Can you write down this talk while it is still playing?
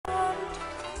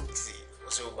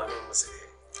So, my mom was saying,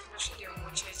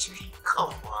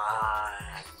 come on.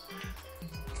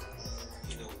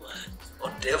 You know what?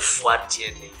 On their 40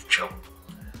 and they've trouble.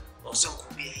 Also,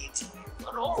 could be 18.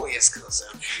 But always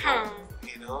concerned.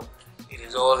 You know, it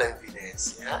is all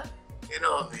evidence, yeah? You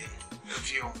know me.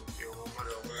 If you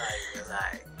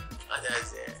like,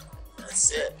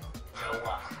 that's it. You know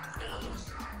what?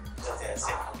 That's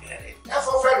it. That's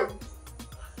for friend.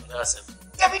 That's it.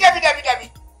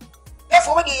 Debbie.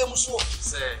 Therefore, when you so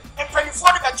say, and 24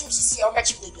 the two see how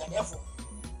much you therefore.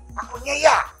 I could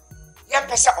young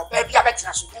person or baby, I bet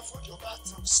you, therefore, your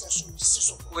bathroom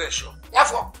so where sure.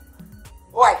 Therefore,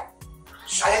 why?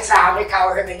 Silence, I'll make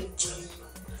our remedy to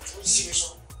see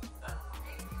so.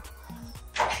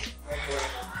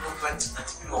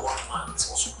 No one man is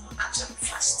also catch them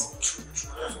fast. True.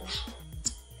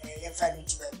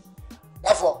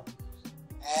 Therefore,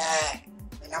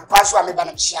 and I'm quite sure I'm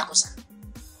a Shiakosa.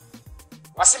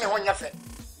 What's in your friend?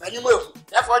 When you move,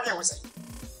 therefore, you will say.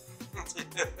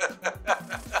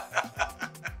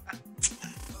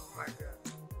 Oh my God.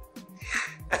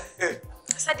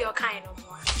 I said you're kind of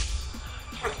more.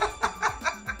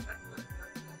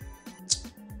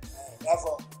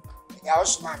 Therefore, I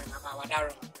also man in our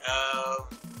Wadaro.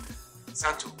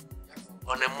 Santo,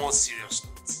 on a more serious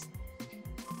note,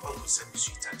 almost send me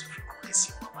sweet at the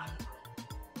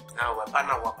now, a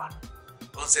banner wapana.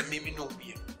 Don't say me no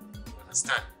beer.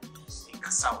 Understand? In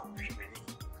Casao,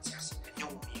 new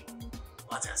me.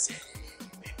 What I say,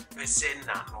 me say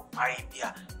na no pie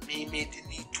beer, me made the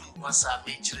need to was a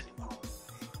major in the group.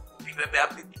 We be a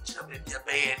picture, baby, a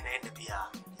bay and the beer.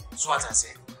 So what I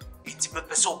say, it's a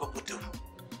pepper soap with the room.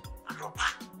 And ropa.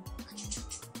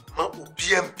 Ma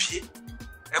BMP,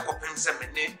 Echo Pensa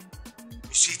Mene,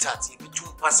 you see that you two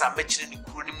pass a match in the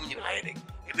crony moon hiding.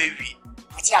 A baby.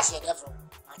 I just said, therefore,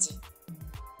 Auntie.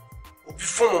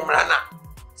 Before Mrana,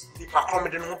 the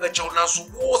Pacromed and Hobecho now so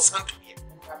was unto him.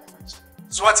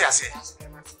 So what I say?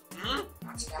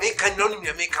 Make a non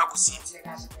make up see.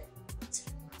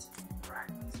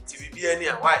 TV be any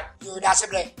why? You that's a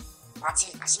blame.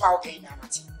 Martin, I smell okay now,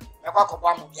 Martin. I walk up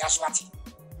one of the Aswati.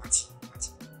 Martin.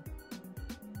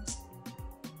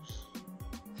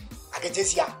 I get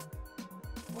this young.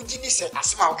 Would you say I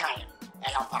smell kind?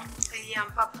 I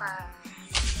am Papa.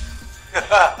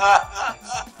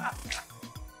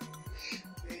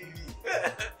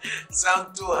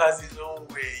 Santo has his own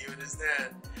way, you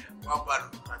understand? One part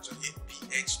of the country, be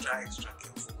extra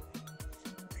careful.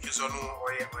 Because I know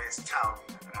where his town,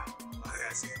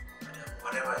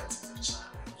 whatever it is,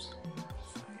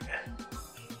 yeah.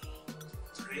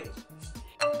 It's real.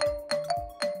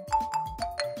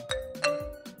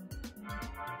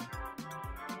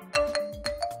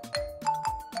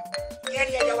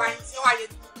 Yeah, why?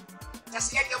 Just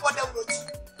get your water road.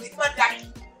 With one daddy.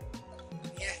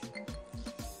 Yeah.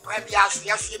 When we ask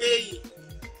you, you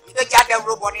don't get the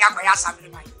robot in your assembly.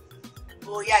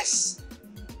 Oh, yes.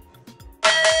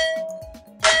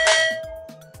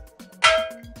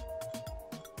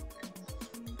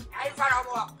 I found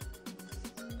out.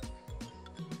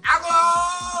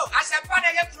 I said, what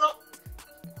are you doing?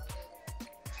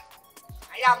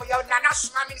 I am your Nana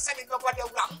swimming, sending your body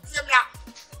around.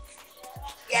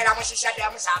 Yeah, I'm a shut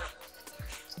down.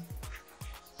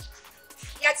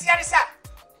 Yes, sir.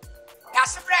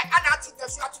 That's a bread and I'll take the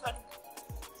shot.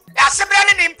 That's a bread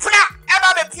in Puna,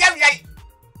 ever be PMA.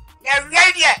 Now,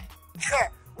 radio.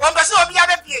 One was over the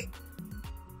other pay.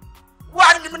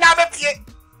 One you never pay.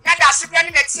 Now, that's a bread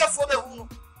in a tear for the who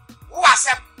was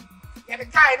up. You have a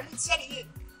kind of city.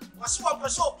 Was one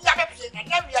was so the other pay and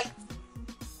every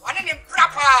one in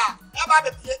proper ever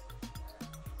be pay.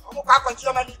 Oh, Papa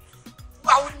Germany.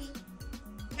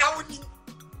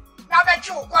 Now that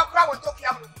you go around and talk to you,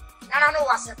 and I know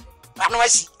what's up. I know I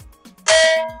see.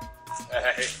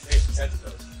 Hey,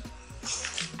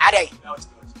 Ade,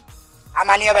 I'm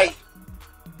a nearby.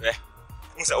 Eh,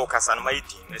 who's a Ocasan, my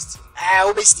team, Nesty.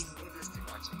 Obesty.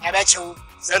 I bet you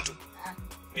sent to me.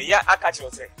 Yeah, I catch you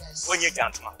when you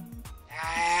can't.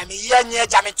 Me, yeah,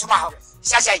 jamming to my house.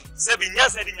 Sashay, 7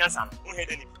 years, 7 years, who had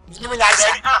any. You mean I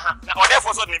say, now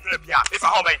therefore, so if I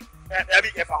hobby,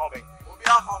 if I hobby.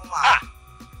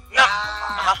 No,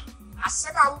 I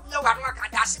said I will be a one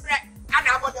at Dasibret, and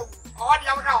I want to all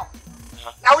now.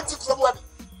 Now it's from what?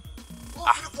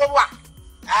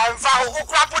 I'm found who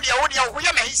crap on the audio, we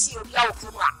may see you. I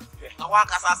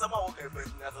walk as some okay, but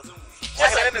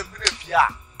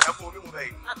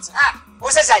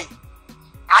what's I say?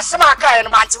 I saw my car and a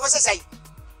man to say.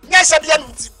 Yes, I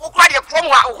didn't. Who cried a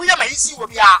chroma, we may see what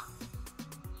we are.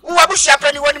 Who are bush up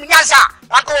anyone in Gaza?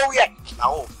 I go yet.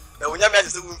 Now. The woman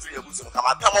is the woman for your bosom. Come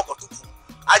out, come up to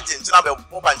I didn't have a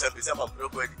 4 and 10% of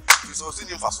broken. So see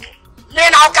you fast. Me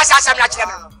na o kasa asem na kire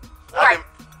me. Adam,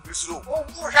 you slow. O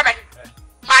hwe me.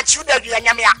 Ma chu da dua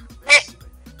nyame a. Me.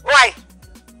 Oi.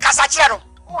 Kasa kire no.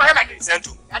 O hwe me.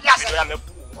 Sentu. Ade ase. Ya me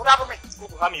pu. O ba me. Ko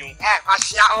ha mi hu.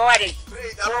 Asia o ade.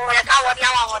 O ya ka wodi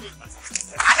awa wodi.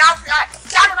 Adam,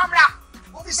 ya no mra.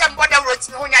 O bi se mboda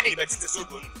wroti ho nya de. Be tete so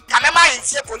don. Ka me ma yin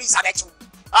police abechi.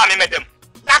 Ah, me medem.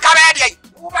 Na ka be de.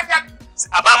 O ba de.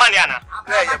 Abama ni ana.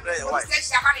 Play, why?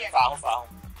 Fa.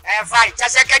 Fine.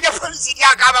 Just a kind of police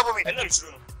dia ka ba bo me. Eno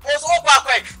nsuru no. O so kwa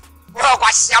quick. O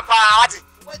kwa sia pa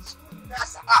what?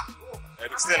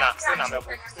 Still na me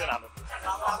pu.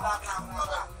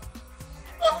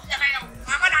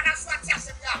 Mama na swat ya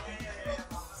se ya.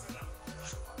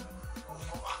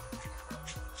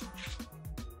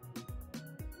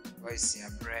 Why is your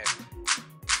bread?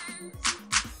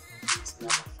 It's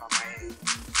not from my head.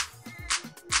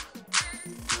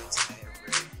 It's not your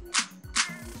bread.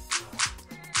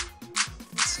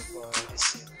 It's a boy,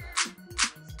 listen.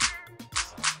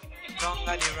 Don't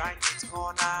let it right, it's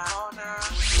corner.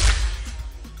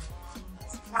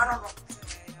 No.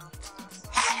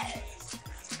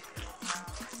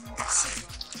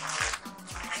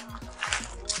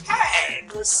 Hey,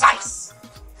 no size.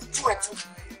 2 and 2.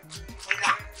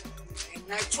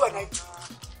 And 2 and 2.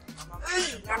 Hey,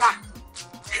 Nana,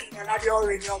 the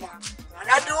orange,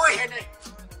 Nana, do it.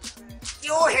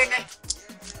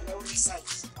 No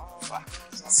size.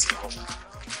 That's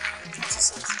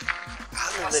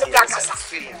your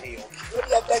feeling me.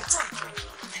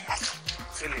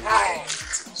 Feeling me.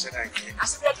 Said I get. I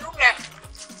said, you get.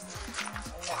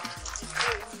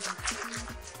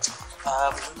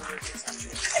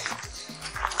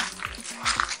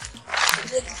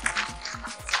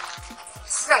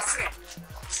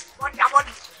 What that one?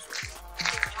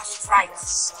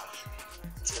 Fries.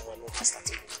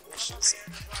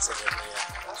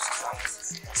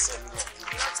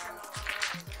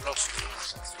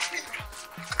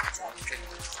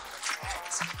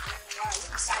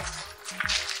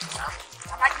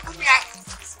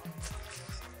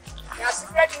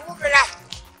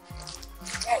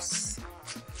 Yes.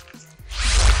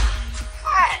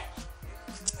 Hey.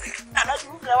 Now you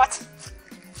what?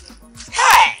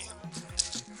 Hey.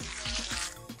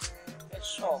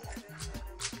 Sure.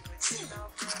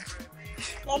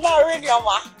 No, really,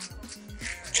 Oma.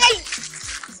 Hey.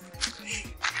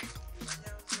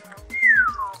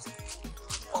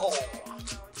 Oh.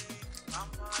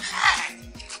 Hey.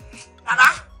 Nana.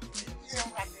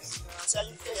 Tell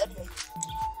you anyway.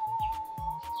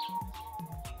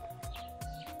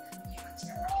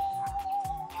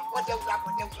 What do you have?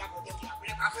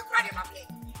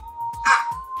 Ah,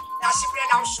 that's it.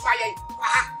 Now, Sway.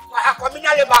 I come in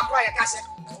the back. I can say.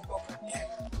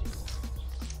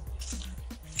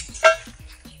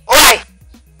 Oi!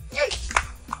 Hey!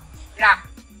 Yeah.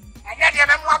 And yet, you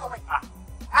remember me. Ah,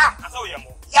 I saw you.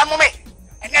 Yamome.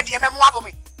 And yet, you remember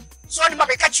me. So, you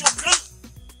may catch you clean.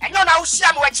 And you know, see,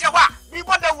 I'm what you are. We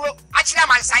want the world. Actually,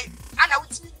 my side. And I would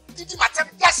did my time.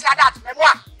 Yes, like that.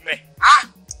 Memoir. Me. Ah.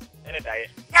 Any die.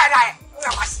 Yeah.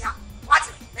 What?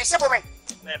 They say, woman.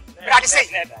 Brother, say.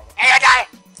 Hey, die.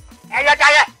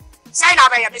 Sign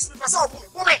up, Miss Picasso.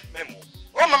 Woman. Memo.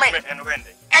 Woman. And when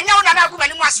they. And now that I'm going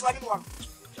to ask you anymore.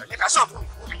 Make us up.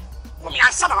 Woman,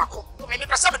 and some of our cook. Woman,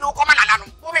 make us up and do come and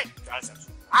woman.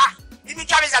 Ah, you need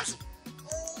to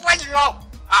when you know.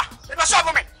 Ah, make us up,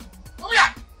 woman. Oh,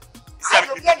 yeah.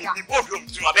 The boardroom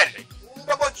to my bed.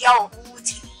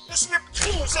 This is the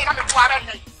say I'm a poor.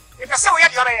 If you say we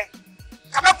have your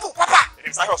come up, papa.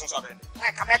 It's a house on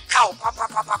I come a cow, papa,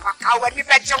 cow, when you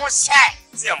bet you will say.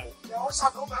 Siamo. You also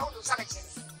go around to something.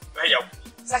 Very well.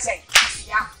 Say,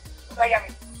 yeah, very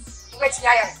wait,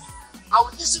 I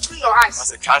will disagree your eyes.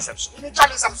 That's a chance. You need to tell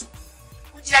me something.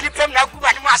 Would you have them now? Good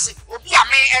and massy, or be a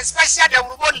man, especially the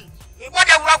woman. You want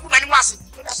to work with any massy.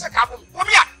 You just a couple.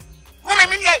 Woman,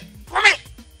 woman.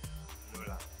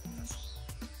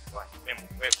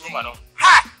 Memo.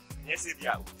 Ha! Yes, it is.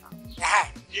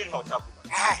 You know,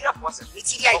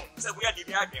 it's here. So we are the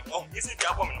again. Oh, is it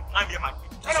the woman? I'm your man.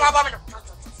 I know about me.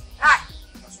 Ah,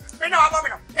 I know about me.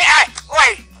 Hey,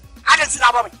 wait, I didn't see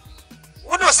that woman.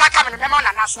 Who knows I come in the Memon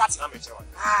and Naswati?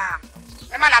 Ah,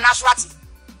 Memon and Naswati.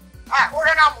 Ah,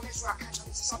 what now, Miss Rock?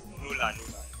 No, no.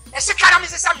 It's a kind of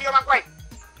Mrs. Sam, you're my boy.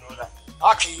 No, lie.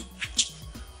 Okay.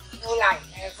 No lie,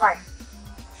 fine.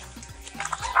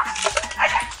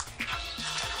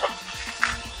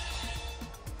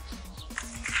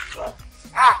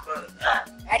 Ah,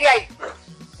 Eddie,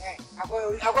 I'm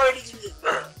going to do it.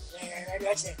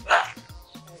 That's it.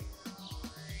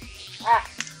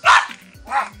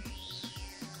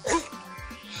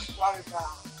 Worry,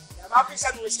 pal. The mouth is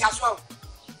a casual.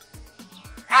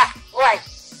 Ah.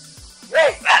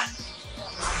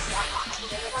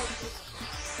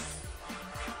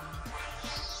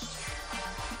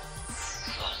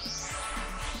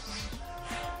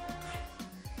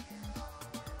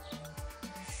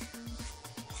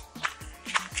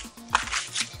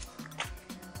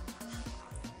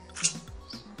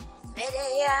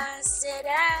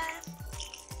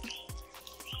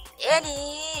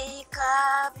 Any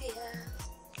cabia.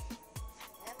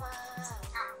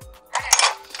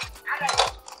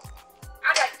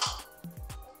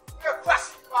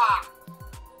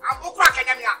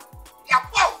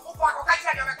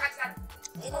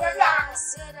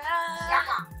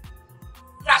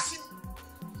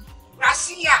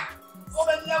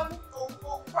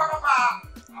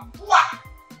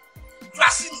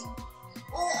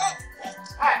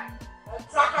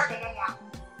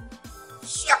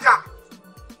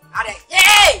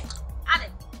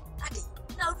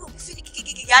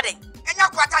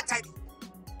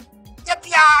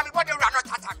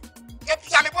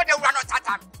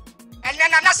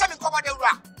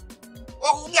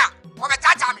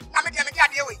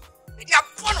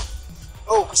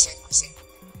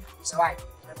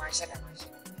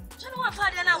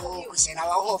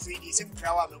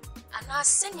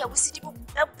 Senior we see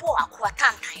a boy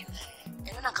aquatan time. And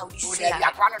then I can be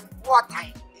what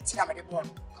time? It's not the board.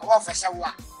 I want for some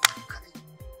work.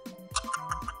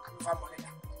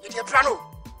 It's a plano.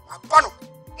 A bono.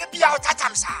 Get me out at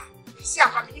time, sir. See, I'm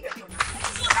coming here.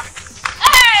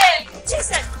 Hey,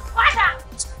 Jesus, father.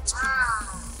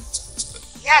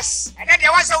 Yes, and then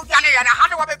there was so Danny and a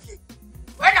hundred of people.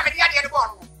 When I'm the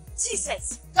board.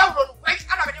 Jesus, don't wait,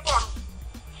 I'm the board.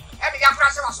 Every young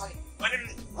person was sorry.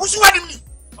 Who's winning me?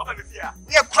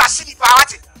 We are crashing the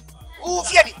party. Who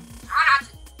fear me?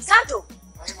 Santo,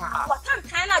 what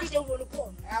time I didn't want to go?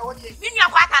 When you are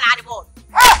quite an animal.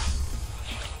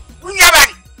 We never.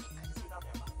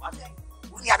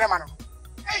 We never, man.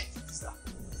 Hey,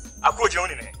 I go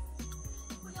join in it.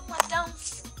 Madame,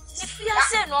 if you are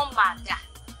saying no matter.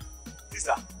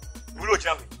 Sister, we will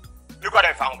jump. Look what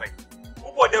I found.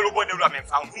 Who bought the robot and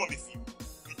found whom with you?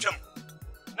 You jump.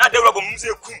 Now the robot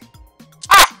music.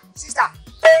 Sister,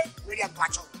 William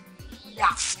Pacho.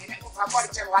 Yeah, and if I want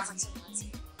to tell what it's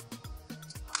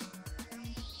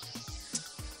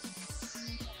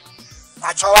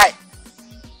Pacho, why?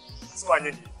 So I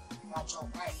need Pacho,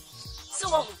 why?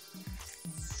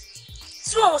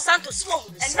 So, Santos,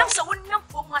 and now so wouldn't know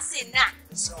for my say now.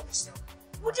 So,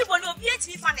 would you want to be at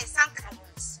me for the sun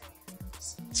colors?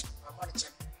 I want to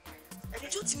check. And you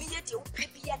told me that you pay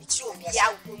me at the show.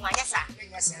 Yeah, yes,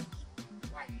 sir.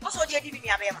 What's all you giving me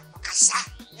a bear?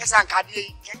 Yes, I can't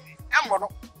be. I'm one.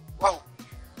 Well,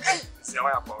 see how I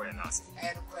am going now.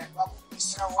 And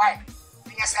Mr. White,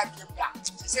 yes, I give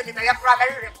that. She said, if I have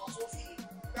primary for Sophie,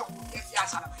 no, if you are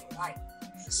son of my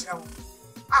so,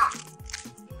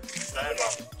 if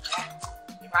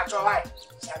I told right,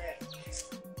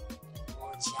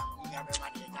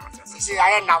 see, I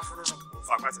am now for so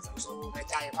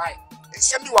I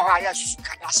send you why I should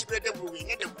spread the movie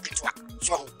in the wicked one.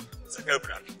 So,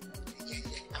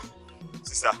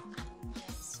 sister,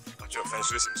 but your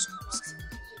friends with him.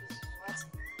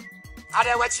 I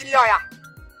don't want to know ya.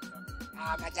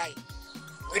 My day.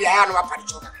 We are no up at the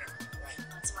joke.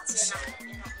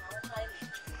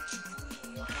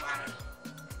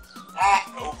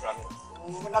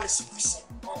 Let me see.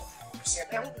 Oh,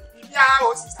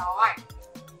 yeah, it's all right.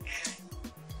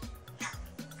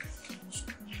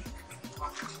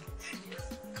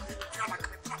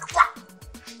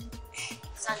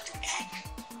 Santo,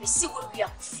 we see what we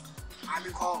are.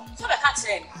 I'm called. So I can't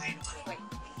say. I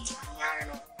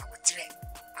know.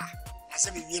 I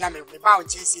said, we bound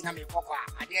chasing a papa.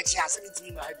 I dare chance it to me.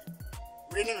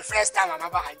 Reading the first time I'm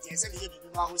about it, and he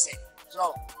who said,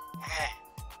 so,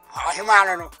 I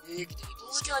don't know.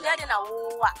 Your dad and I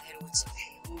will why?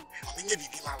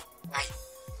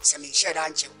 Some shed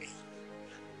answer me.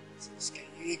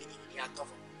 You get out of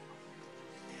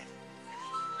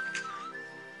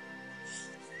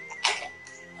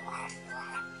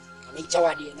I mean,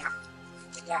 Joe, dear now.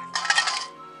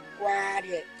 Why,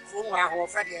 dear, who are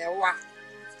Freddie?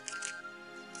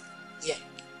 Yeah.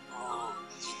 Oh,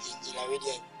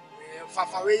 you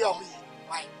Fafa, where you me?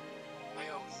 Why?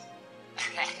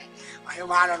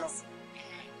 I don't know.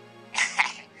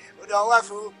 With our wife,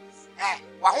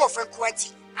 one whole friend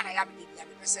 20, and I have been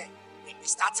saying, we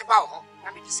start about, I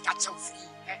mean, this catch free,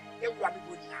 they will be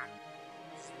good now.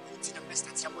 Putting a best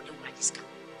at some of the magic.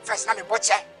 First, I'm a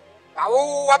butcher.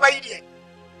 Oh, what about you?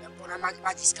 And put a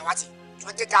magic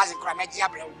 20,000 cramagia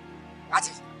bro. What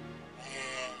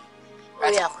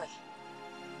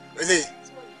is it?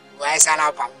 Where's an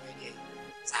alpha?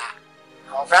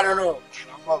 I don't know.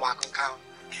 I'm more back on count.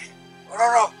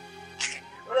 Oh,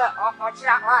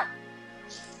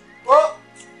 oh,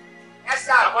 yes,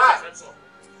 sir.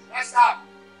 Yes, sir.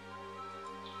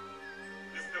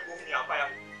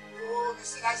 Oh,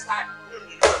 this is nice time.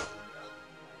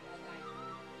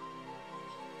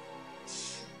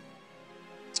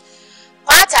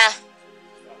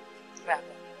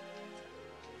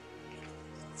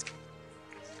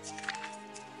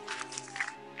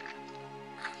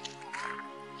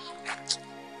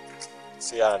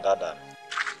 See ya, Dada.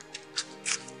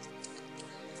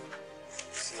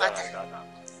 Father,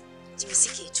 Jimmy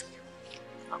Sikit.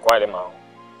 Acquire them out.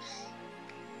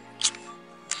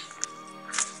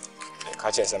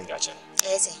 Catch some Dutch.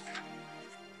 Yes,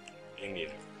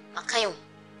 Indeed. Makayo,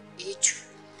 each.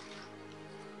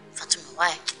 Fatima,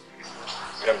 why?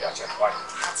 Them Dutch. Why?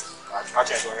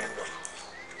 Catch us where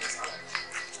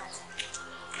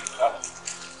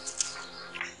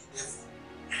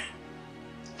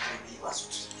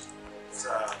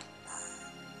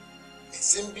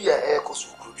Simbia air cost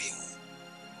will be.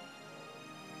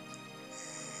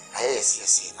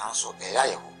 Yes, now so a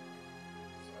lie.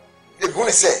 The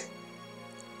bonus say,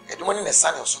 I don't want in the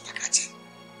sun or so to catch it.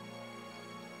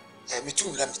 Me too,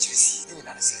 let me see, didn't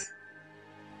I say?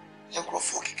 Young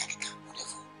Crawford,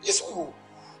 whatever. Yes, oh,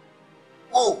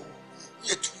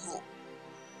 you too.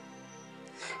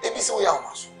 Maybe so young,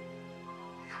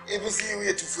 if you see we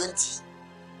are 220.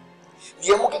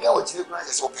 The American was the price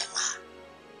is open.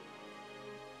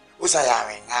 Was I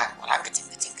am now? I'm getting.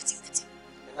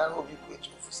 And I will be good to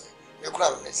say, you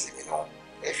crowd, let's see me know.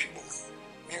 If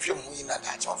you move in that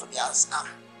touch of the answer,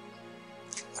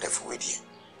 whatever we did.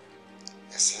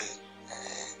 Yes,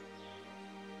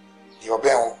 your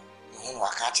bell, whom I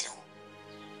catch you.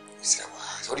 Mr.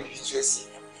 What did you see?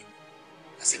 I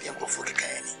said, you go for the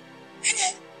canny.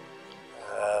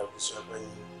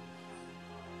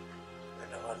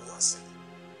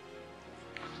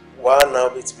 One now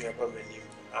it's me upon menu.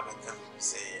 I'm a come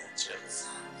say,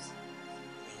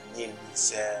 Yin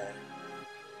say,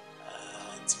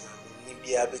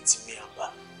 be able to me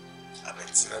about a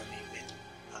better me.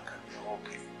 I can be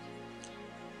okay.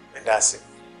 And that's it.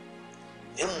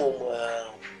 In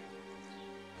moment,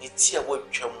 it's here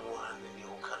what chum one in the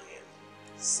Okan.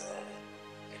 Say,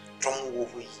 Tom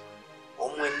Wowy,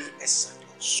 only a son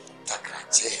of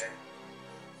Takrache.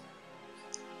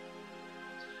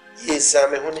 Yes,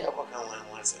 I'm a honey upon one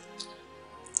was it.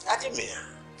 I didn't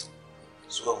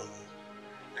so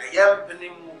I am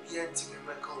penning will be to me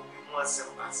record once a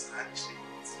month actually.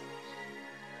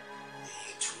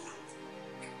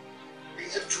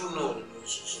 It's a true no,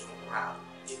 so proud.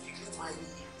 If you get my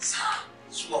needs,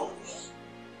 swung me.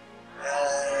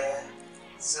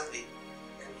 Something,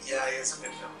 and yeah, yes, a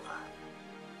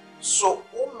so,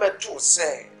 to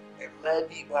say, and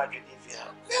maybe bargain if you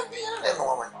have. Maybe I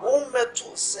don't know.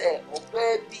 To say, or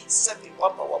baby, something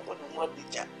what I want to want the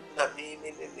jack. Na me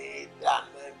that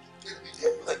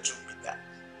maybe let you be that.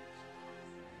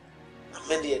 Na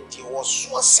many a dear was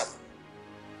so some.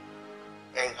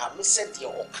 And have me said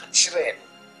your country.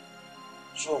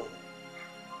 So,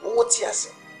 what you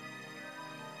say?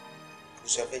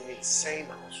 You have been saying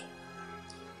also.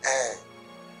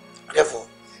 Therefore,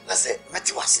 I say,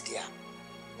 Matty was there.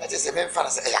 That is a man for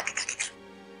us.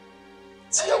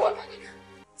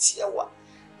 Tiawa.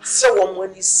 So,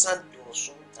 when his son was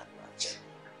so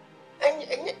and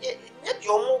yet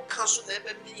your more counsel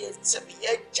never be a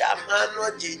German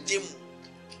or Jim.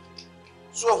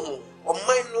 So, or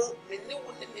mine no, me no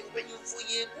one in you for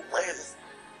ye, mine.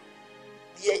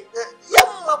 Yet,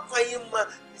 young Mapayama,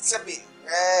 it's a bit,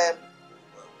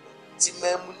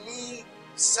 Timamuni,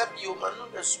 Sabio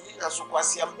Manu, Swing as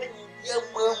was young, young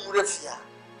Murafia.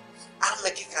 I'm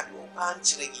making a no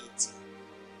answer it.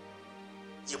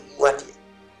 You what ye?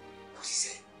 What you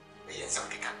say? Yes, I'm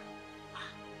making.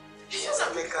 He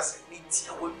doesn't make us meet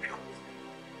here with you.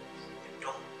 You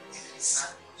don't get any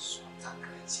son so that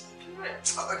great.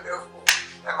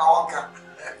 I'm a walker.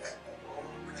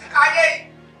 Aye,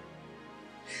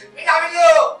 me have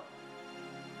you.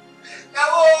 No,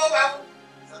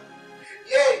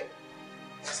 yea.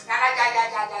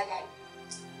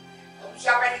 I'm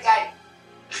sure any guy.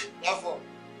 Therefore,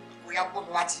 we are good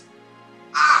watching.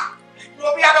 Ah,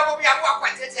 no, we are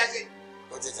what it is.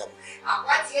 What is it?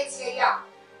 What is it?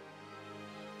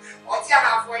 What's your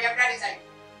name for your granddad?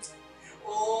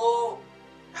 Oh,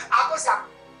 I was up.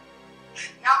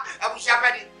 Now, I wish I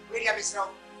had it. Really, I'm so.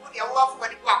 What you want for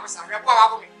the purpose? I'm going to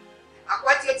me. I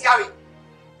want to tell you.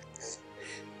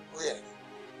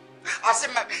 I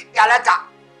said, Galata,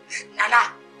 Nana,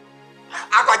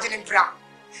 I got it in prayer.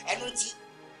 And we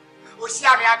see,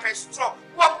 I press strong.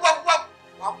 What,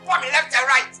 me left and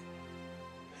right.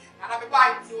 And I'm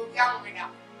about to young me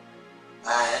now.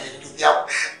 I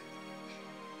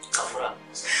Kafra,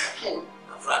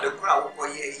 the crowd for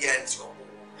ye yet.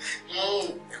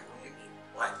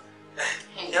 What?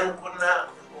 Young Kuna,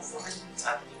 for me,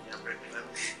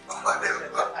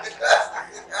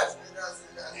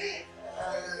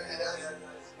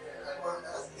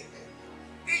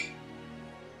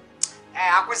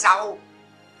 I was out.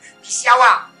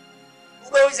 Shower.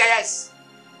 Who knows? Yes.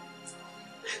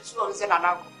 So is an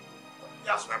uncle.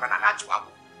 Yes, we're not to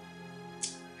up.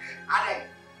 Ale.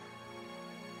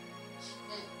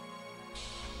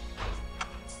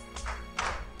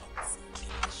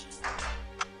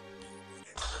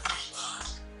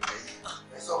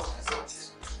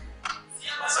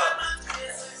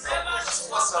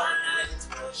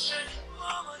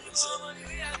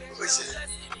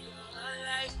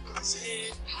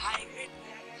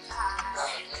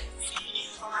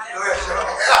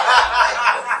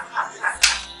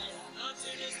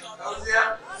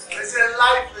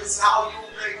 Life is how you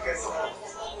make it.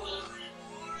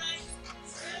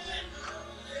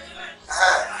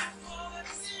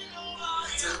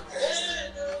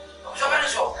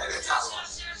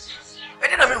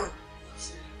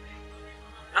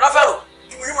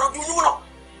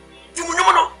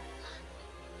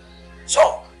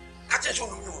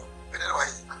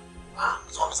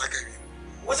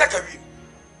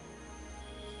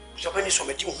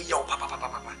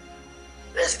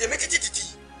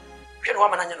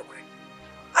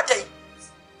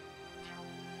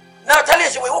 Now tell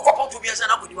us we woke up to be as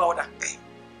an apple order.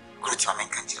 Good your man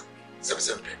can't you?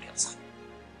 Some pregnancy.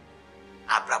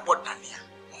 Abrabotania,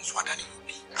 Swadani will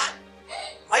be.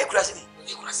 Why you crossing?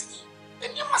 You crossing.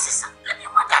 And you must say, and you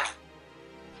madani.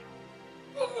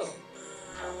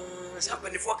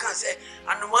 Somebody for cancer,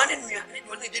 and the man in me, it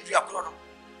was needed to your chrono.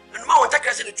 And Mount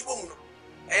Takas in the Tubuno.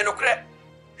 And no crap.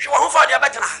 She won't find your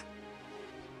better.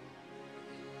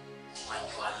 When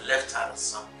you are left out of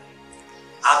something,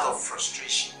 out of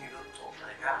frustration, you don't talk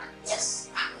like that. Yes.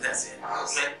 That's it.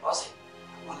 Okay.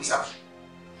 What's up?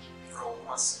 From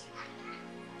once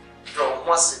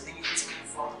a minute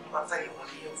from what I want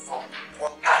to hear from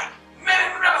one guy.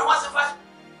 Maybe remember once a fast.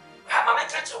 Mamma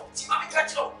catch you. See, Mamma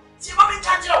catch you. See, Mamma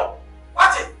catch you.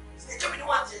 What it? They told me the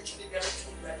one thing to be there to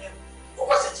me. What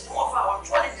was it? You want for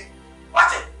 20?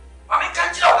 What it? Mamma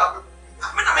catch you. I'm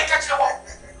going to make catch you.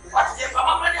 What is it?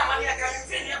 Mamma, money, I can't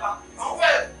feel here. Oh,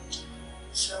 well.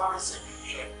 She Mamma said,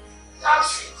 damn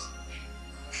shit.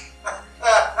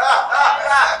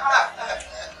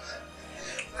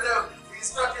 He's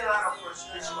talking out of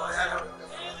frustration.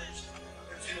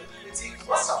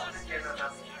 What's up?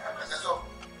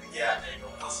 Yeah,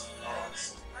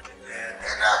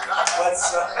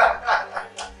 what's up?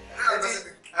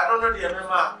 I don't know the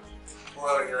remember.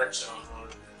 Well, you're a child.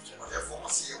 Therefore,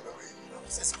 see you away.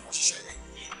 Says much.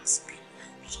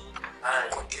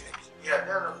 Yeah,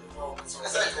 they're not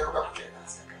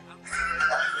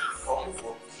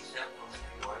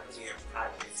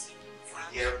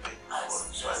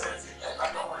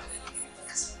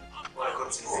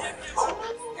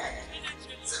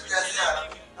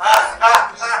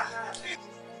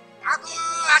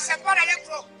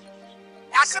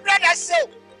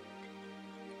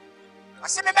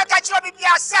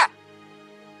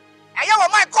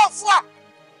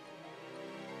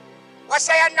was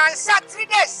I announced 3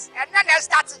 days and then I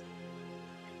started.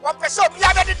 One person be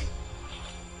able to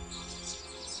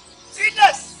 3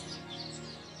 days.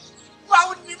 Who I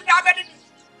wouldn't even have any.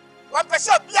 One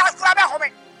person be able to grab a home.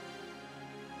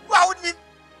 Who I wouldn't even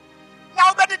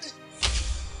now better.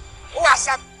 Who are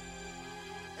some?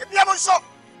 If you ever saw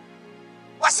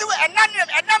was you and none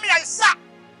and none I saw.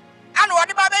 And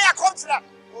what about a contra?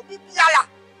 Will be Yala.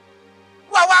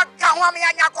 Who I want to come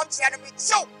and your contra with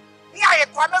so. Yeah, I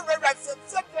come over and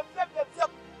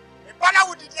Bana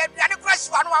would be any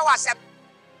question one was a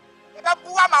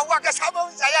Buama workers have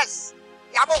yes.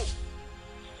 Yabo.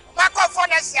 Marco for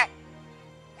next year.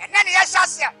 And then yes, I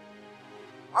said,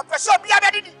 I'm for sure be a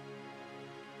better.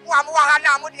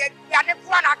 Wamwana would be a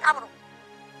Puana Camero.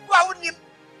 Who wouldn't him?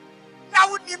 Now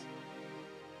wouldn't him?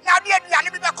 Now, dear, the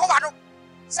enemy of Comano.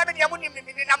 7 years wouldn't be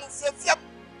in a move.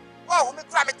 Oh, me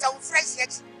grab it out fresh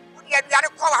yet. I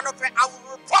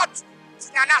will report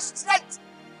to Nana straight.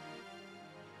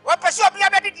 What person be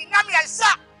able to deny me and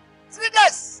sir? 3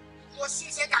 days. Was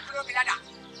she said that Kilomina?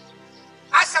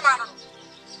 Ask a man.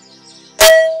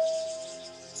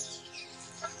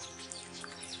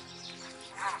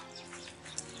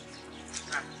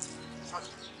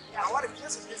 I want to be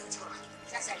this.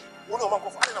 One of my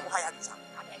coffee.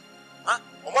 Huh?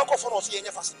 On my coffee, or see any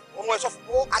fast. On my soft.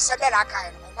 Oh, I said that I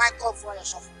can. On my coffee, or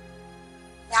soft.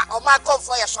 Now, on my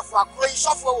comfort, your software, growing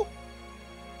software.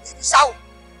 It's out.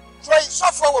 Growing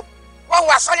software. One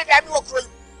was solid and you were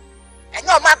growing. And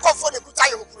no man comfort the good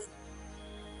time you growing.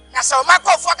 Now, so my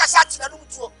comfort has had to the room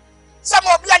too. Some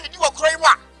more blind you were growing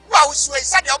one. Who I was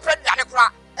said the open the other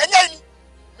crowd. And then,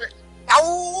 now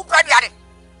who bread the other?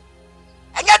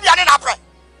 And then the other opera.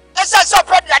 They said so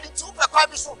bread the other two per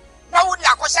quite so. Now, would you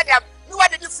have said them? You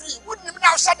had the free. Wouldn't you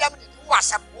now said them? You are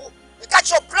some. You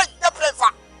catch your plane, the plane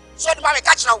for. So the man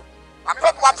catch now. My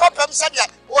problem be said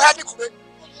that. Oh, had you could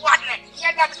one leg.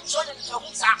 Yeah, that is so that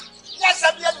yes,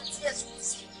 I'm here to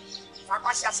see. I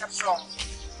was just a song.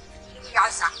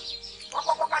 Yes,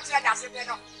 what I said, I said,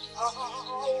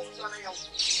 oh,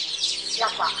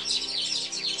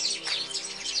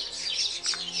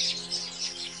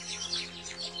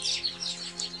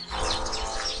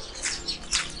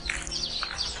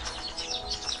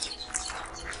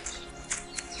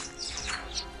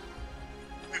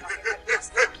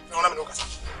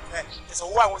 so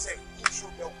why was it? You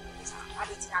should go. I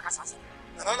didn't see Akasas.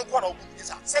 And I don't want to open.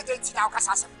 Say,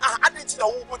 Akasas. I didn't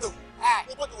know who would do.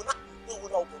 Who would not do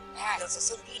open. There's a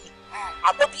silly.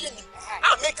 I bet you.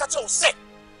 I make a so sick.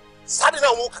 Saturday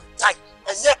walk and tie.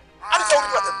 And yet, I don't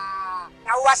know what.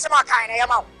 Now, what's my kind of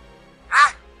amount?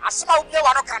 I smell you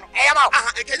are not kind of amount.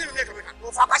 I can't even make a record.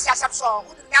 If I pass some song,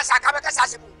 who didn't answer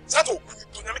Kamakasas. Settle.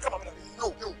 Do not come.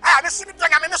 No. I'm assuming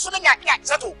I'm assuming that.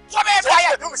 Settle. So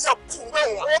I do myself. Settle.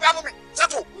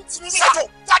 Settle.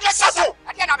 Settle.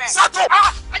 Again, I'm settle.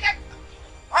 Again.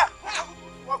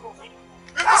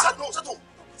 Settle.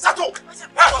 Settle.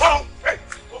 Hey.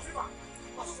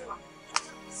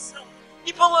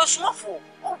 People were swaffle.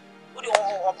 What do you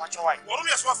want? What do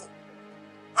you swaffle?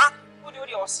 Huh? What do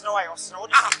you snow? I was snow.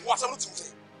 What's up to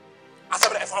say? I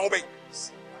said, if I'm obeying.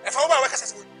 If I'm obeying, what can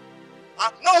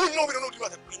no, we don't know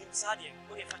what the queen is.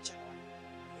 What if I check?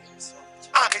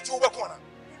 It's over corner.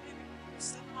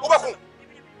 Over.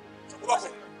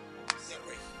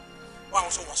 Wow,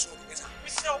 so was so better. We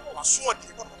still was so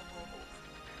deep.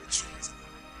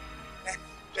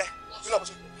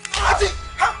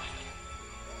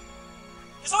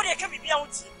 It's only a can be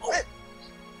out.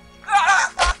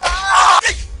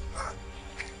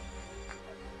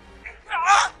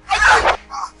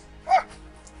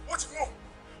 What's wrong?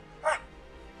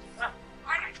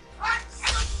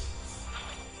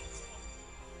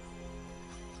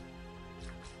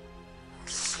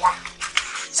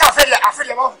 I feel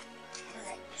the more.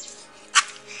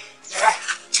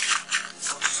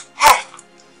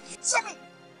 See me,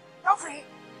 no free.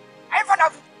 I'm fond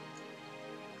of it.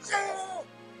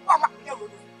 Mama, no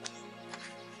good.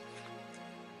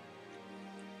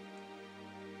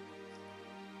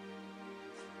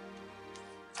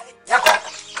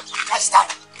 That's time.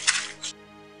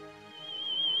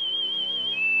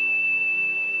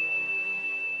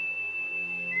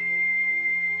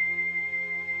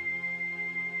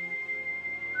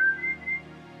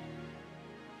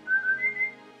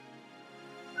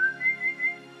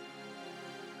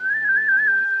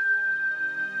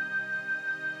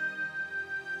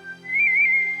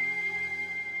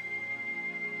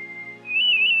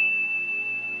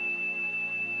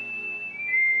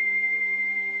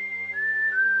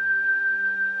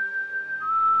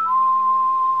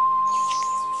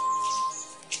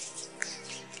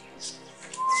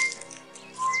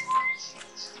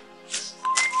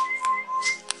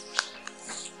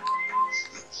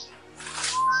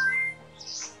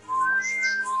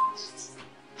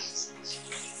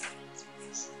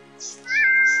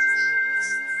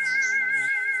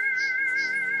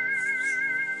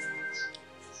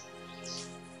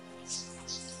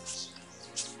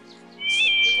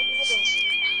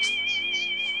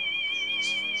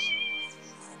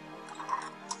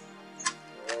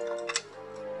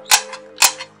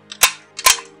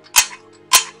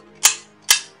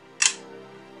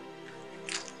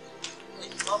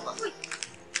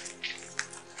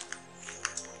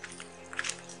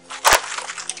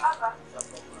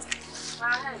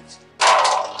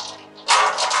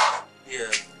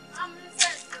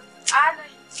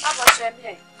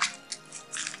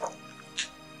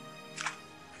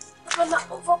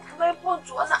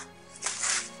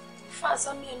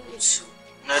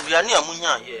 Nadiani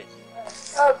amunya here.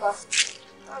 Over.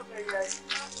 Okay, yes.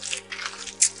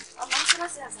 I'm not going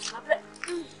to say something.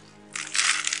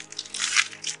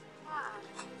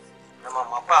 Mama,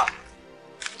 papa.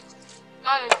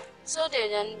 So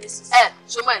then this is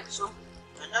so much. So,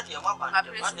 and that your papa, I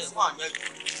didn't want you.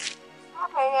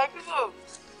 Papa, what do you do?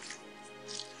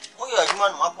 Oh, you're a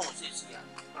man, my phone says here.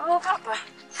 Oh, Papa.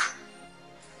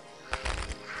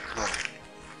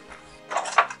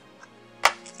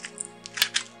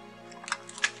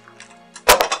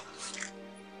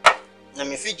 Let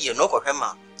me feed you, no,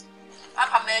 Papa.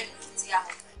 Papa, man,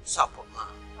 supper, ma.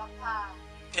 Papa.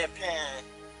 Pepe.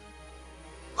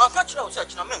 My catcher was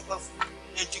such a man,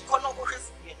 and you cannot go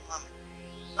with me, mamma.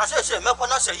 I say,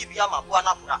 Melkona say, you be a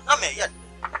Mabuana, I may yet.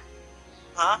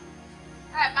 Huh?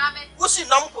 Hey, Mammy. What's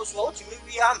in Uncle's wall to me?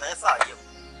 We are my fire.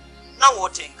 Now,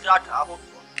 what in Crack, I hope.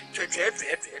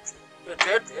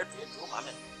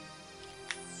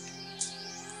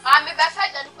 Mammy, better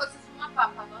than put my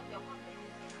papa on your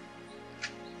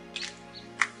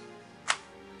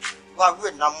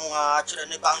we na mo a chere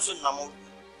ne ba nso na mo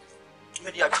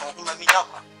me dia twon ho ma me nya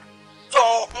kwa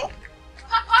twon ho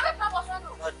Papa be papa so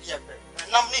no na dia be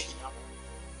nam ne hia mo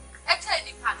e tell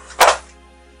ni pa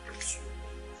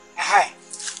eh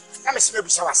na me se me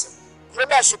busa wase we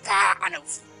be so pa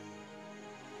anafu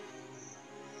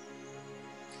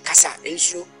kasa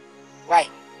enso why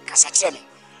kasa chere me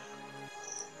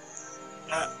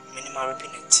na minimal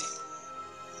repent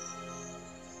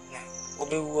na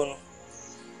obewu no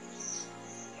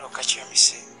no ka chere me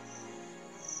se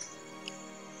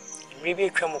mribe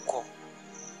twamko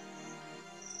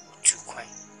otu kwan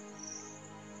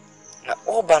na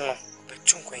oba no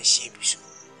betu kwan hie bi so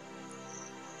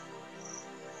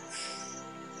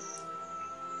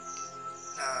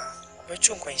na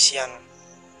betu kwan hie no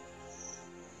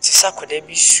tisa koda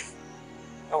bi su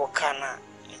e wo kana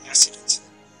enya accident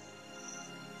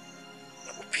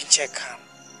na opinche kan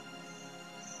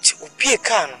ti opie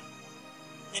kan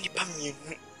na ni pa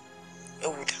mienu e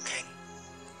wo da kan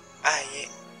aye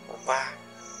oba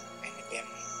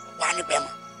eni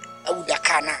bema e wo da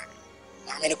kan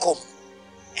na me ne kom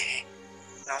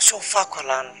na so fa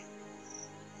kwala no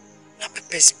na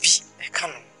pepes bi e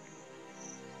kan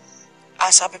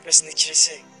asa pepes ne kire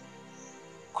se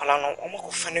kwala no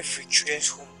omako fa na free children's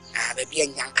home ba bia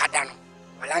nyankada no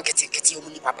wala nkete omu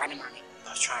ni papa ne mame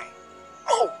that's right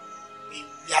oh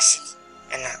yes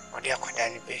ena odi akwada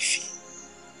ni be fi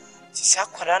ti sa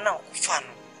kwada na ofa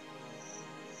no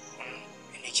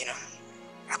ene gina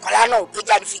akwala no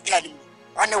peja ni fika ni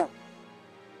wane o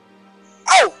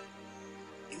oh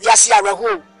yes ya wa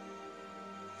ho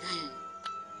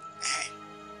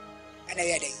ana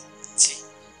ya dai ti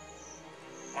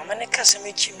mama ne kasa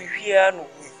me chi mi hwia no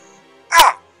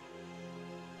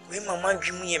we mama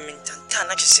dwimu ye mentanta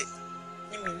na kese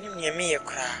ni minim ye me ye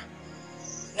kra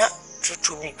na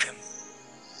tutu bi twam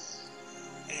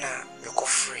na be ko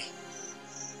free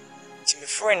ti me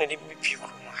free na de bi pi ko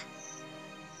ma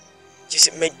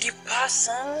kese me di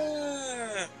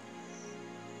pasan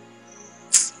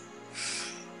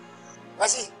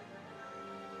wasi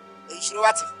e shiro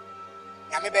wati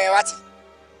ya me be wati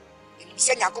ni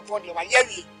se nyakopon de wa ye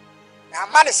wi na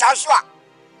ma ne sa so a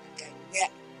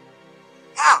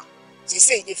ha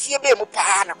jise ye fie be mu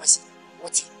pa na kwasi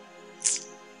woti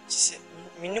jise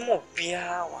minimo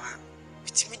bia wa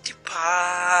bitimi di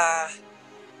pa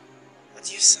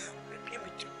ati sa be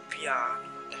mi di bia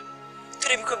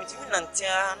tere mi ko bitimi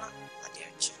nantia na ade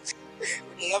achi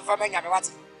ni ya fa manya me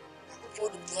wati ko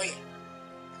du boye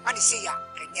ani se ya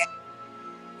kenye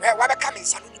we wa be come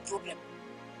insanu di problem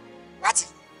wati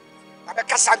wa be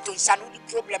ka santo insanu di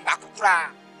problem ba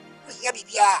kukura ya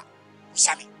bibia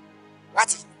usami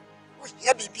wati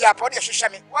ya bibia pa o de hwehwe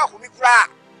me wa hu mi kura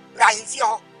bra himfi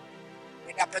ho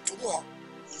me da petumu ho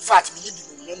in fact me yidi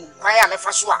me mu kwan ya me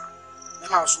fa so a me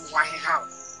ma so wan he ha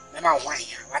me ma wan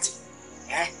he wati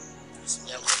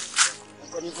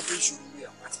ko ni ko pe shu mi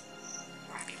wati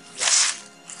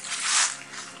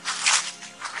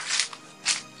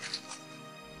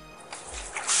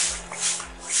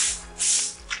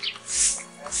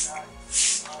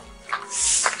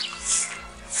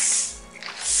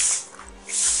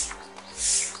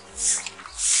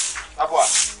Abua.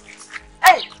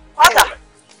 Hey, father.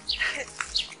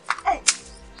 Hey,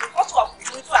 what's up? You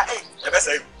do hey. E be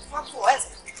say. What's up?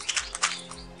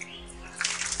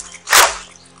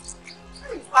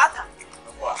 Hey, father.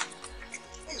 Abua.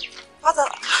 Hey, father.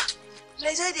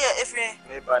 Let's say there if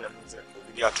you Me ba na mu ze.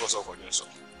 Obi dia to so ko dun so.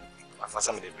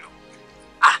 Afasa me de blo.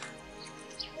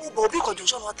 oh Bobby ko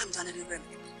junction what time jana de bem.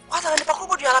 Father ni pa ko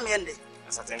bodu ara me ende.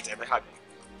 Asa tente be ha bi.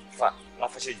 Fa, na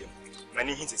fa sheje.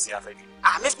 Mani hin sisi afa bi.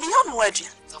 Me ya no wadi.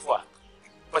 Safwa.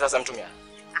 What asam to me?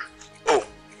 Oh,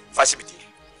 fa shi biti.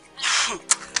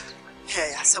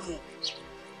 Hey, asamu.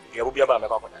 Ya bo bia ba me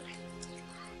kwa kwada.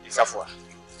 Safwa.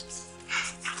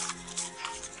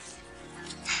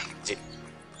 Je.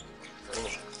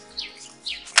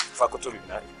 Fa ko to bi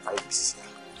na fa bi.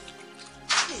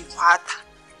 Hey, father.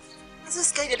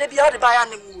 This guy de bia o de ba ya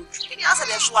ne mu. Ni asa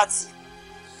de swati.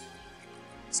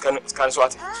 Scan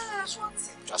swati. Swati.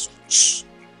 Just.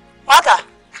 Father.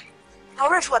 Now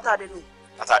where what are they no?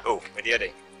 Ata oh, me dey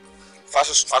dey.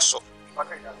 Faso. Me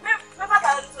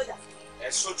father is soldier.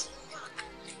 So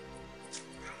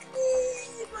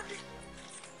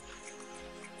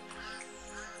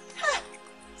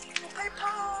Hey, pa,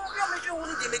 we are making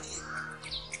one day making.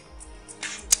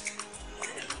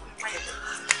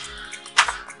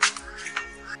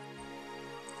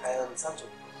 Santo.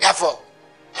 therefore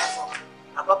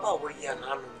Ababa wo ya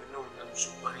na no me no na so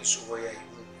kwani so wo ya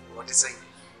what is saying?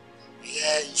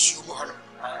 yeah issue mo hono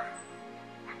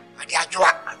ade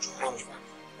adwoa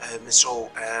so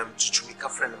Chichumika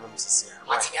friend of Mrs.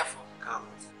 What's here for? Come.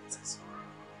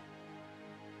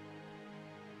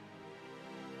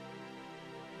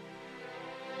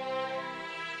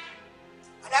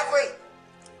 That way.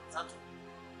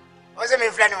 What's my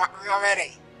friend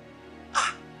already?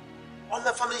 On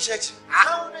the family church.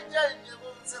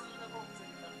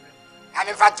 I'm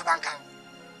in fact to bank.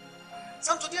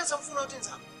 Some to dear some food out in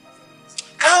some.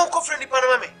 Can't go friendly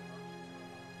Panama.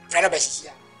 Friend of Bessie.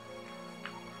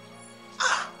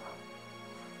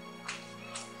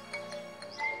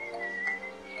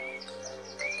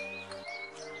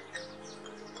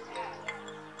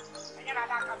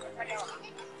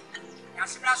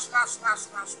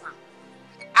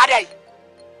 Adai,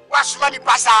 what's money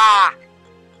passa?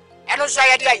 And also,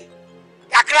 I day.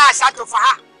 Kakra Santo for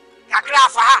her, Kakra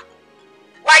for her.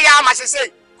 Why am I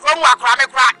say, Cromwa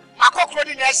Cramacra, Mako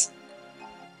Crodiness?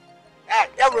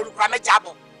 There will come a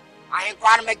jabble. I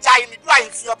inquire Majai, me dry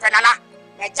if you're penana,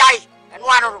 Majai, and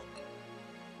one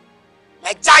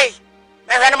Majai,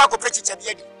 Maranamaco Pretty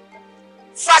Tabidi.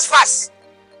 Fast,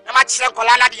 no much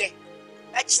Colana dear.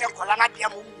 Let's say Colana dear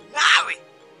now.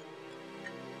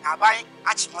 Now by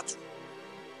Achimatu.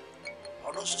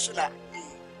 Or no sooner.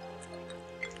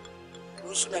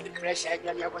 No sooner the pressure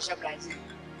I was surprising.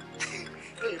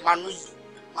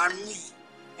 Manui,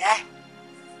 eh?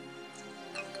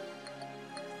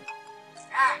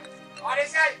 What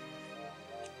is that?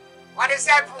 What is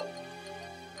that?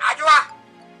 Ajua,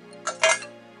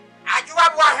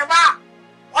 Wahima.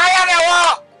 Why are they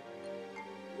all?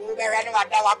 Who may run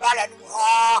about our ballad?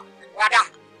 Wada.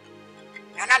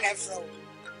 Nana Nefro.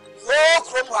 No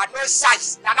Chrome, no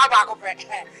size. Nana Bacope.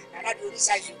 Nana do this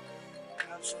size.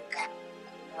 I'm so cat.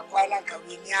 I'm quite like a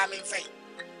winning fate.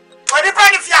 What the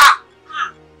penny fia?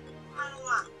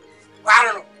 I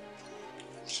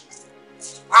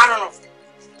don't know.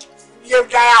 You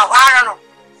die out. I don't know.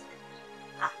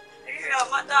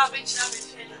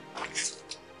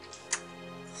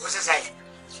 What's it say?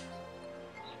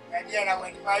 I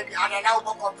don't know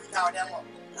what computer or them.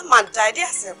 The man died,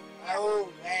 yes. Oh,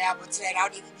 I have to say, how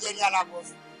did you get your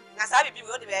love? That's how people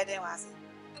go to bed. Wait,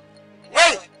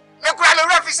 look what I'm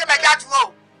referencing my dad to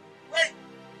go. Wait,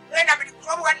 when I'm in the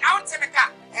club and out in the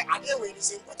car, I didn't wait to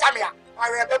say, Putamia, I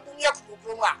remember Punya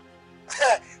Kupuma.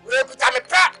 We'll put on a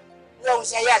prep. No,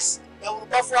 say yes, they will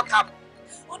go for a cup.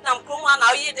 Put them Kuma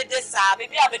now, you did this,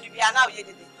 baby. I bet you are now, you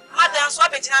did it. Madam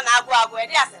Swabbit and I go away.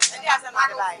 Yes, and yes, and I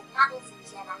lie.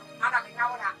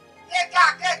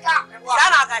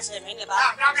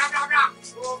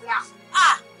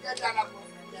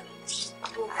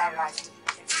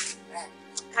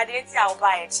 I didn't say I'll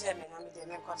buy a chairman. I'm the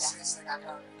name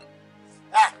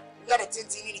You're a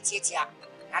tinting in the theatre,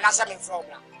 and I'm coming from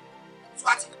now.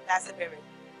 That's a baby.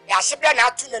 Yes, I'm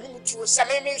not to the new to some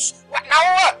image. What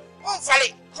now? Oh,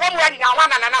 Fally, from when now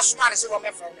one and another man is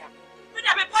over from now. But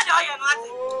I'm a put all your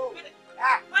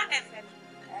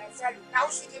now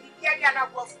she didn't get the other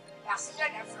wolf. That's the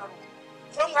end of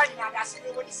from when that's the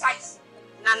size.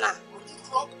 Nana,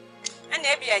 and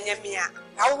maybe a Yemia.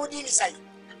 How would you say?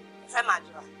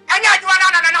 Famadra. And I do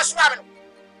another swallow.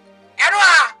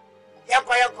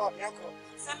 Yako.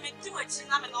 Some me do it,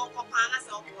 and I'm an old panas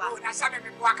or that's something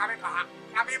before coming back.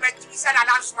 I mean, when you said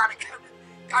I'm swimming,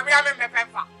 come here, my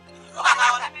pepper.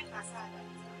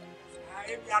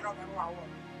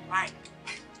 Right.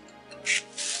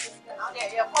 Now,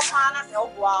 there, your panas, oh,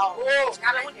 wow. Oh,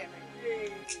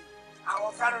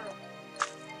 our fellow.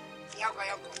 Yako.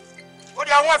 What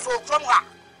do you want for Cromwa?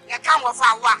 You come with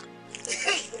our work.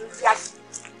 Yes.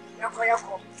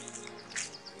 Yako.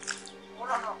 Oh,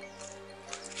 no.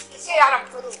 See, I'm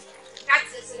for you.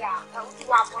 That's it. I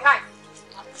want for life.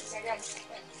 I'm saying that's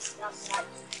right.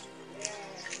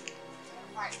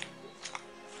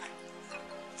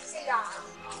 See ya.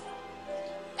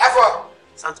 Ever.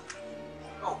 Santo.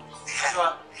 Oh,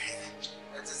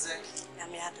 that is it.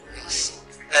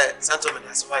 Santo,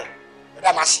 that's why.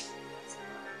 Damasi.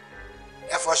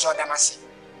 Therefore, so Damasi.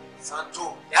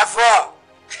 Santo. Therefore.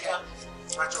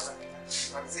 What's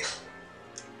it?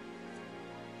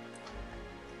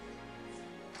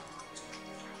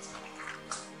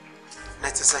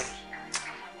 Let's say,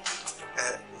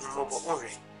 mobile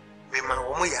only. Mamma,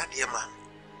 one way at the man.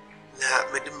 Now,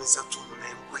 Madame Saturn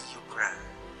and where you cry.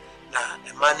 Now,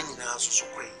 a man in the house so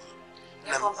great.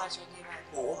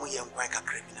 Oh, we am quite a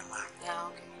criminal man.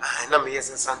 I know me as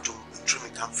a son to trim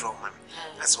it come from man.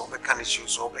 That's all the kind of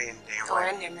shoes obeying them.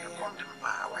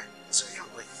 So you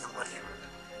wait.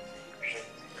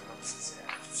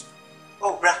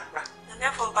 Oh, bra. And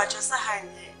therefore, but just a high.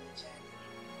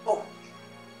 Oh.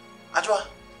 Ajwa,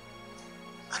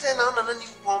 I don't know any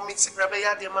more mix a brabby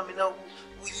idea, mammy. Now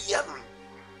we yam.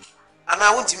 And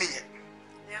I want to meet you.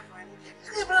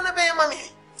 You're going to pay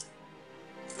money.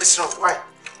 Listen, right.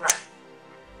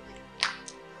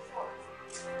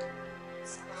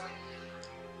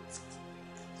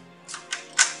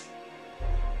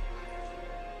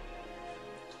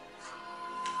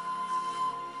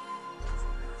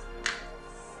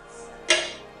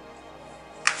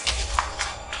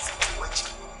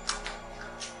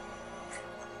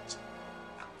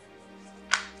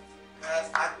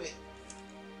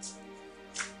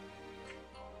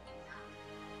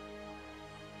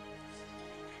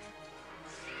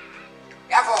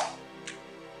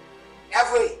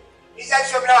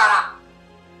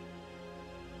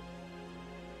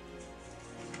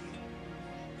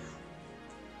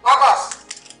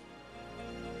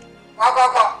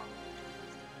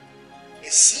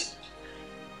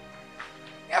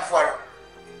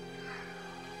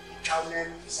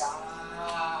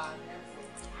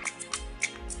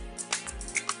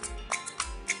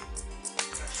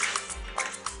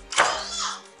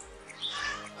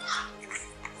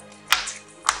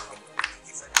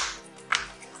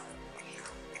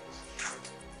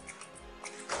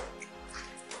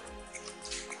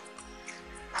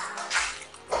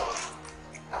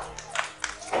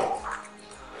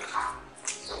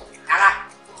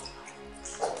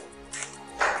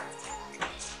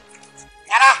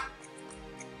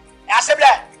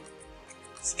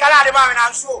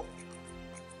 So,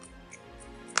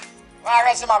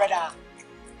 why is my bed?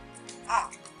 Ah,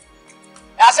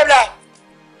 that's a black.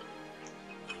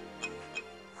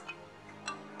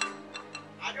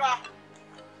 Adwa,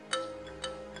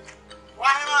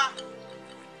 why am I?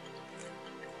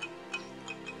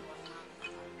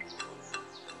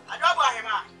 Adwa, why am I?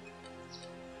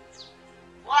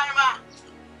 Why am I?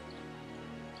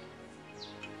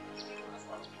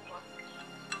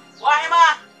 Why am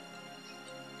I?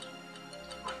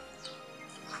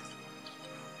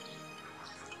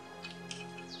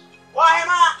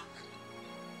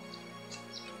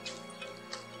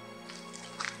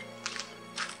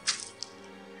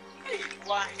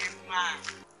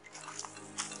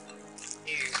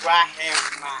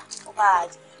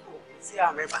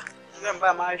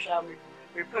 Remember my shall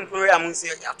we put among say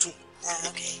yatu.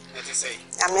 Okay. Let us say.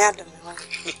 I'm out of the one.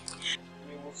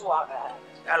 You so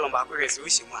gallon back with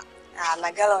wishing one. Ah,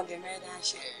 la gallon de maid and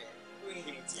share.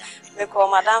 They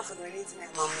call Madame for the reason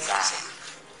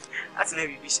that's never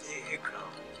be a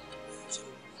crowd.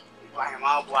 Why am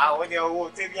I? Wow, what you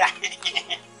want to be?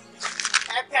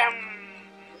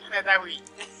 That way.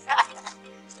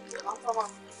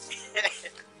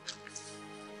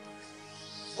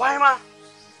 Why am I?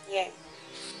 Yeah.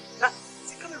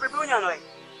 See, come here, baby, on way.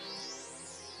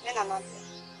 Then I'm not there.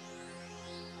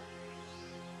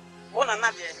 One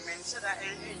another, man, said that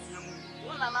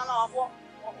one another what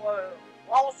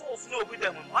was so snow with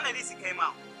them. One of these came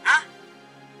out. Huh?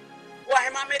 Why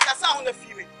am I make a sound of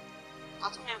feeling? I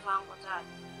don't have what I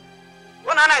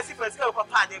one another see first go,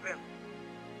 Papa, they will.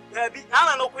 There be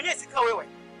none of when you see away.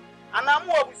 And I'm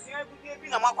more with you every day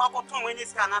being a macquaco when you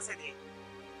scan us a day.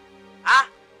 Ah?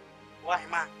 Why,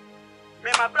 man?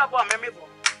 May my brother, my mabel,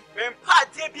 when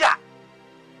part debia.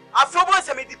 I feel once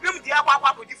I made the beam the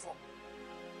aqua with you for.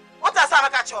 What does I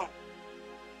catch on?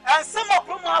 And some of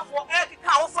them are for every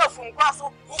cow from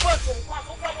Castle, who went from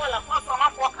Castle, and Castle,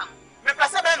 and Walker. May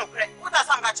Passabano, what does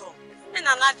I catch on? And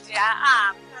I'm not there.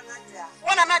 Ah,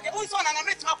 one another, who's on and I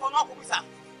met up on Ocusa.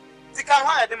 They can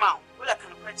hire them out. Well, I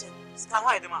can question. Can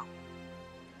hire them out.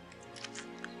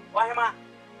 Why am I?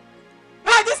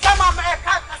 Why this time I'm a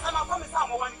cat as I'm a promise I'm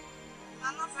one?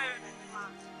 I'm not very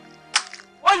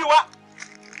Where you are?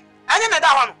 I didn't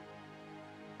that one.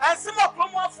 And some more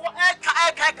promo for air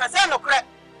casino crack.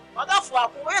 But that's why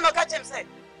we no catch him say.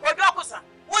 What do you say?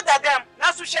 What that them?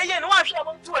 Now to share and one share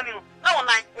about 2 and now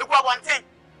 9, it was 1 10.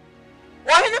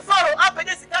 Why did you follow up and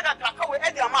this Gaga with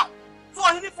Eddie amount? So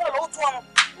he didn't follow 2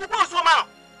 who goes to man.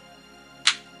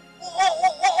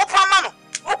 Oh, Pamano,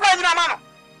 oh, President Mano.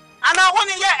 And I want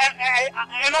to hear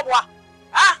a noble.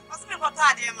 Ah, what's me for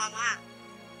Tadia, man?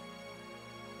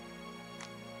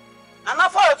 And I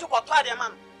follow to for Tadia,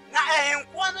 man. Now, I am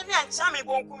one and Sammy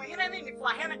won't come in any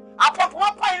for him. I put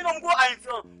 1 pine on go and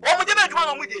film. What would you make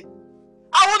one with it?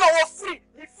 I want to walk free.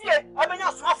 If you have been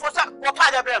a small for some or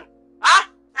Tadia Bell. Ah,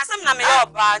 I some number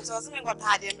of branch or something got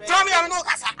Tadia. Tell me I'm no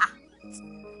Casa.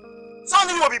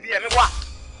 Something will be a what?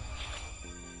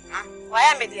 Why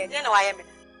am I there? Then why am I?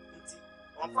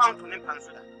 I'm found to name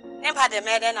answer that. Never the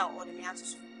maiden or the man.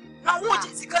 Now, what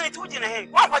is he going to do in a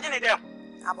hand? What was in there?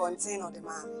 About 10 or the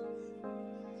man.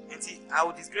 And see, I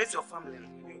will disgrace your family.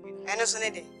 And also, I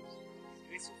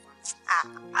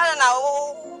don't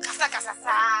know.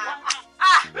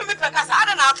 Ah, kasa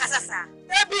ada na kasa sa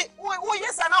ebi wo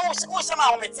yesa na wo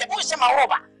shema wo mete wo shema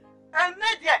roba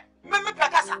enne de me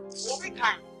kasa obi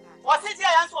kan o se dia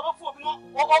ya nso obofo obi no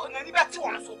o nani beti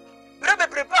won so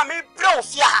brebe pa me bre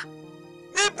ofia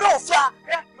me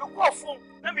ko fun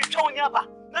na me twa oni aba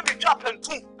na me twa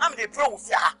pantum na me de bre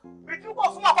ofia me tu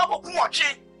ko fun akwa boku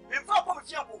otwe me fa ko me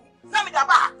tia ko na me da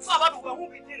ba so aba do hu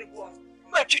bi tin ko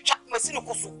me twitwa me sini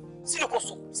ko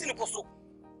so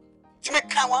tu me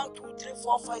kan 1 2 3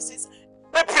 4 5 6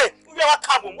 Pepe, we are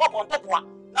coming. What on top one?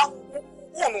 Now,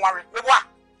 won't worry.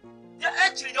 You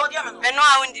actually don't hear me. Me no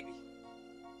I won't be.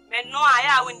 Me no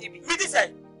I won't be. Me this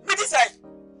say.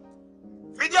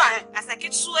 Video eh. As a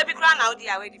kid so every crown out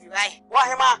there already be right.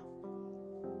 Why ma?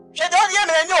 She don't hear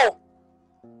me no.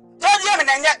 Don't hear me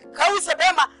na ka we say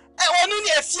be ma. Onu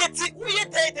ni afieti. We ye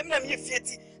dem na me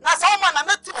afieti. Na so ma na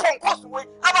metu pon koso we.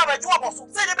 Aba ba ju aboso.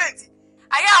 Say the benti.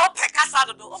 Aya o pekasa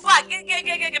do. O fa ge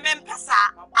me mpasa.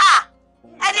 Ah.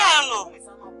 I don't know.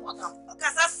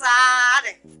 Kasa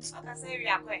sade. Kasa wi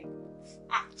akwe.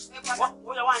 Ah, what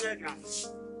you want here?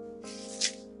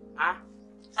 Ah?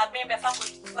 Abin be fa ko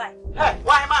bye. Hey,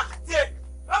 why ma? Tie.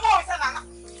 Am o say nana.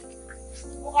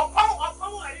 O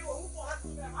ari o ko ha tu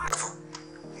ma.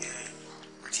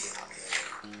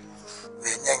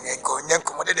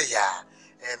 Nyanko modede ya.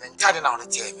 Mentade na ono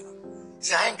tie mi no.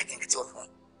 Si ayen kete o fon.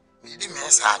 Mi di me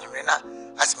sa anwere na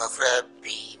asima fra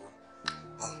bi.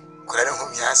 Kurare hu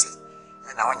mi ase.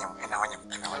 Na wonyam.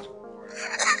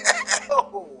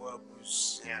 Oh,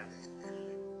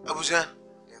 Abuja.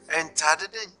 Entade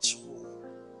den chiwo.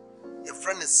 Your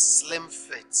friend is slim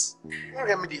fit.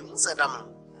 Remedy unsa dama.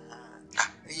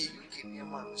 You can hear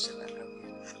my machine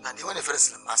and the one for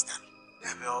slim bastard.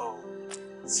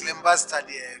 Slim bastard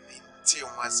there mean tea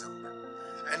myself.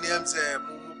 And the answer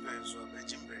mumu penso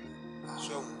bejimbre.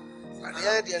 So and the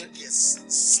idea is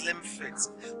slim fit.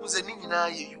 Was a nina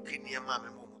you can hear mamma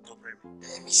to bring.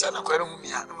 Mishana kwero mi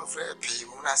ha no frɛ pii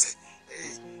mu na sɛ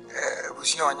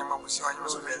busia wanyama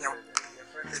so menyam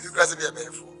ebi kwase bi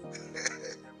abɛfo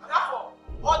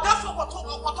Odafo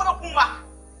koto kumba.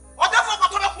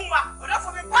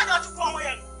 Odafo me panya tu kwa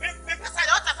moyen. Me pesa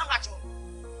ya ota sanga cho.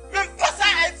 Me pesa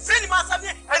e friend ma sabi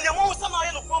e le mo sama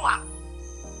ye no koma.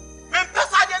 Me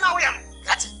pesa de na wo yam.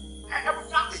 kati E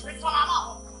busa me to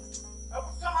mama.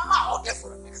 odafo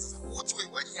me kasa wo tu we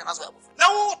wanya na so abofo Na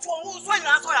wo to wo so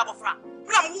nyina so ya bofra.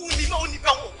 Bra mo wu ni ma oni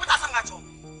ba wo. Ota sanga cho.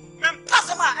 Me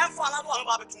pesa ma enfo na do an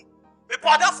ba betu. Me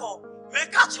podafo me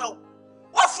ka cho.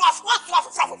 What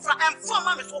and for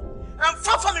mammy so and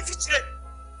for me feature.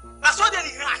 That's what they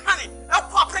need, honey. A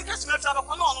poor princess will have a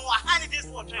colon or honey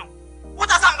this for them. What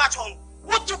does that match on?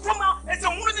 What you come out is a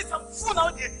woman is a fool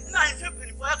out there, 9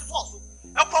 penny for that sauce.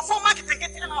 A perform marketing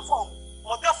getting in our form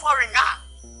or therefore ring out.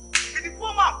 With the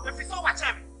poor mom, if it's all what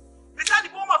time. Beside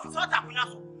the poor mom, it's all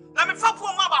tapunaso. Let me for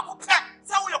poor mama who pet,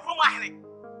 tell your poor honey.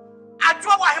 I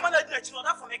draw my him on the direction of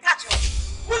that for me catch you.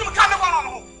 Will you come on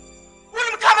home? Will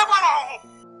you come on home?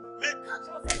 Make catch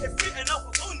us free enough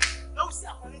for only no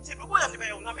self and it's a boy and the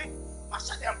mail. Name, I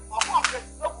shut them. I want to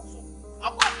go to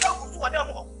them.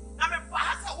 I mean,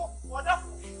 perhaps I want whatever.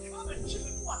 You know, the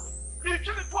children want. You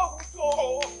children talk so.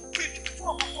 You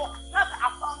talk so. That's a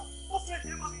found. What's the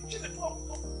name of the children talk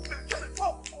so? You children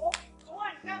talk so. So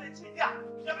I can't see that.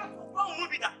 You're not wrong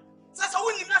with that. So I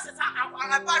wouldn't even say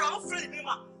I buy on free name.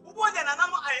 Who was then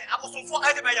another I was on for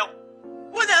either by you?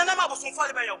 Who then another was on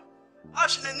fire by you? I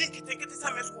should need to take it to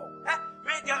some school.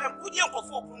 Make a good young for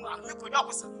 4 and make a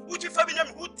officer. Would you family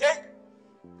good day?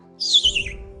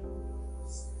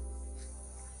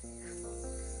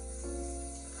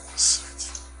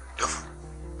 Devil,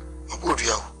 a good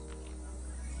yow.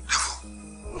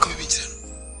 Devil, come be ten.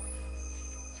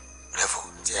 Devil,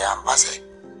 dear ambassador.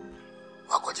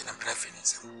 What got in a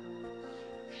preference?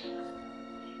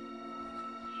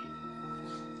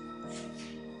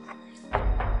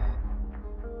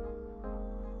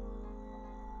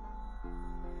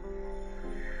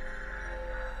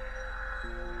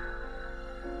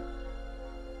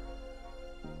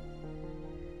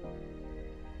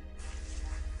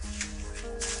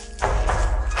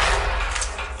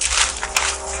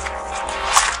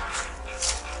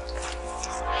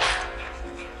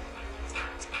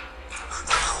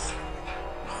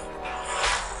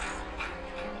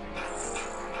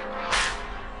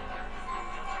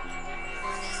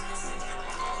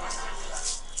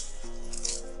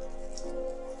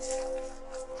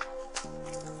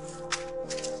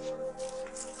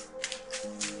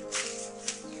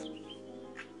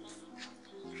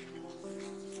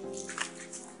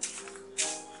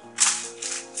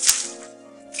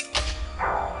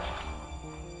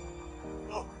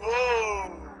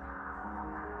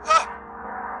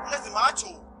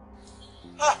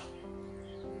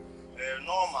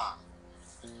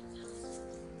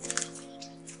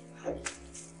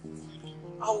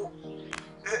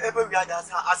 we are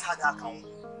as had that count.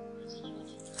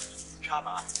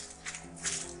 Chaba.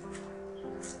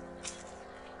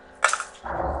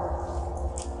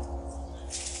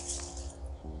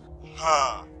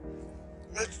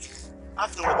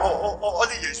 After all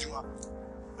the years, you are.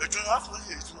 You don't have all the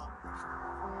years, you are.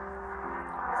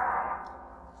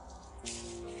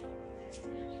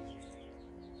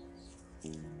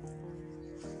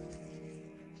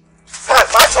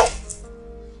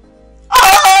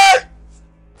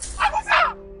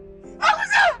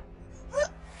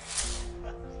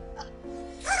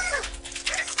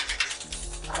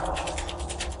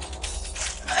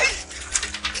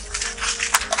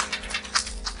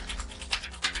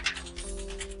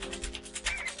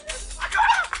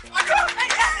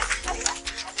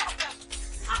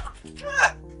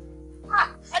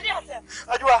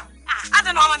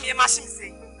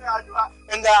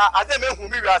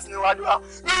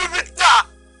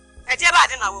 And I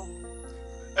don't know who we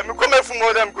are. I'm coming from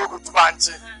more than go to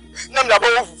Banchi. Number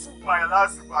of my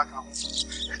last back.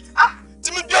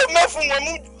 Timmy don't know from one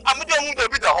mood. I'm doing the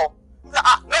bit of hope.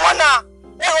 No one now.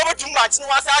 Over too much. No,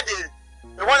 I did.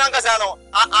 The one Angazano,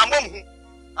 I'm home.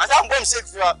 I don't bomb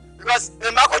 6 because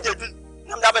the Marco did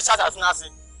number shut as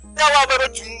nothing. There were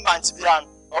over 2 months beyond,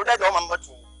 or that woman but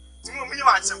 2. Timmy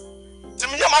wants him.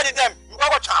 Timmy, you might them. You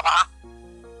got a chaba.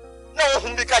 No,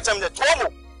 whom we catch him the Tomo.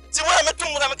 See what I'm a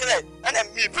tomb and then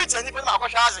me preach and even my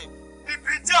shazi. We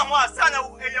preach my son,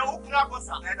 and you open up on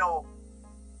some. Now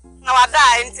I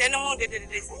die and send him to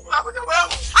this. I was there.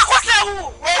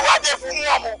 What if you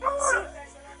want?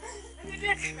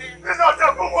 It's not a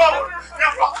woman.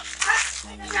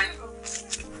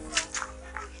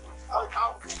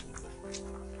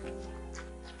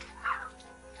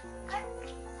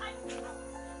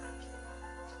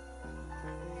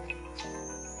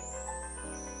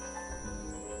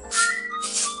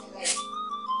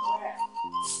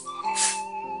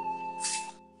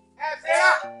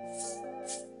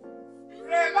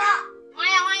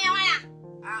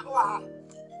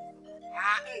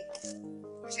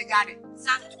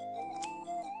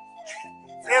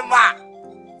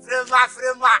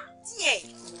 Frema. Yeah.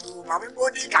 Mammy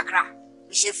body kakra.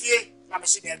 Mishefie, Mamma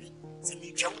Sigabi. Send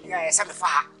me jump here as a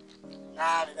far.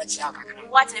 Now let's have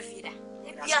what a feeder.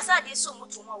 If you are sad, so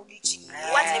much more reaching.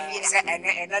 What a feeder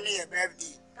and only a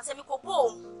baby. Because I'm a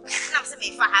couple. I'm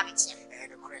saying for habit.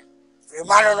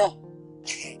 Frema,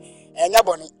 and your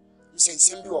bonnet. You send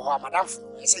Simbi or Madame,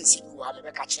 I send Simbi or I'm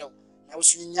a catcher. I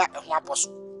was in your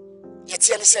apostle. Yet,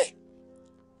 say,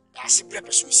 that's a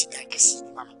purpose we see. I can see,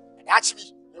 Mamma.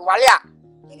 Actually, you are there.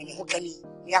 Who can you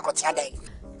have got a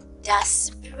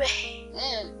just pray.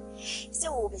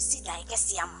 So we'll be sit like a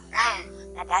siam.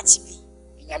 That's me.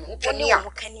 Who can you have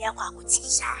got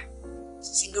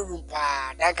single room,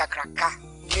 Danka cracker.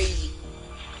 Okay.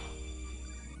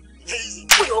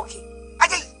 I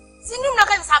think, sing you not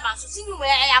going to have sing you where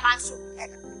I have answered.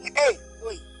 Hey,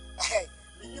 wait.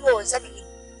 You were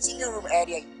single room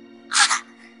area.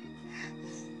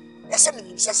 There's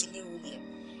something single room here.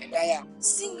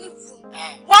 Single room.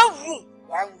 One room,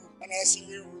 and a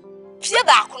single room. Pierre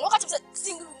back, look at the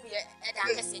single room here, and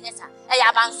I can say, yes, I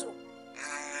have answered.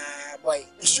 Ah, boy,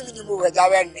 you should be moved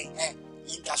directly,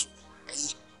 in Castle.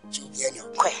 To get your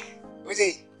quay. Was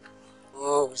it?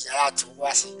 Oh, that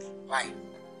was it. Why?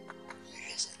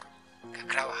 Yes,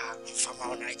 Kakra from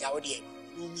our night out here.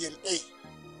 Union A.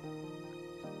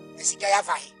 The cigar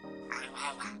fight.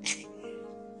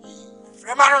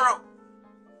 Fremaro.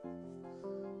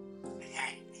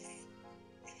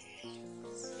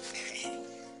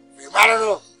 I don't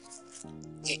know.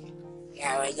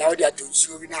 Yeah, you're there to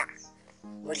show me now.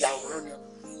 What you are running.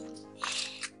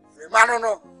 I don't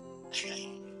know.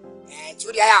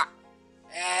 Julia,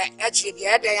 actually, the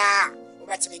other day,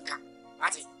 what's me come?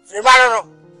 Martin, I don't know.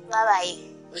 Bye bye.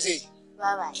 What's it?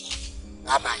 Bye bye.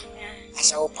 Bye bye. I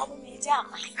saw Papa.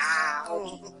 Ah,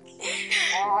 okay.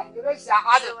 You know,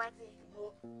 other one.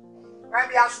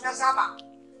 Maybe I'll see some.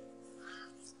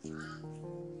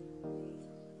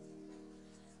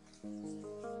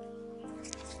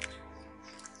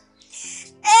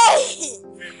 Hey!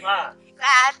 Vima!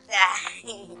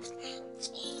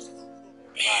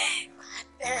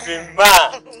 Vima!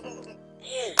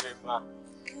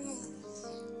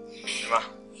 Vima!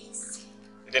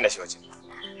 You didn't watch it.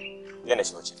 You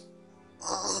didn't watch it.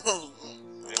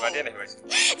 Vima didn't watch it.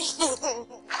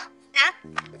 Huh?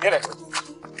 You didn't watch it.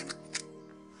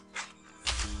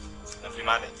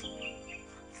 Vima didn't.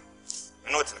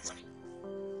 You know what's funny?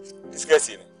 This guy's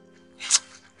here.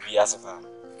 We are so far.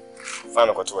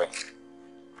 Fano kwa tuwe.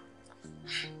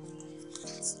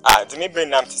 Tumi bring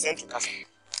nam to send to casa.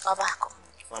 Babako.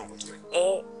 Fano kwa tuwe.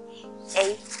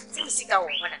 Timi sika wo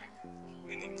wana.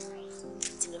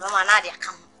 Timi mama na dia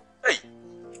kam. Hey.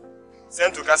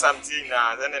 Send to something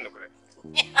na then no kure.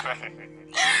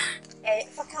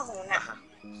 Faka ho na.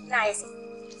 Na yes.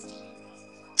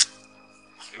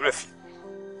 Refi.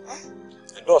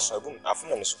 Endorsed abun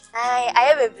afuna ne so.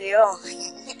 Aye bebre o.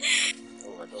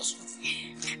 Oh, endorsed.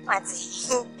 Mati.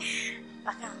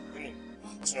 Faka.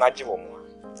 Tunaje wo mo.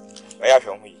 Oya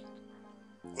hwe ho yi.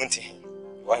 Kunti.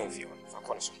 Wa hemfi ho.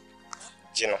 Fa so.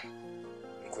 Jino.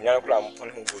 Nkunya kula mo pon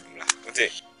ho godula.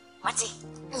 Kunti. Mati.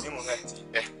 Simu ngati.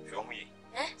 Hwe ho yi.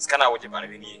 Skana wo je bana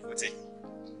be ni. Kunti.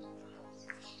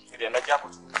 Ide na japo.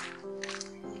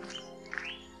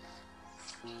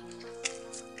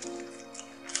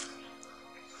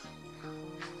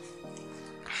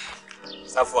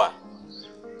 Safwa.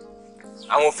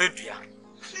 Awon fedua.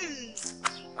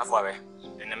 Safwa be.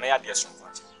 Ene me ya de so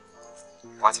kwati.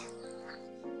 Kwati.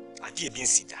 Adi ebi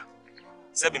nsida.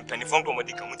 Se bi mpanifon do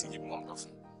modi kan mutinji bi mom dofu.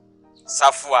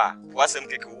 Safwa, wasem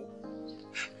keke wo.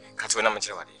 Katwe na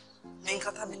mchire wade.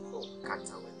 Nkata me.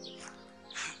 Kata we.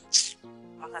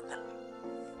 Makata.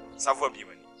 Safwa bi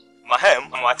wani.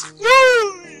 Mahem amati.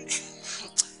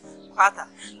 Kwata.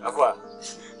 Safwa.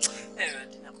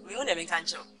 We only me kan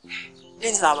cho.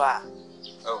 Ntina ba.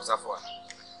 Oh, Safwa.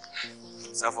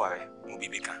 Safwa we mu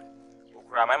bibika.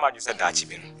 Okura mai maju se dachi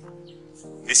bi no.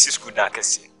 This school na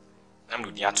kesi. I'm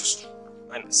looking at us.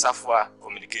 And Safwa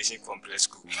Communication Complex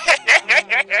School.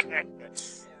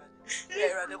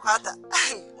 Yeah, the Kwata.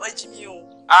 What Jimmy?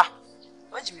 Ah,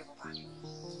 what Jimmy, Papa?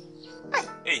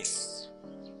 Hey,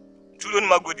 children,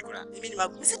 my good. You mean my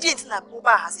Mr. James and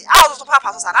Boba has it. I was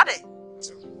Papa Saturday.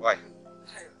 Why?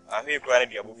 I hear crying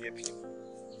be above your people.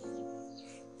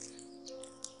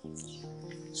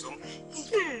 So,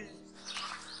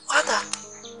 Kwata.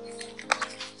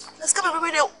 Let's come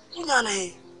over there.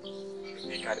 Unane.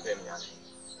 They can't be me.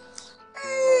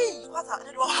 Hey, Kwata, I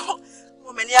don't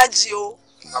know. Many agio.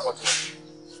 How about you?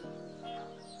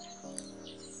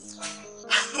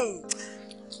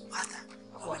 Kwata,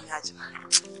 many agio.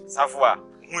 Safwa,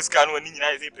 who's can when you is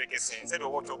a break a sense? Said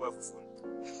what over phone.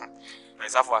 My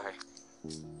Safwa.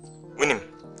 Win him.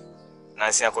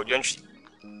 Nancy Uncle Jontry.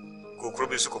 Go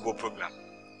Krobi Sukobo program.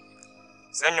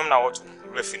 Send him now to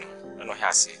Refino, and no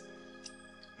hassy.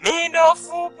 Me no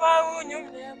fool power, you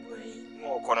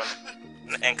no corner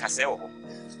and Caseo.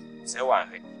 Say one.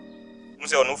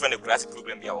 Muse on open the grass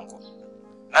problem be uncle.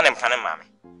 None am can mammy.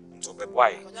 So, but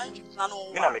why?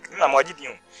 Mina make no more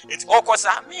you. It's all cause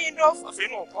me no for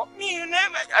me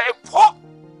never a pop.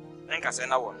 Then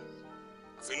Casena one.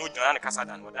 If you know John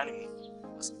Cassadan, what animal?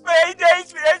 Wait,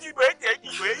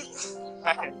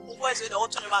 Why is it all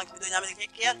to the bank with the Yamaki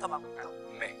can't come up?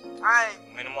 Aye,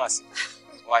 must.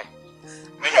 Why?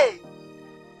 Hey,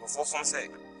 for some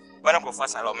sake. When I go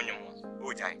fast aluminium,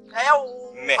 oh, Jai.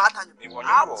 Me, you want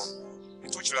to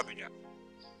touch your opinion.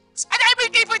 I will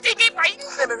keep it right.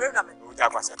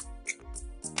 That was it.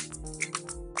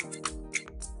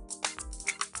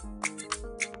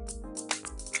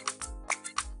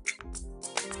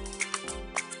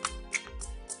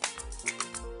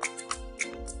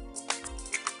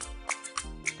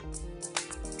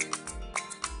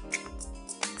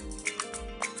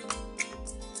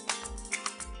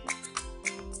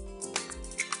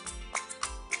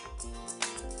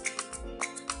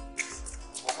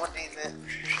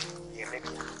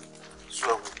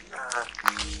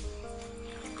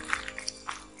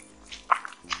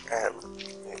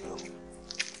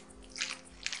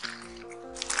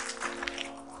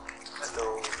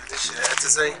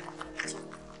 Say,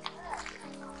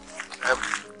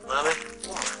 Mammy,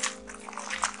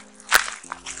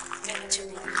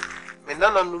 me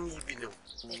none of them you know.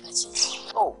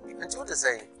 Oh, and what to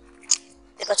say?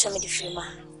 They got me the Frima,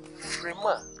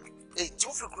 a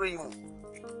two cream.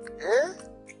 Eh?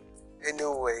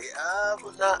 Anyway,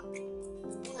 but not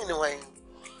anyway.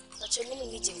 But you mean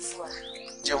eating for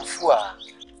Jumfua.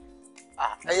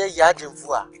 Ah, I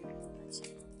Jumfua.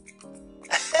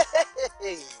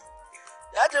 Hey.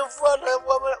 Yajemfuana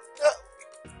woman.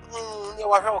 You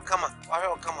are come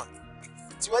on.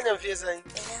 20 years and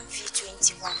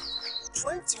 21.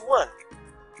 21.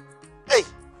 Hey,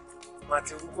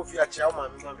 Martin, who go for your child,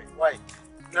 mammy. Why?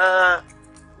 Nah,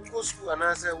 who go school and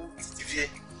answer TV?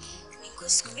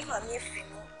 Because school, mammy,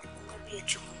 be a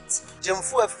truth.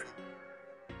 Jemfua.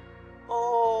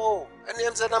 Oh, and the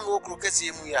answer I'm going to see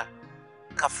him.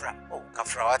 Kafra, oh,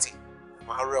 Kafrawati,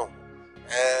 my realm.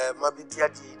 Maybe dear.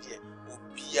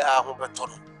 Bia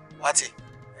Humberton. What it?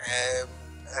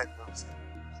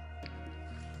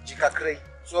 Jika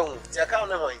so, Jaka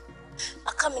on a way.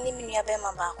 I come in your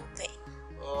bema back.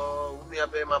 Oh, we are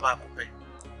Bema Bakupe.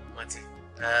 Mati,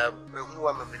 who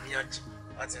am a miniature.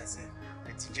 What I say,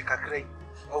 Tije kakrai.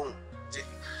 Oh,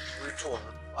 return.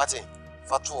 What in?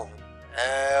 Fatu.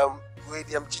 We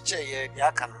the chiche ye the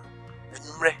akan.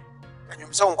 Enumre.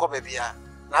 Enum so nko baby a.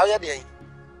 Na ya de.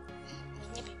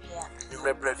 Ni bibia.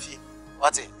 Enumre brefi.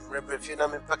 What in? Enumre brefi na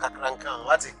me pe kakran kan.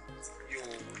 What in? Yo,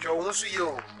 jo unsu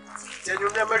yo. Je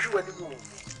enumre ma hwe wani mu.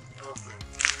 Okay.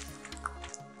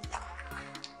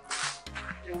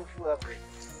 You fu abre.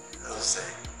 No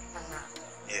say.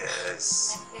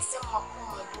 Yes.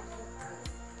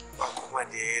 Makuma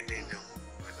de no.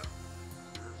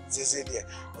 This is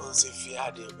on the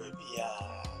fear de baby.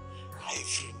 I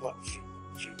feel what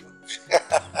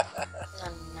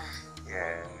Nana.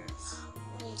 Yes.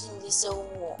 Ndin this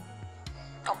war.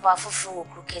 Oba fufu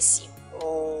krukesi.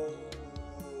 Oh,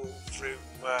 free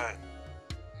man.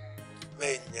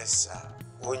 Men yes sir.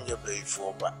 On your bay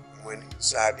for but when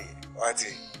Sadi, what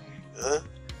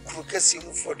krukesi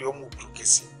mu for the omu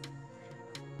krukesi.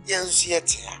 Yes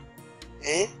yet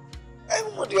eh?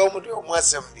 I'm what the omu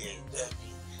assembly.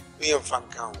 We are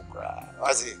Franca,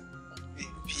 was it?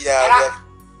 Pierre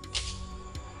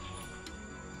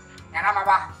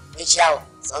Yanamaba, Michel,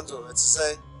 Santo, let's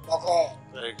say, Boko,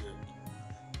 very good.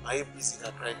 My busy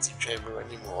that trying to train me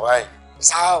anymore. Why?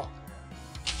 so.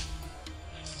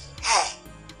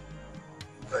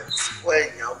 But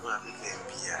when your man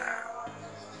baby,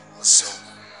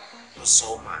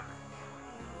 so man.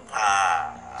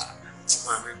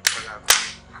 Mammy,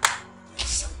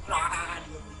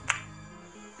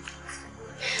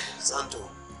 Santo,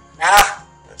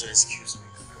 excuse me.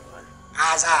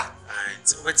 Aza,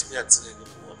 It's wait me at the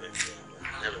moment.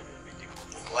 Never be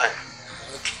why?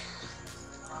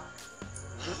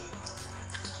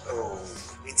 Oh,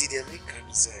 it didn't make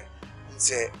sense.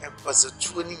 Say, was a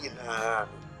 20 in a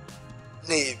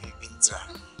navy winter.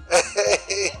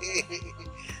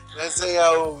 Let's say,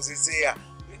 oh, they say,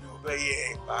 we know by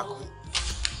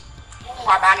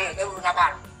Mabani, they will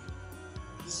not.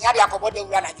 Yadia Kobo, they will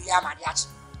not do Yamadiach.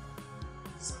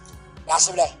 That's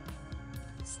all.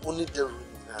 only the room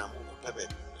now, Pebble.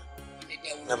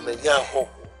 Number young hope.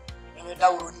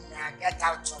 Get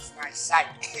out of my sight.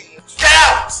 Get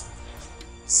out!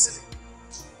 Silly.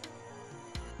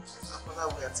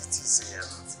 We are to say,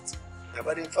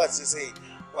 but in fact, you say,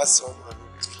 what's so money?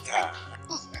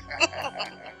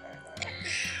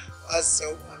 What's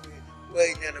so money? Where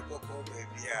you going to go, baby?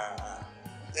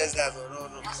 There's that, no.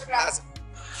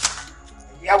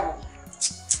 We are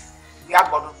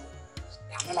going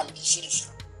to I'm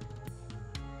serious.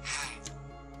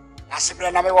 That's a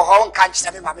brand of a home country.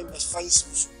 I'm having this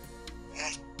face.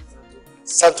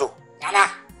 Santo,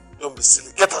 Nana, don't be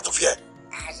silly. Get out of here.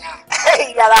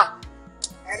 Hey, Nana.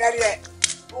 And then,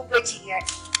 who bet you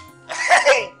yet?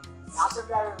 Hey, that's a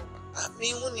brand of I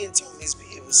mean, when you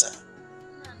misbehave, sir.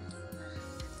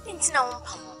 It's no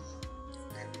pam.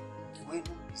 We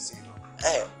will say,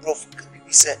 eh, Prof,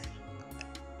 we say,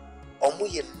 omo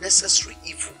ye necessary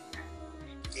evil.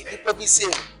 You need to be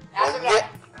saying,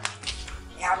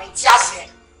 yeah, I mean, just it.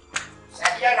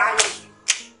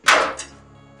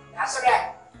 That's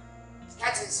okay.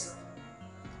 That is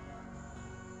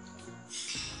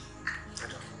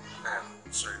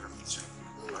sorry, let me check.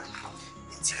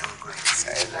 It's how great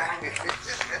silent.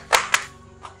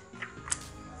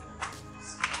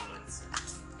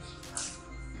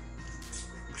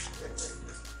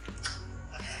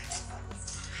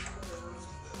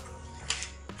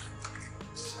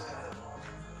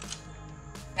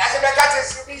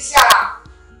 Sarah.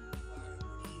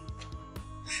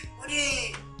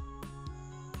 Uri.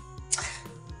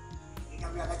 Ina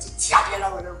mla ti tiabe la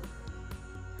wala.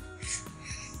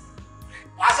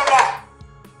 Asaba.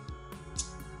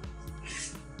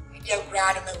 Dia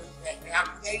grana me we. Ya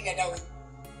ku dai da we.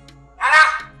 Ana.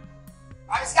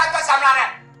 Abi ska to samlana.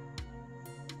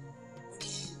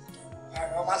 Uri. Ya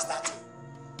Roma start.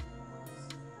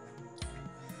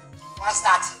 What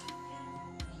start?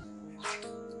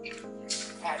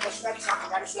 Just let me talk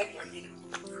about it.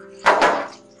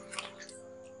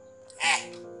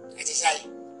 It is I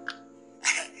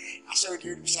showed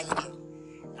you something.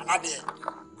 And I did.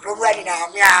 Probably now,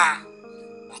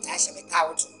 but I said it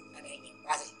out.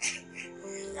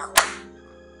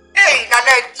 Hey,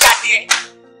 Nana,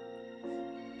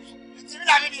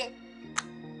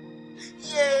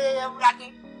 yeah, brother.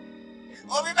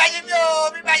 Oh, be by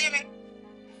me.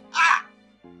 Ah,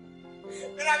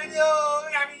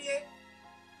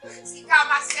 Sika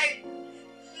masay.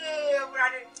 Yeah,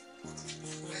 brother.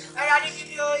 I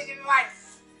give you the wife.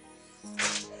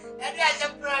 And there's a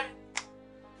brother.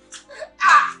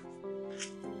 Ah!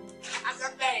 As a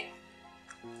bang.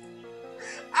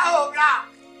 Oh, blah.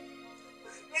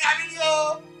 When I'm in you.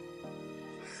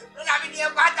 When I'm in you,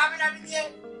 what I'm in you.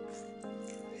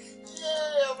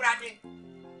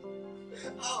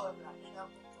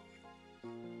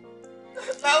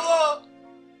 Bravo.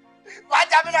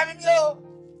 What happened to me?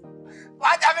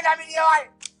 What happened to me?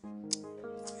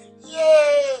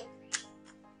 Yeah.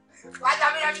 What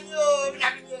happened to me?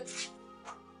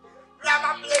 Bravo,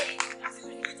 play.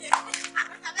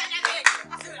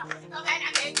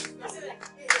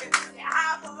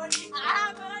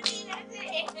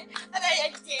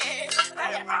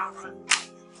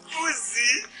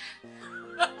 Pussy.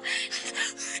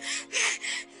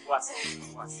 What?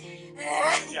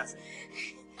 Yes.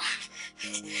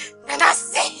 And I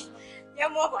say, you're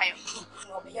more by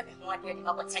no be a bit more than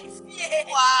about text.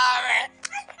 Warren.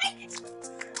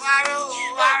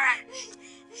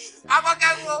 I'm a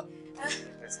go.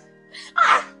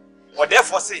 What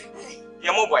therefore say,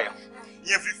 you're mobile.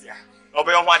 You're 50.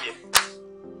 Obey on 1 year.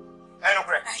 I don't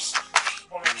pray.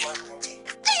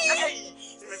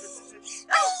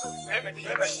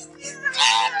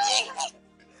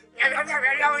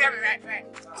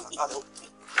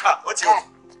 What's your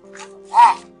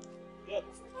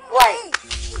Why?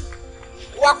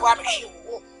 What you?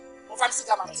 Oh, I'm sick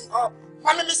of my oh,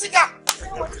 I'm sick of.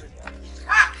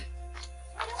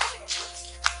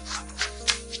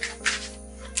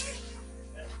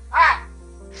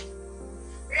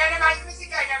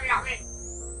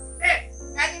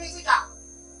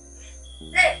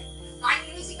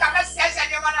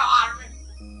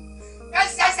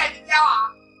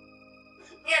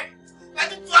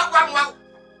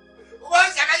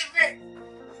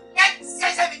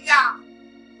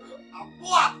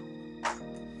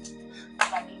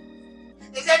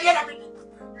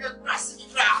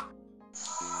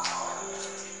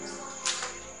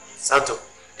 Santo,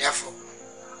 Therefore,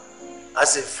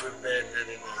 as a free man, and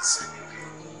I say,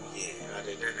 yeah, I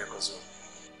didn't know so.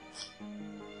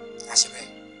 as a man,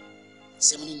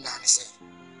 seminar say,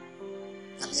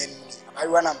 I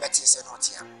run and bet is not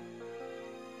here.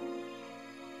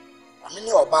 I mean,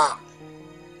 your bar,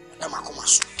 Madame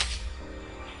Acomasu.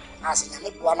 As in a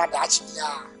one of the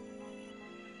Achia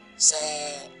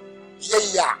say,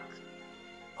 yeah,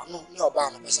 I know your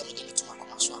bar, and person to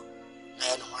Macomasu.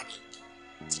 I know money.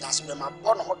 That's when my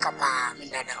bonohoka,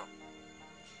 Minadao.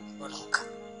 Bonohoka.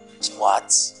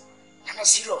 What? I'm a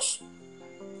serious.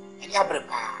 And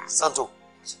Yabreba. Santo.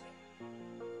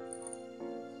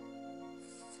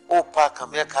 Oh, Parker,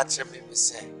 may I catch him in the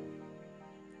same?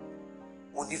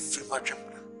 Only free my dream.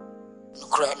 No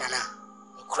crap, Nana.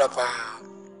 No crap.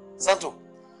 Santo.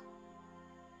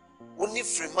 Only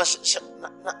free my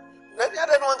None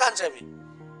other one can tell me.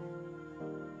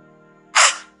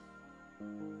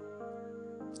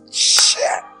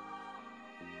 Share.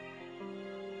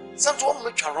 Santo, what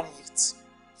make you wrong with?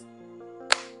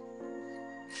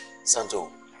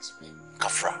 Santo,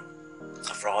 Kafra,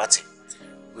 what?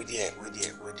 We dear, may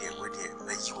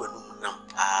you and now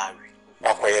parry.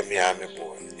 Papa, me, I'm a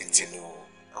boy, Intino,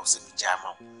 I was a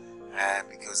pajama,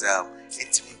 because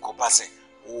it's me copase.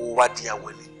 Oh, what dear,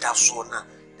 when it does so now,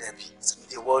 there be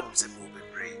the ones and will be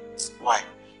brave. Why?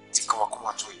 Take our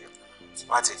come to you.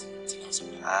 What it?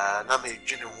 Name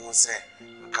Jenny won't say,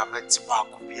 come back to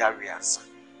Park be a reason.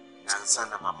 And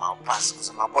son of my mouth passes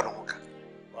on my bottom worker.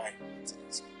 Why? It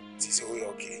is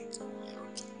okay.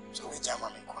 So we jam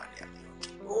on me.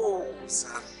 Oh,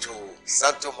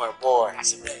 Santo, my boy. I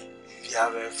said, be a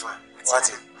very fine. What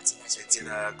it? It's in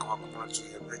a come to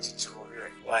your vegetable.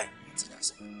 Why?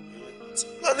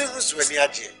 Nothing was when you are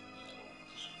jail.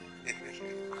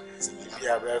 Be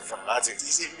a very fine. What it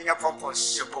is in your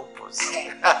purpose. Your purpose.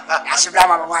 I should have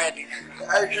my wife.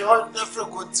 I should never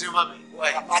go to mommy.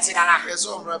 Why? What's it? There's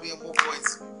some rubbing more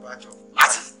points.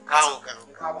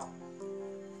 Come.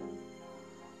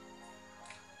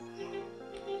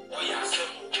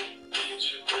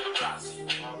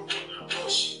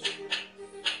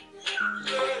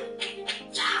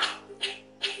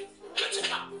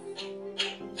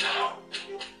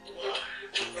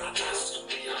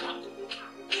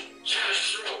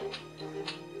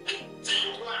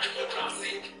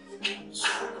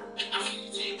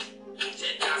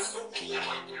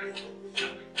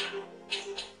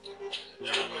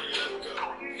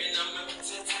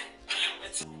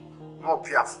 Oh,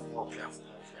 yeah, more piaful.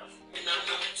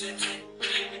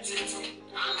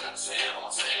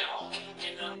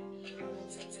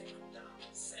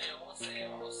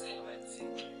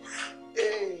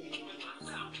 Hey,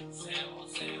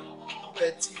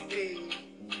 Betty,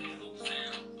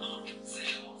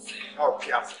 more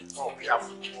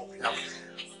piaful.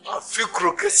 I feel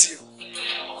croquet.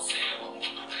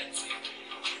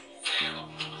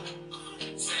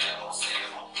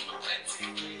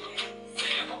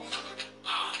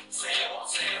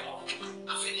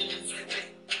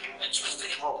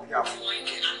 Oh, yeah.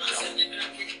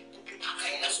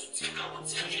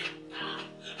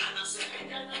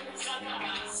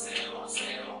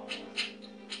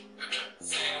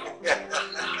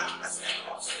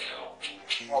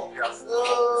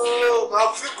 Oh, my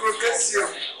feet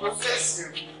progressive.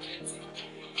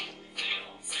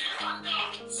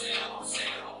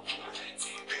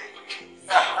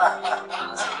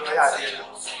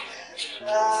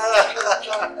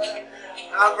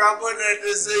 I'm going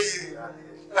to say you.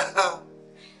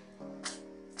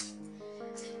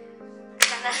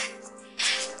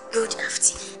 Good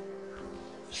afternoon.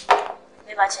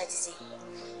 Never tried to say.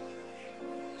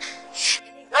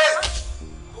 Hey!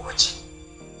 Kochi!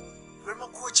 Vrema,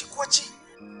 Kochi!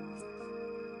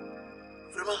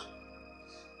 Vrema,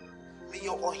 me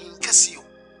your ohin Cassio.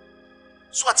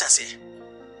 So what I say?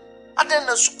 And then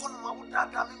the Sukon would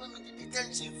not have me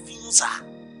detention finsa.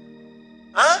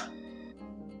 Huh?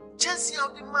 Chelsea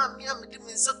of the man, me and the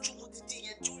such a good thing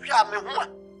and 2 years.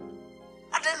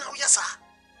 And then, oh, yes, sir.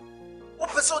 What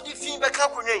so the feedback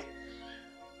happening?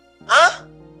 Huh?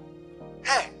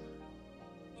 Hey,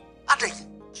 I think.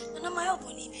 And I'm my own.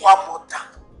 One more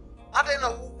time. I don't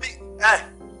know who be. Hey,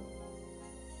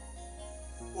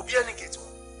 who be any get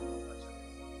home?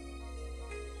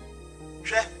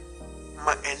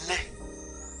 My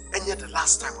and yet the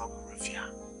last time I will revere.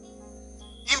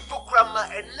 Impocrama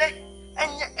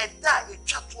and yet a die a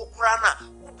chat to Crana,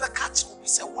 who be catch will be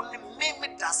said, only name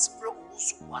das bro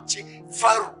who's watching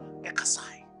Faru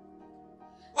Ekasai.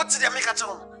 What did they make at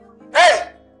home?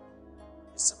 Hey!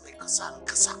 It's a make a son,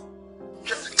 Kasa.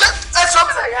 That's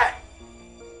what I am.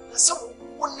 So,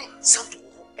 only something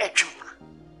at you.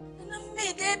 And I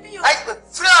made debut. I the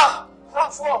flower,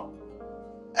 one for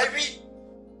every.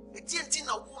 It didn't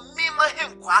know who me my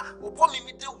him qua, or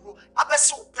me do. I bet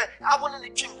so pay. I want in the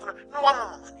gym for no one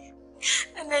money.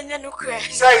 And then you no cry.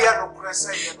 Say no cry,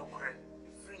 say no cry.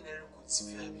 Free never could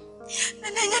see me.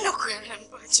 And then you no cry, and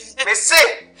They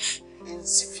say, in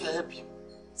Sifia happy.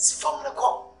 See from the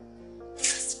go.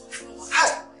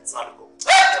 Hi, it's not a go.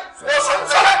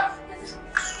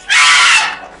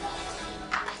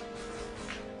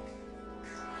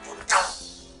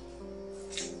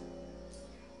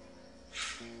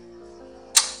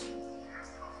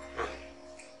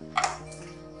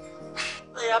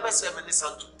 I have a 7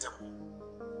 son to them.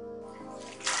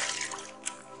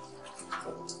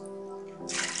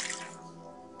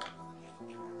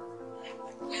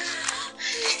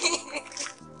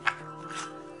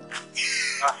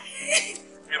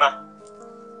 Prima.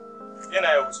 Yen I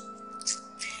was.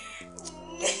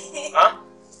 Huh?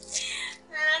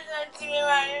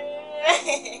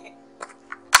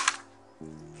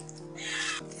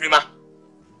 Prima.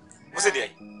 What's it there?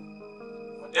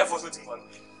 What therefore waiting for me?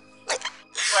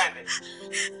 Find it.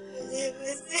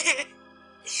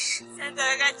 Santa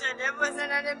Gacha, there was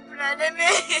another plan.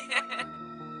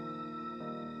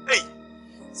 Hey,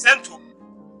 send to.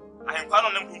 I am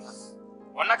calling them.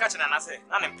 One not catching an assay,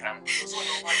 none in pram.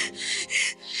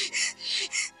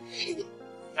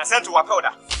 Now send to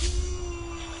Wapoda.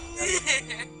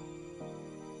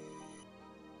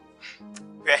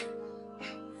 Okay.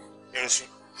 Ensu.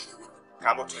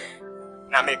 Come to him.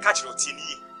 Now may catch your tea.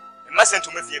 You must send to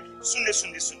me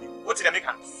Sunday. What did I make?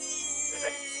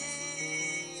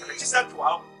 So send to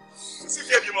our see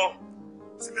baby more.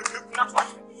 See the people not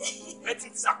watching. Let's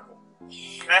in the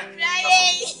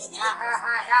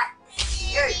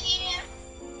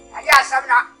I got some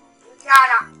now.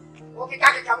 Okay,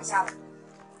 got it, come salad.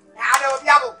 Now I know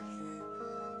Yabo.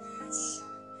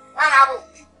 Manabo.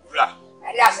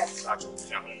 And yes,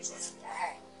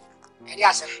 and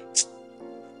yes,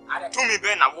 to me,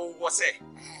 Ben, I will say.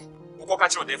 Who go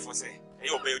catch your death for say?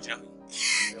 You obey your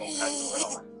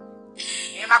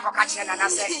you might go catch it, and I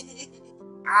say,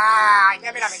 ah,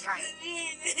 never have a kind.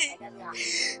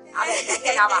 I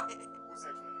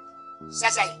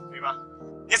don't say,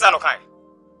 yes, I know kind.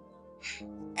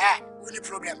 With the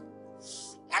problem.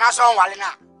 And I saw Walina.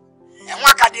 And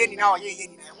one can do now, ye,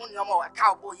 and no more a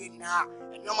cowboy in now,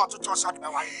 and no more to toss out my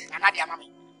wife, and I dear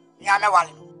mammy.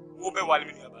 Yamawali. Who be Wally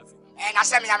about it? And I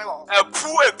said, Yamawa. A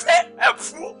poor pet, a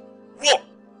fool. What?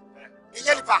 In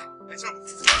Yelipa.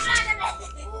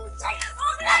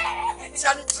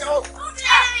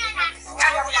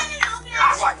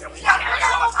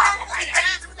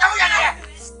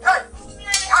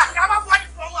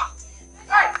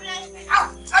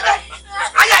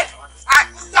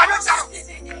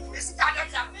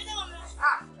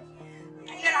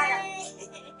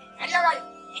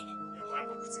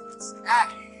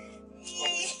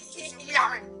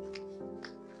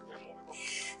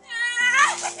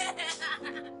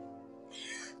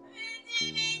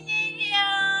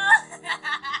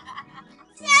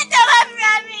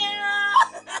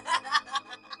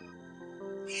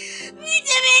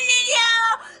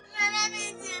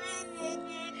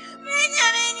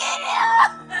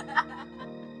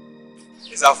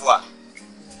 Safwa,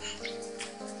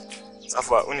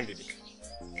 only baby.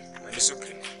 My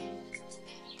discipline.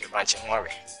 The bunch of worry.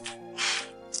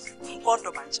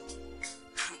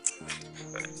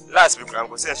 Last week, I'm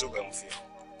going to send you home.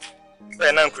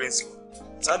 But I'm crazy.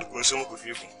 Sad to consume with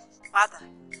you. Father,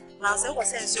 now say what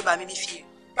sense you by me fear.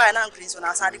 But I'm crazy when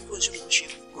I started to consume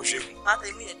with you. Father,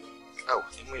 oh,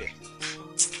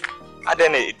 I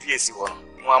don't know if you see one.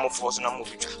 One more force and I'm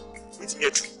moving. It's me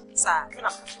too. Sir,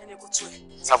 and you go to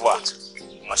Savoir,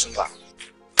 Machumba.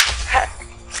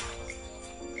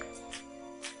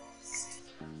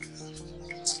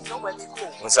 Nobody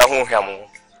go. Once I won't have more.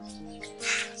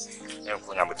 I'm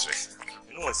going to betray.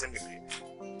 No one send me.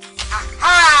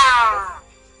 Aha!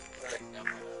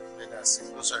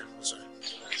 Sorry.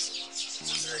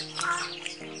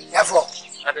 Therefore,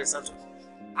 That is something.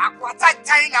 Aquata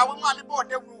China will not be born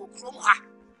from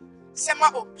her.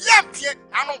 Sema o bien pie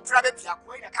anu prabe pia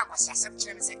ko ina ka kwasi asem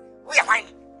kire me se wo ya hwan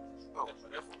Oh,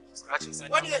 scratches.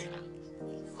 what dey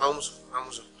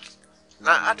Mamuzo.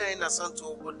 Na ada ina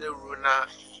santo wode ru na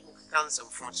cancer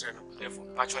function. Therefore,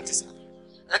 patch 20.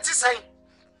 That is saying.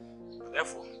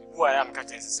 Therefore, who I am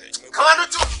catching say. Come on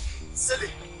to silly.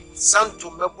 Santo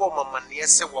mebo mama ne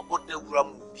se wobode wura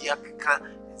mu bia keka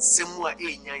semu a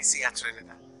enya ise ya trene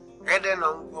da. Ede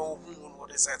na ngo hu wo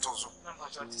de say tozo.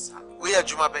 We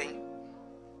adwuma ben.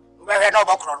 we we no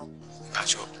bokro no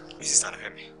Patch up. Mrs.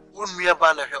 Anahemi. Wonua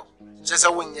ba na hwe. Chese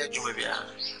wonya adwuma bia.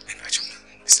 Patch up.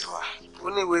 Mr. Wa.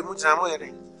 Woni we mu jamo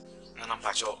yede. Nana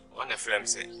patch up. On the film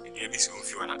say, you be so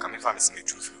few and I come from me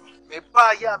true few. Me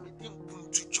ba ya me dim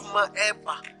puntu juma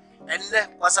eba. Enne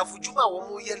wasafu juma wo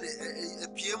mu ye le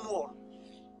epiem wo.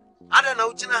 Ada na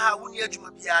uchina ha woni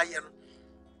adwuma bia ye no.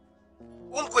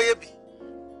 Wonkoye bi.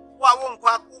 Wa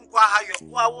wonkwa hayo,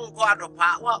 wa wonkwa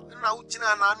adopa, wa na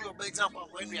uchina na anu obeta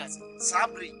kwa anuase.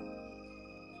 Sabri.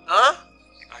 Huh?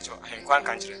 Patch up. I am quite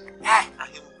country.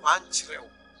 Ahemkwa nkyere wo.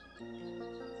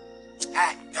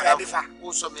 tell me fa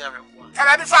Wo so me ahemkwa.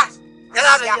 tell me fa Get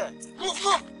out of here.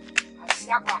 move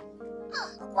asiakwa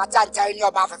Aquata China ni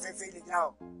oba fefe ni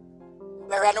now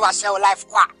we we no wa share life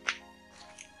kwa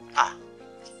Ah.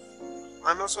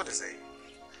 I know so to say.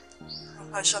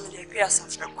 I show me the creation.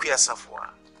 Akuya safwa.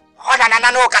 ona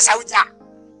na no kasa uja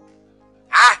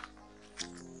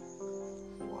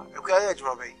Akuya ye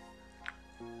adwuma bai.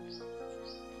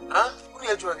 Ah, woni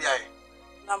adwuma bia ye.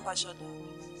 Nampa shoda.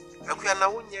 Akuya na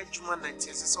wonye adwuma na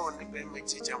tiese so woni be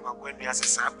mechiche nkwa anu ase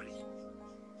sabri.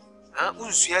 Ah,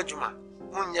 unsu adwuma,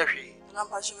 wonye hwe.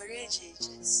 Nampa shoda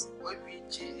reaches. What we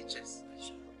changes.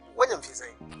 What am I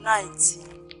saying? 90.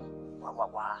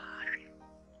 Wow.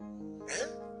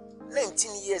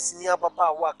 19 years near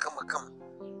papa wa come.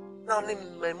 Now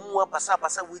name my mua pasa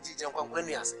with it and when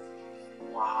you say.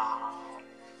 Wow.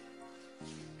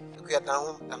 Okay,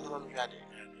 down you had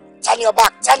it. turn your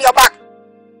back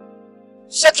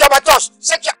shake your buttocks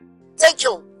shake your thank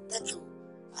you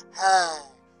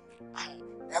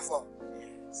therefore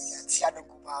tia no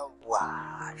kuba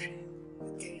Wow.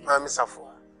 Mami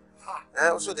Safwa.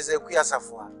 Also there's a queer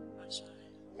Safwa.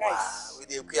 nice With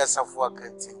the queer Safwa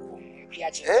canteen.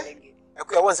 eh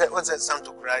Okay, once I sound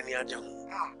to cry near them.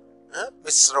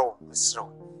 Miss Row.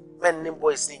 Men name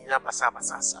boys need na pasa.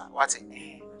 What it?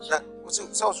 That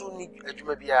so soon need a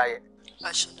juma be I.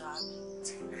 I should have.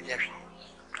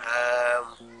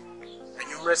 And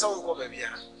you rest on go baby.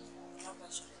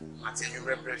 I tell you,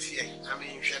 reprefe. I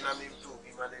mean, you shall not improve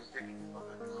him and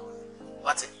take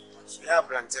what it? Yeah,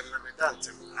 Branton,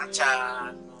 Danton,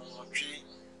 Acha, tree,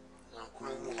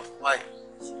 why?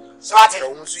 so what I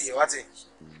won't see what it.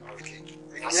 Okay.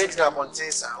 You need to have on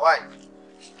taste, why?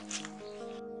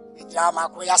 drama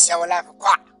ko ya share life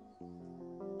kwa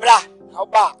bra how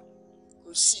ba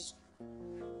go see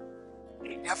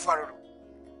therefore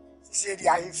see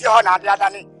the if you na the other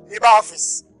labor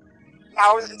office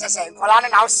now just say kola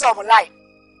na some life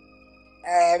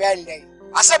when day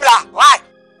asebra why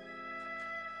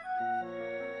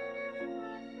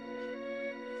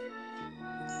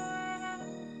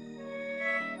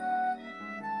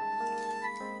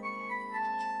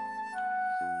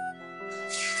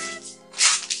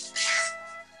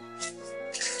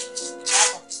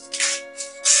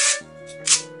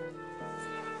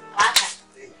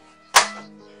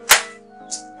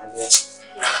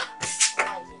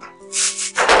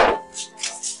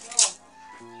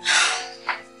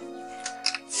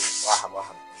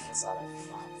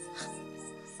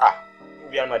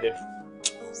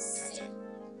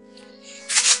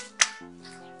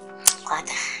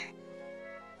Kwata,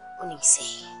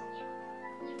 unimse.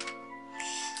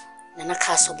 Nana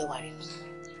kaso be worry me.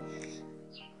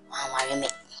 Worry me.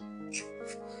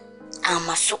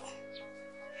 Amaso.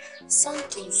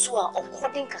 Something so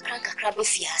according kakra be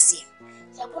fiase.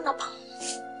 Yabona pam.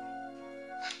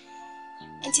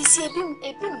 And you see a bim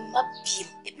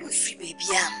free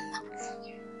baby am.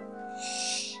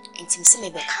 And Tim see me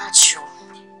be catch you.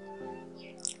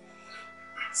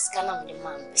 Scala with the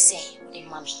man be say with the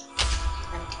mommy.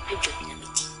 And the picture in a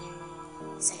meeting.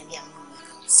 Say be am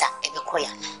sa e be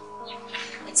koya.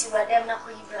 And you were them na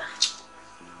ko ibra.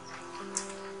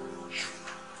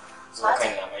 So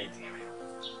can I make it?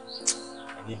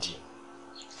 I need you.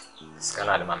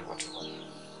 Scala the man go to.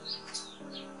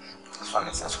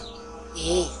 Family says.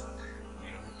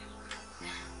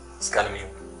 Scala me.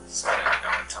 Scala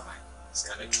down tabai.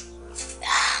 Scala true.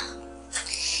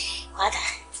 What?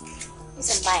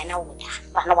 Isn't buying no water,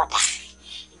 but no water.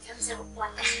 In terms of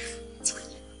water,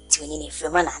 20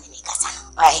 from an enemy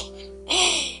castle. Why?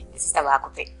 This is the work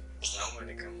of it.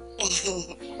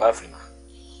 Baflima.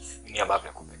 Near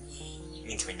Babla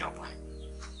means when you're born.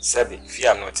 Sabi,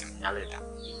 fear not in Yaleda.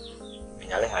 When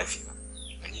Yale high fever,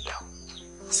 when you down.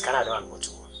 Scala don't go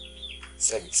to one.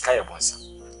 Sabi, Sky upon some.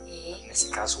 Yes,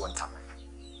 it can't one time.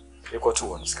 You go to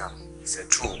one scam. It's a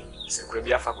true, it's a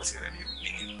Crabia faculty.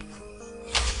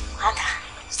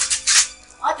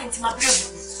 What into my bedroom?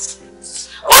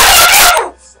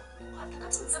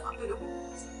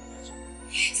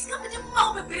 It's not the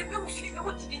mouth, baby.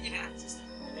 What did you do?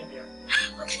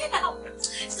 What can you now?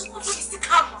 Someone is to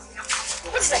come.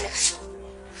 What's that?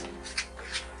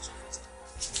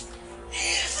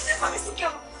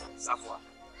 Safwa,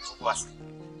 Sukwasi.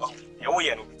 Oh, you're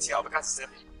here no bitia because say.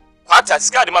 Kwata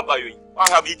sika de mabayo yi. Wan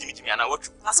ha bi jimi ana wotu.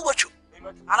 Na so wotu.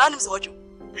 Ana nim se wotu.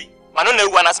 Hey, manu na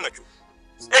ewu ana se metu.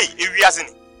 Hey, ewi ase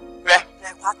ni. Hwe.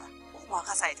 Na kwata. O mo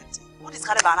aka side tete. What is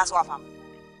kare ba na so afam.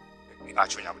 Ni ba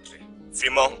chonya butre.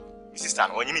 Frimo, mi sister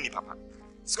no onyi mi ni papa.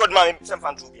 Scott man sem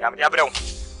fan tu bi am de abrɛ wo.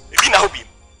 Ebi na ho bi.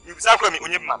 Mi bisa kro mi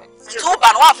onyi bi ma me. To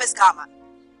ba no wa first kama.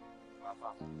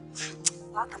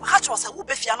 Kwata ma ka cho say wo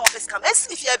be fia no first kama.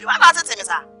 Esi fia bi wa na tete me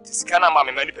sa. Sika na ma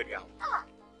me mani padua.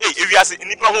 Hey, ewi ase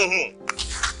nipa honhu.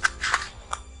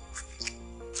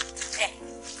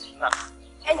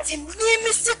 And to me,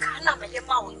 Mr. Kana, but the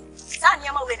mouth.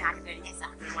 Sanya, my winner, and the answer.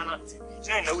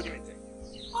 Jane, no, you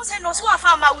Who said no, so I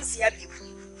found my was here.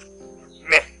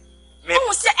 Me,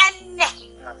 who said, and neck.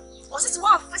 Was it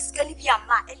one physically be a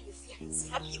man and you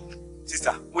have you?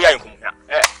 Sister, we are in Kumia.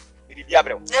 It be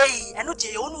able. Hey, and no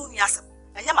Jayonu, yes,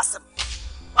 and Yamasam.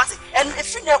 What's it? And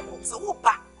if you know, so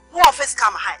whoopa, no first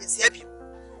come high and see you.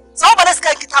 Somebody's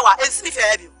can get our and see if I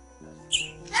have you.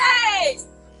 Hey,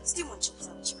 still want you.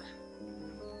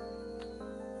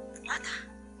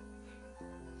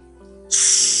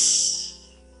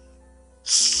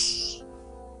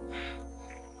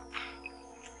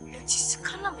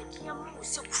 Kana me dia mo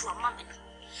se kura mame.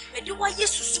 Me di wa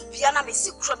Yesu su bia na me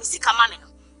se kura me sika mame no.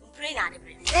 Pray na ne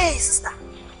bre. Hey sister,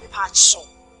 me pa cho.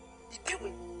 Di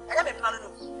biwe. Aya me plan no.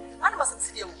 Ana ma se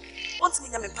tie wo. Won't me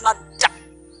nya me plan da.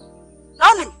 Na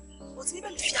onim. Won't me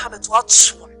be fi ha beto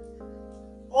acho.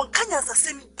 On kanya sa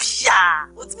se bia.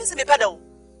 Won't me se me pada wo.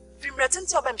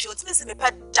 Fimretenti obam fi won't me se me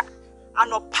pada.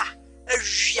 Anopa,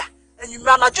 awia,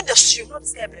 enwura na ju de hye no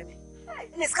dis ka brebe.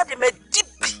 Ni ska de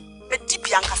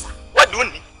medibi ankasa. What do you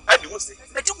need? I do say.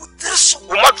 Me di utreso.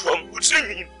 O matrom,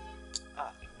 utrenyi.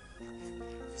 Ah.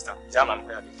 Sister, jama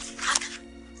mpa bi.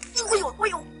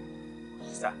 Wo.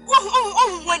 Sister. Wo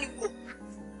wani wo.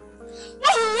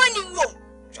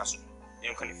 Jaso.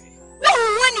 Yen kan fi.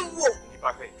 Wo. Ni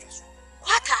pa fe jaso.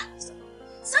 Kwata.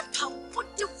 Santa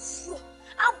pode wo.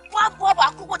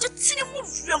 Abo ko je tini mu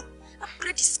wiem. I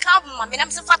pray discover mama na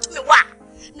me se fatu me wa.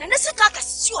 Na ne se ka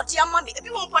si odi ama me. Ebi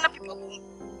won pona people ko.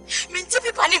 Me nti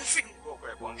people na mfiri.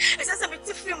 Esa se me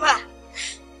ti firi ma.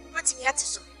 But me ati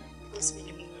so. Because me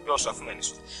dem. Do so for many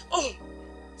so. Oh.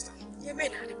 Ye me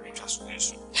na de bread. Jaso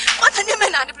enso. What any me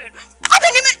na de bread. What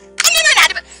any me na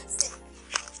de bread.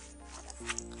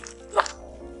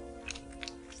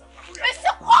 Me se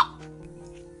ko.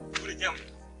 Ule jam.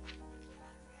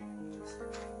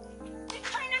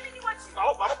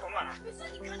 Oh, baba ko ngana. This is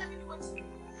the kind of video what.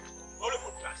 Ole ko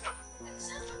class.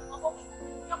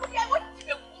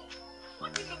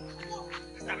 What do you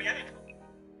Está bien.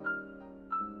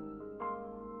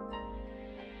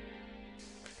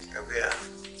 Kabia.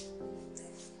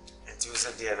 Enti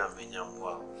usa dia na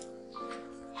menyambwa.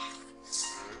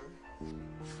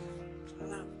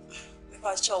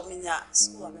 Me cho minya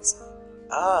school amesa.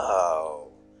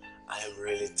 Oh, I am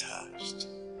really touched.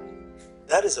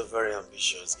 That is a very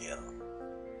ambitious girl.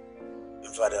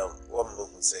 In fact, one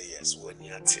would say yes when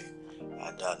you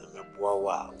are done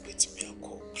with me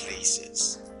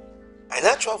places. In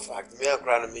actual fact, me and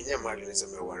Grandma Minya Martin is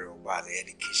a worry about the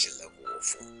education level.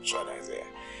 phone. So I say,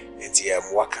 and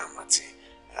working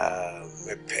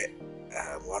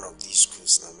one of these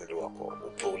schools now, me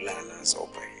work on learners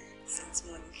open. Since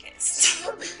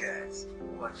Monica's.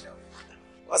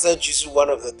 Wasn't choose one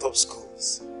of the top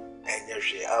schools? And yes,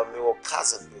 my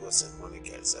cousin was St.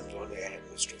 Monica's, and one of the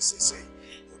headmistresses say,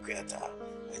 okay, and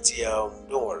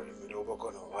don't worry, we don't go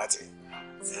on what. Say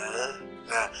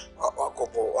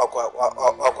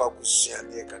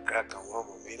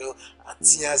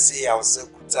I was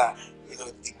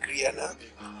degree and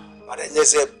but I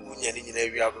just said, we have to get.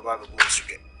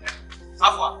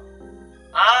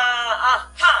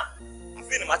 I've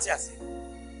been a Matthias.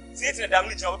 See it in a damn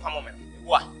job for a moment.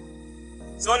 What?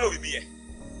 So no, we be here.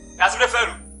 That's the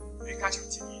fellow. They catch you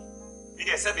TV. It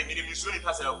is 7 million soon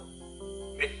pass it out.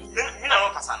 Me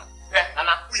no Cassana.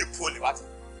 Nana, we poorly what?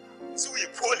 So we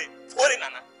poorly,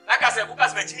 Nana. Like I said,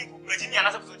 because Virginia and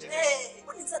other people. Hey,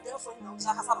 what is that there for now?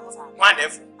 One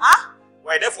therefore. Huh?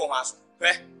 Why therefore, Master?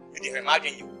 We did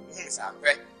imagine you. Whom is our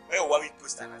pet? Where we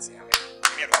post and I say, I'm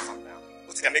here to come down.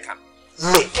 What did I make him?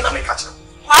 Can I make catch him?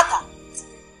 What?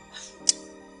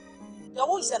 The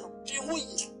who is a or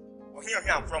here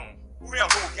I'm from. We are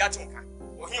going to get him.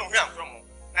 Or here I'm from.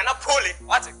 And not poorly.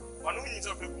 What? One who needs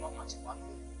a people not much. One who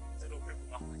needs a people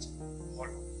not much.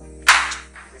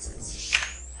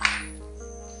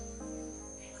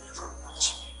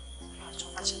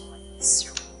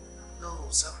 No,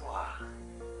 Safwa.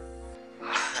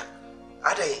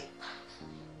 Are they?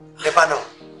 Never know.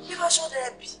 Never show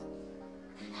there be.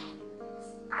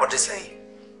 What they say?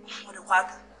 What the what?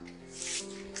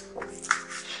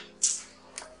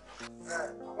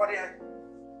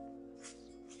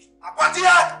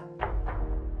 Apatia!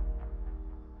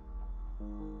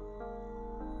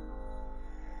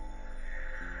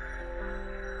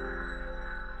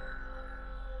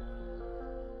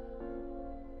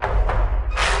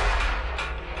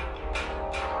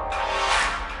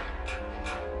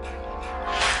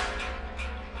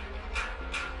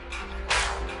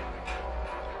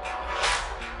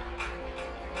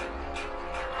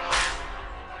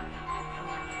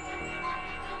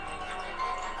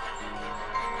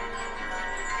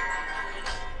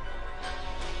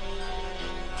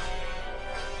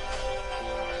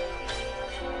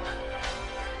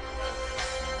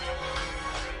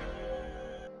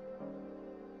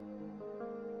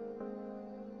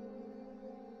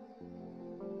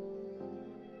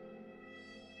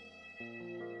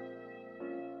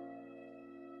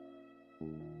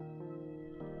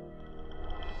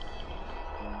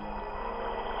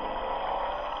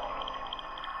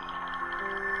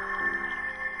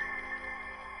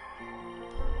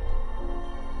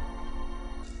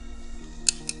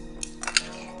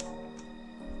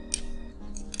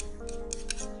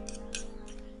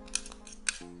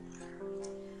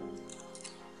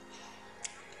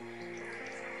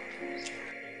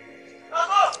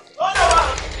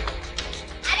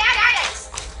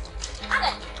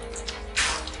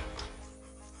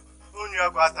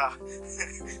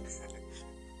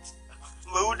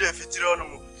 We would have featured on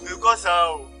them because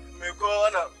how me call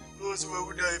on those who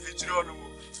would have featured on them.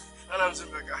 And I'm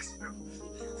super gas. You know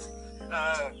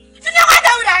what I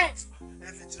would have?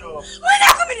 Featured on. When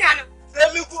I come in,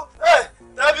 let me go. Hey,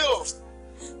 let me go.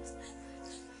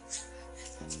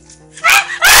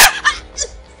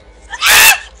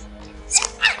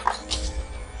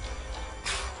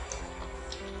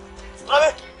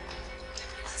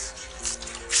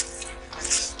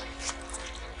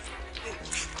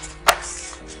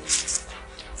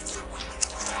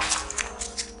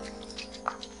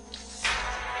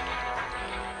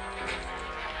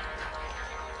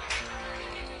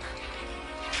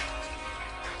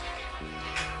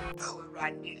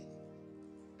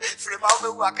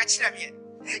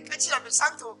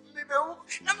 Santo,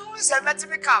 na me wuse meti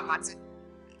me ka mate.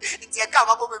 Nti e ka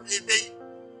mabo be be.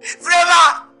 Frema!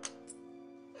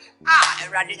 Ah,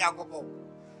 Erade Nyagobo.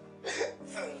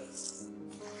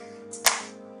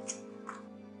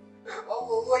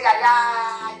 Oh, ya.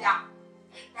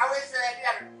 Na we se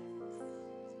dia.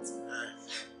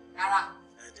 Nara.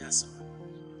 Yes.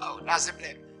 Oh, that's a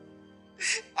play.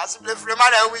 That's a play Frema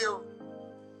na we o.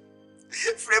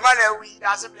 Frema na we,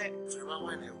 that's a play. Frema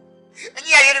when you. And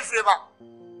you are Frema.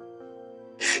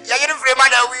 You are Frema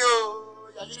na we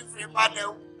o. You are Frema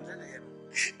na.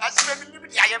 That's a play me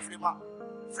ya Frema.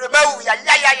 Frema we ya.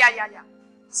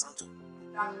 Santo.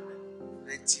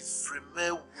 Neti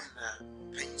Frema na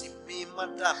penyi me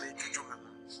madam ejuju me.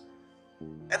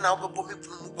 And now go me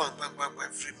punu bang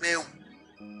Frema.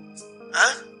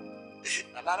 Huh?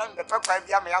 Na na me talk by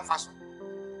bia me afa so.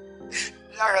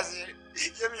 La razi.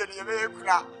 Yemi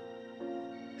kura.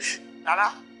 Nana.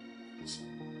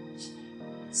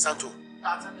 Santo,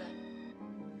 And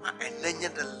then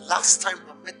the last time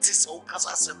I met this old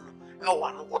cousin, I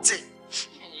want to what it.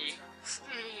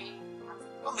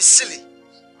 I'm silly.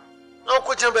 No,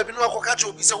 question, baby, no, I catch you.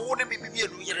 It's a warning me, are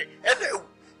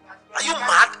you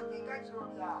mad?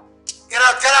 Get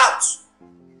out, get out!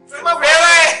 Remy!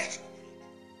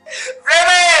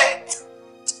 Remy!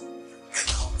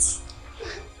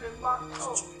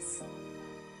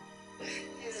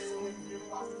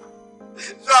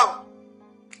 So,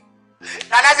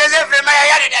 Nana says, Remy, I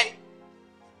had it.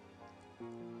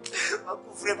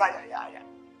 It's very bad.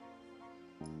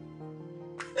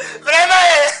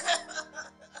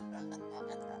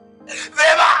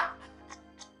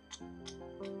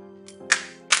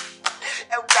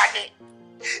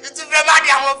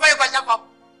 I'm very much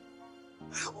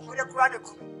over the crowd.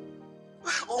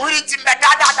 Who is in the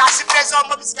data that's in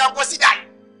the Miss Gambosi?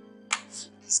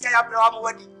 This guy of Ram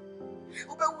Wadi.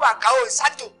 Who will work out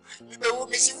Sato? You will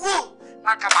miss you,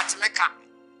 Makabatameka.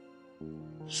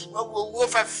 Who will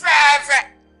wolf a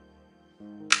fair.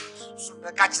 So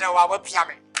the catcher of our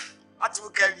piano. What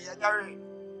will carry a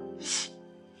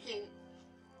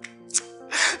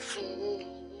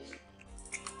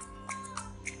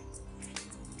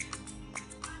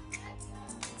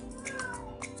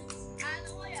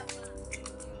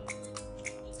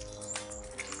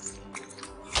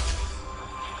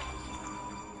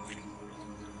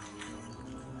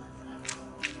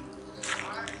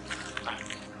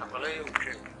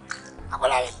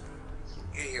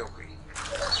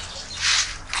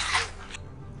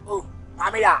oh,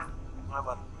 Mamma,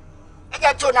 I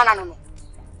got two nano.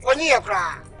 1 year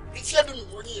cry. If you do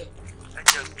 1 year, I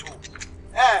just two.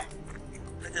 I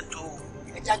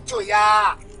just two,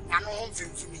 yeah. Nano home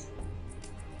for me.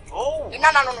 Oh,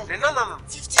 no,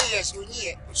 15 years, you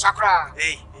year, Sakra.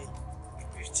 Hey,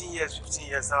 15 years,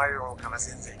 I don't come as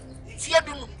it. If you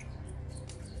do,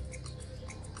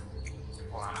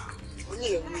 wow, 1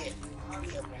 year.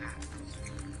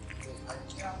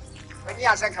 When you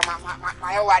ask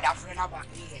my wife, a friend about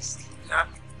years. Yeah,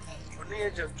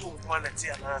 only just 2 1 and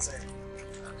 2 answer.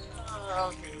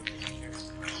 Okay.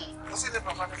 What's in the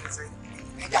papa say?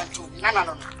 I got 2.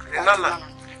 No.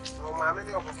 Oh, mamma,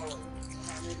 you're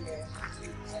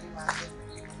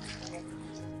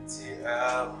see,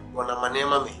 when I'm a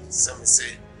name, me, some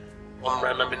say, one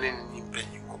random in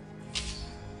Penny.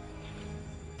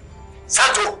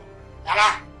 Santo!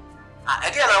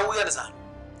 Again, I will understand.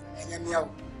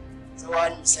 So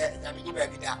one said, I mean,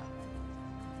 baby, that.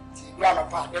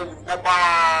 Grandpa, they will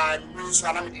never lose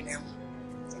one of them.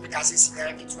 Because it's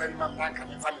there, it's very much like a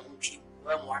family.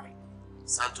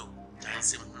 Santo, I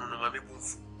say, no, my people.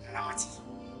 I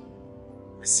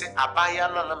say, I buy a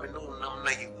lot of no,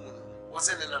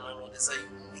 wasn't in another design.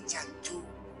 I can't do.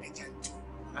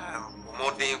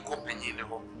 More than company, the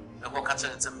work at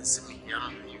a missing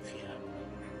young.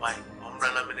 Why, I'm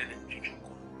running in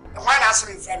the one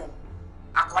answering friend.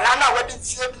 A colana wedding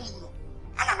fear,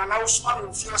 and I'm now smart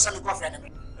and feel some coffee.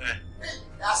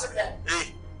 That's it.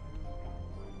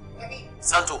 Hey,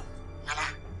 Santo,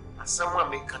 someone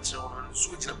may catch on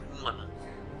switch up woman.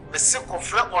 The simple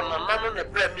flap on a man on the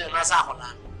premier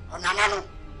Nazahona. On Nanano.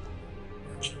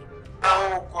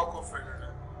 Oh, Coco friend.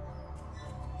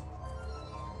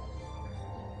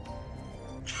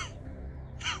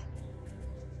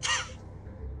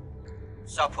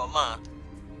 Supper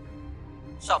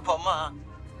man.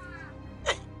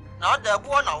 Hey, now the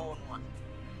one I own one.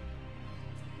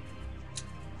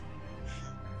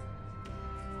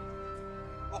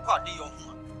 What are the young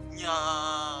one?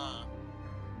 Yeah.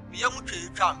 Young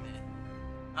kid come.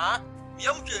 Huh?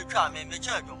 Young kid come and make a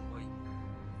young boy.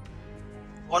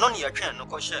 One on your can, no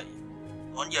crochet.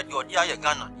 On your dear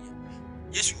gun.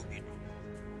 Yes, you be.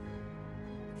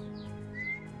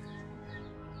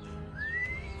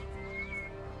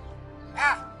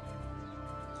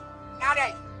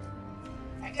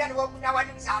 I can't walk now. What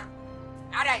is that?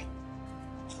 Alright.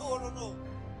 Oh, no.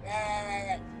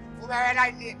 Where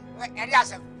I need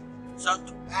Elias.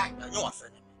 Santo, I know a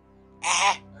friend.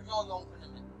 I know long.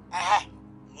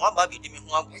 One baby,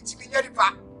 it's me, your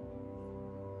pa.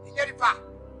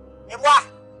 And what?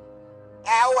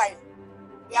 Why?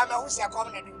 We are no who's a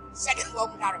common second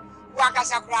woman.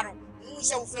 Wakasacrano,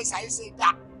 who's a face. I say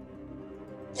that.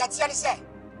 Yet, say,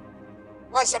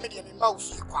 what's a medium in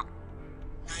mouth?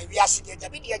 We are sitting at the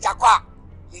media Jaqua,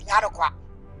 in Yaroqua.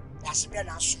 That's been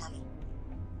a swami.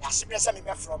 That's been some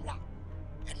from now.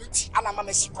 And you see,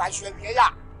 Anna surprise where we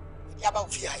are. We are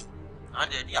about fear.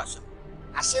 And the answer.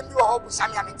 I send you a hope with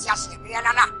Sammy and Jas and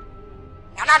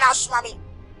Nana swami.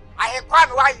 I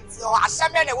inquire why you are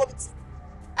assembling a woman.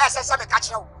 As I said, catch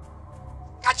her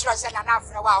and enough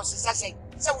for a while, since I say,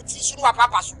 so teach you what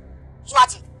Papa.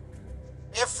 Swati.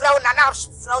 A frown and now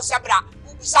frown sabra.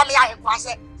 Sammy, I was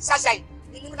a Sasay.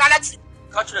 You know,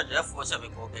 Catch the death was a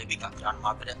baby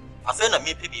grandma. I feel a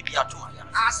me baby at to my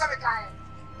ah, some time.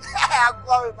 I'll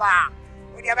go back.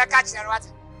 We never catch them. What?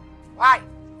 Why?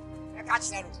 I catch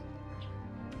them.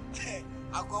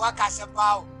 I'll go a catch a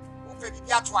bow. Who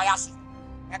baby at to I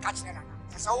catch them.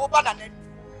 That's all bad and then.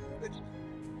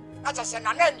 That's a son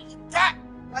and then.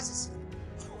 What's it?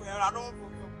 Well, I don't.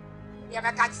 We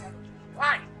never catch them.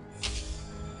 Why?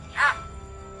 Ah.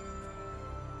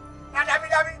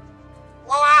 Nadabi.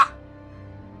 Wow.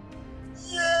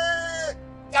 Yeah.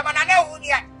 Yamanana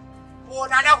Hunia. Oh,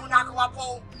 Nana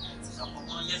Hunakawapo.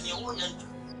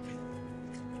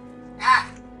 Ah.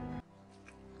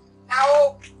 Now,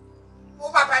 oh,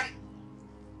 Papa.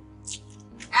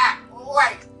 Ah, oh,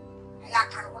 why? I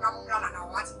can't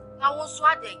what? Now, what's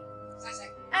what day?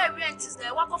 Rent is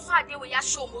there. What of 5 days we are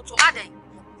show motor?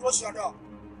 Close your door.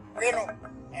 You know,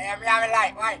 I'm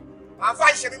like, why? I'm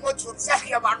fine. She will go to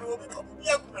exactly about no.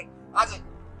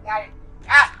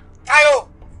 Ah, Kayo.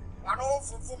 I know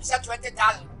from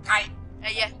 20,000. Kai.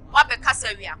 Yeah, what because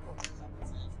we are.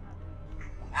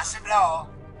 That's a blow.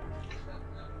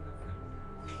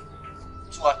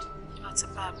 what? What's a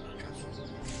papa?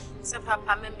 Say,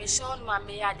 Papa, me show my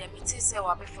me at the meeting say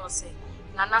what before say.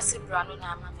 Nana Sibrano,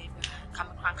 Nama,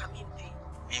 come in.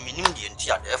 Me meaning the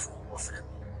entire therefore of them.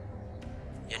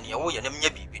 And you owe your name,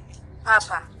 baby.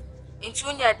 Papa,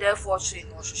 into near therefore, she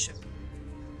no ship.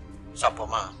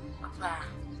 Sapoma. Papa,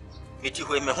 meet you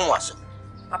when me home was.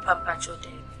 Papa, Pacho day.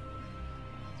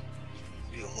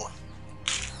 You more.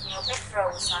 No, the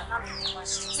froze, I'm not much.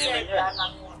 Say,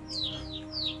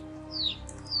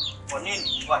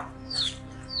 what?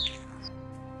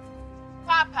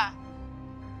 Papa,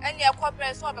 and your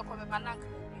corporate so become a man.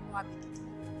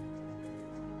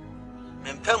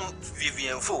 Mempem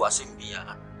Vivian Fu was in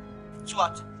Bia.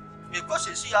 Swat, because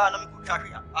you see, I'm a good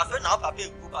carrier. I feel now, Papa,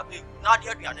 not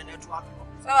yet, and a network.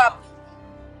 So,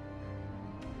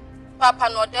 Papa,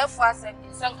 no, therefore, I said,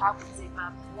 in some capacity,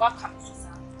 what comes to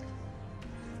sound?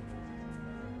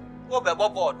 What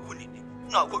about board, who need it?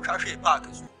 No, go carry a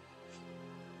parkers.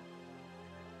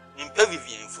 In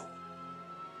Vivian Fu.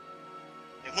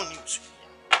 The moon news.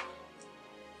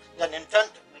 Then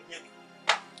intent.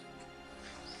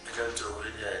 I don't know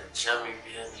whether Chammy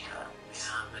be any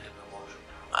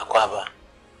Aquaba.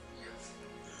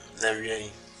 Never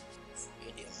really.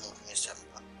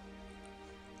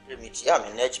 The Mitiam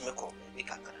and Edgemako,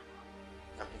 Bicacra.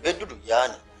 And the bedroom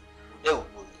yarn, they will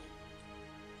put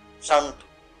Santo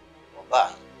or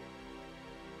buy.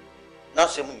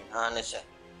 Nothing, Anna said.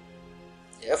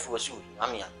 Therefore, you,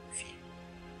 Amia, feel.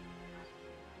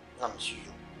 I'm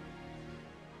sure.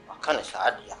 I can't say,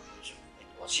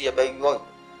 it was here by you.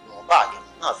 Bargain,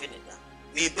 nothing in that.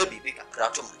 We baby big a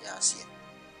crack to my ass here.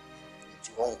 It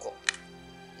won't go.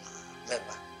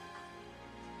 Never.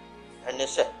 And they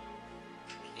said,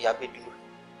 the abbey do.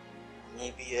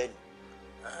 Maybe any.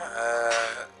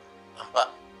 But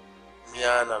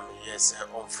Miana, yes,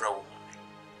 on Frau.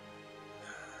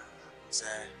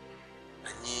 Say,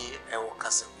 and ye, I will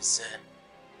cast a say,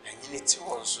 and you need to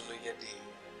also know your day.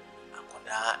 I could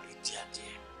have it yet.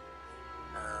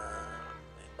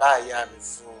 By yam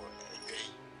for a day.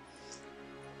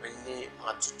 When ye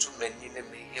are too many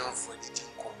name for the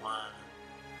command.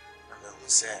 And I will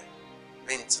say,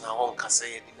 Bent na won't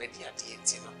say the media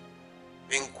theatre.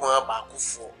 Benqua Baku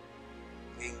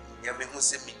Being Yamin who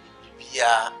sent me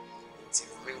Bia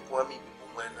until Benqua me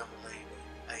when I'm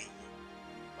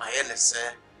my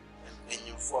NSA and when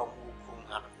you form who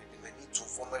come many two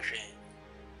formation.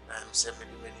 I'm 70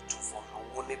 many two form a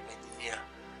one engineer.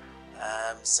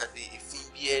 Said the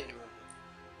Phoebe,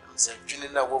 said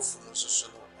Junina Wolf, no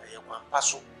so, I have one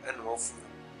passel and wolf,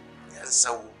 and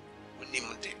so we need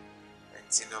it. And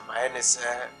Tina, my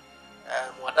NSA,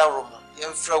 Wadaroma,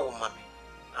 young Frau Mammy,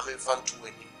 I'm in fun to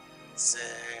win him. Say,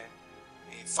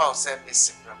 he found some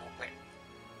missing Ramope.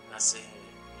 I say,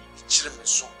 children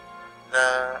so.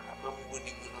 Now, I'm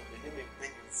winning the name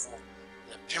for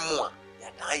the Pimua,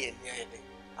 that I am near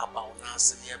about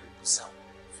us near Busa.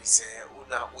 We say,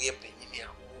 Una, we are penny,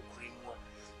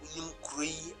 we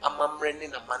cree a mamren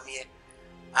in a money.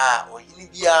 Ah, or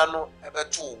Indiano, ever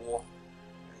 2 war.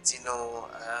 Tino,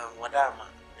 Wadama,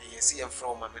 I see him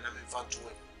from my men in front to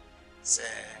him. Say,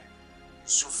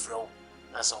 Sufro,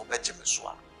 as our Benjamin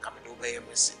Swap, coming obey a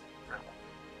message.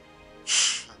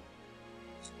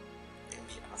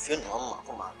 I feel no one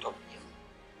come out of him.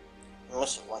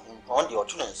 Most of one on the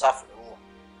autumn and suffer the war.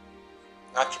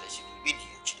 Naturally, she be the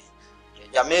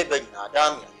Jamaica in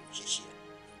Adamia,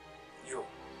 you.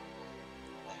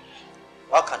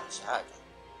 What can I say?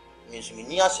 Means me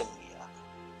near some here.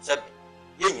 Said,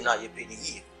 you know, you pay the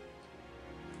year.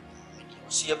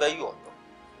 See about you.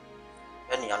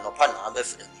 Any are no pan, I'll be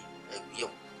for you.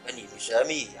 Any you share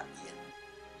me.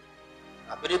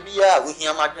 I better be with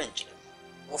him, my drink.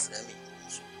 Off them.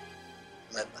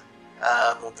 Remember,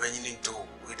 I'm bringing into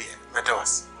with the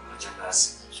metals.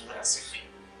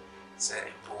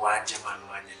 Say, poor German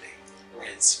one day,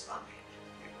 and see,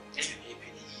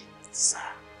 sa.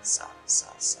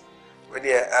 With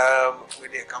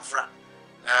the Kafra,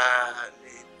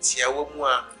 the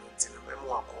Tiawamua,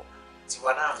 Tinamemoa,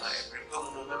 Tiwana, every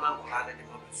woman who had any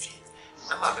moment feet.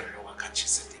 The mother who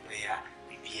catches the player,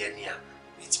 the piania,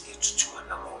 it's me to 2 and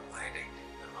more by day,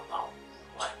 and about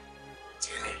what?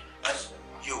 Jenny,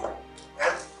 you,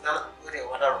 and now with a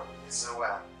water so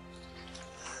well.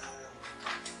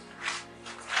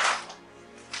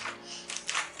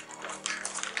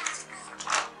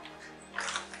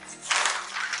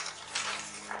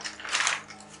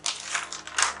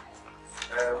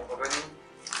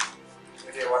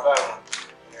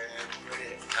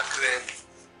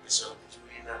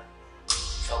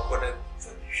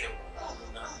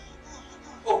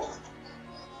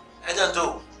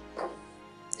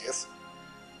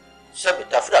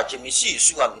 Me see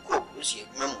you and me cook, you see,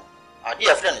 memo. Our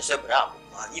dear friend is a bravo,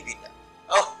 and you be that.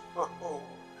 Oh,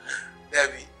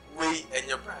 Debbie, we and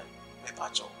your bride, my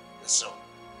pacho, so.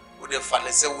 Would the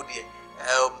father say, would you,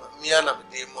 me and the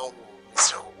demon,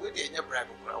 so, with the your bride,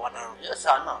 yes,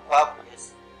 I know,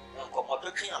 yes, and come up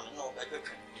to king, I know better.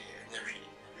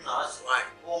 No, why?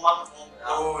 Oh, Mamma,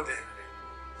 oh, then,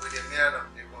 with the man of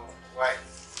the demon, why?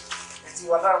 And see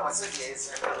what I was saying, yes,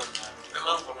 and the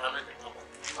man from Hamilton,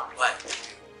 why?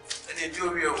 And they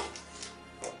do real.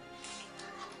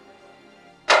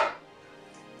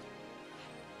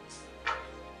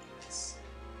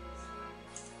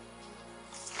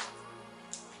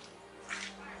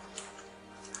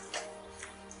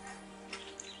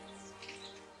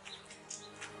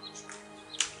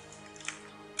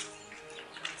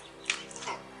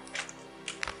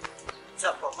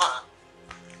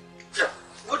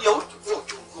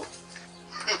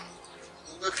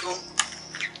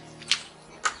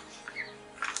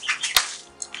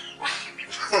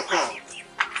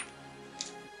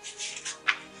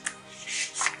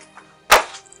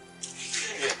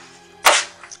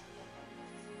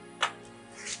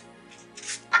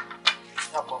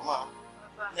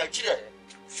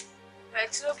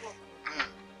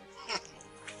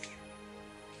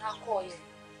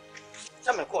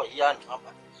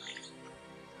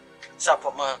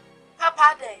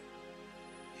 Papa day.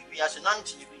 We are an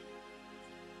auntie.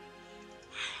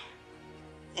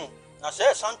 I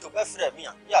say, son to be friend me,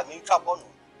 yeah, me trouble.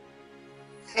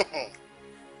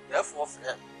 Therefore,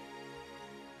 friend.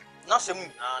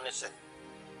 Nothing, I say.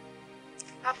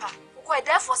 Papa, quite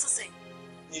therefore, say.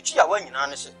 You cheer when you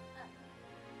answer.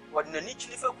 What in the niche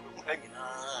live a hanging.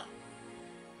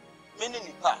 Many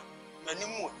nipa, many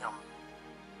more yam.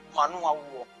 Manua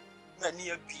war, many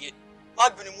a beard,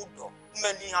 Madrid Mudo,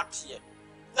 many at here.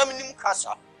 Naminim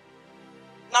Casa.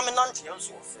 Naminanti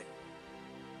also say.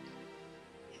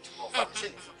 But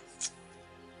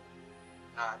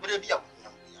be a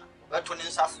but when in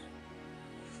South,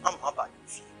 I'm about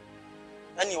you.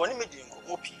 And you only made in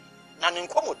Komopi, none in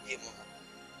Komo, dear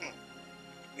Mona.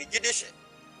 We did it,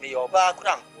 may your bar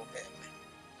crank will bear me.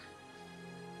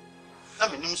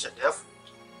 Naminim said, therefore,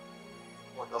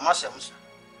 or the Massams.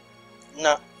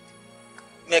 Now,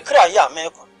 may cry, ya,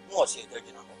 Macon, more say the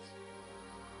general.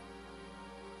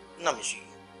 No, monsieur,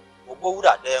 or bold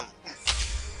at them.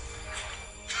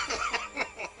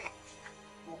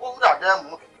 Bold at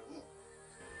them.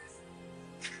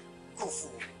 Good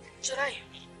fool. Should I?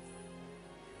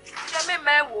 Tell me,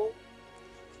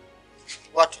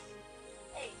 what?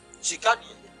 She can't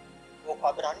hear. Or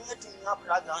Pabrani to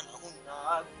Napragan, whom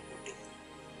I would do.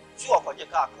 You are for the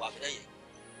car,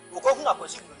 who come up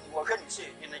with you, what can you say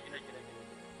in a generation?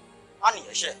 Honey,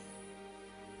 a share.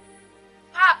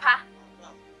 Papa.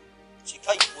 She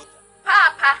can't put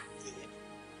Papa.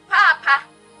 Papa.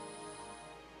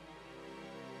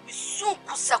 So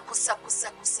kusa.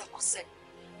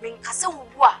 Min kasa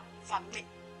wuwa family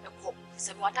eko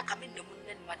se mo ata kame ndemu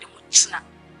nenu ade mo chuna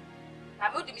na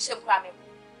me odi mi hye mkwa me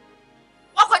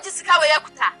wakwaji sika we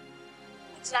yakuta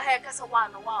utina ha kasa wa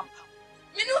no wa mpa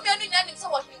mini umi anu nya nim se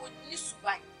wo hini wo ni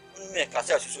suban me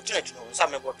kasa so tina tuno nsa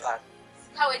me boto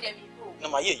sika we de mi bo na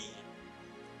ma ye yi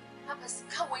papa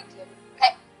sika we de mi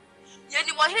pe ye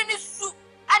ni mo hini su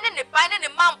ane ne ban ne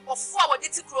mampofo a wodi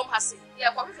ti krom ha se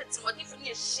ye kwa hwehwe wodi fu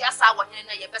ne hia sa wo hini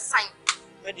na ye besan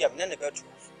medium ne betu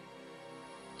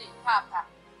Papa,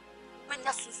 when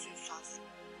you so.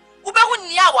 Ubehu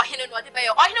ni ya wa hene no de be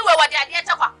yo. O hene we wade ade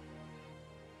etakwa.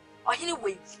 Or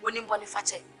anyway, when in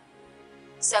Boniface.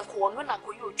 Sanko, no,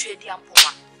 Uncle, you trade the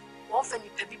Ampoma. Often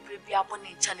you pay baby up on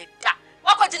in Channel.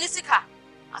 What got Jessica?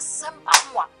 A samba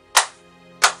one.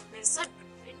 They said,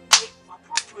 my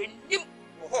proper name.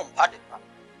 Home, Paddy.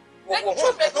 What was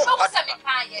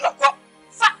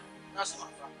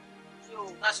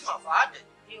That's my father.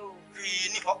 You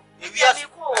if you ask,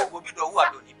 will be the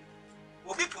word.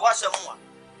 Will be to us someone.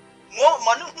 More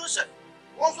money, who said,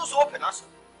 one was open us.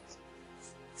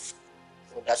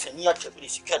 That's a near to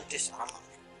police. You can't this.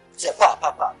 Say,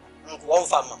 Papa, Uncle one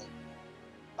farmer.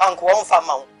 Uncle one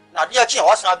farmer. Now, dear King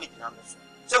was not big numbers.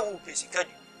 So, who pays a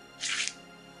credit?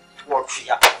 Work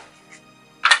here.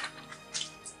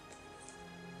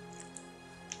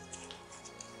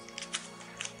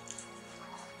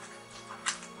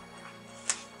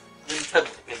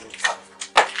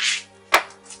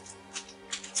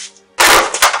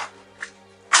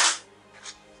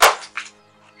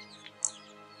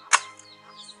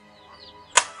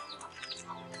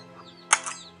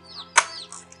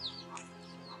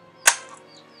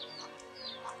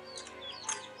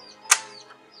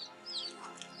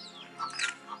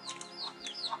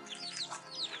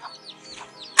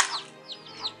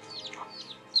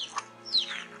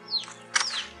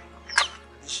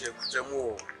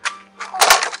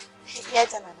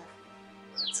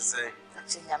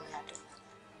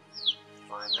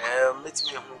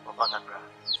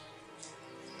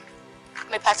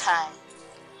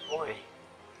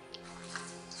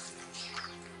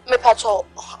 Me patrol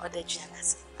or the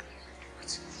jealous.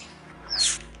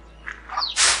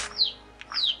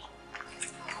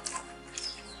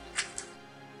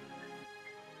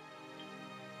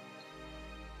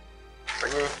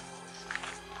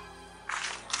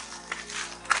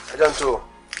 I don't know.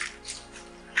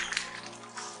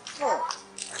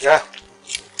 Yeah.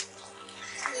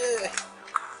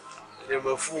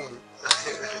 You're a fool.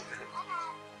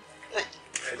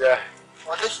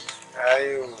 What is it?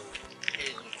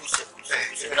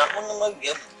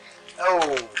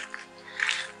 Oh.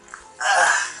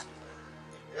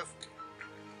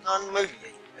 Non maybe.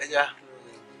 Yeah.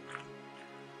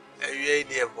 A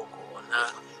dear book.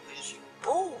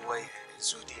 Oh, why,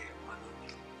 so dear.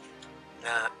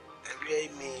 Now, every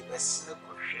me best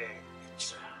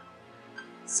share.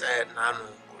 Said Nano,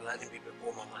 Golani be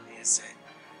before my money, said.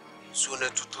 Sooner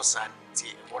to Tosan,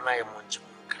 when I am watching.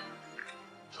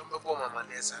 Before my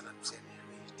money, and I'm saying,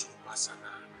 to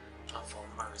Masana. From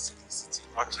Paris City.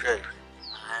 Okay.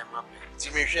 I am up.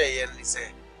 Timmy Shay and he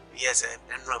said, yes,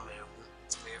 and Roman.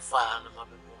 To me, far and I'm more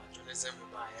to the same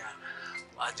by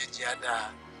what did you have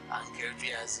and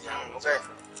carry as young?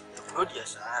 Good,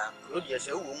 yes,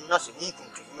 a woman, nothing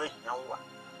to me now.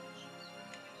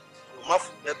 You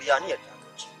must be an ear.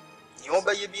 You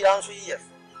obey your be answer, yes.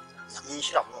 I mean,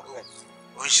 she have no way.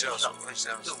 We shall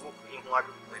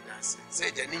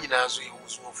say, Janina, so you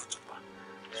was more for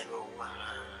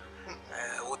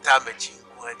what time a chink,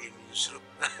 what did you sloop?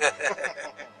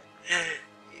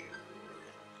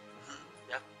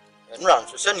 And run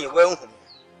to send you well home.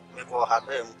 Before her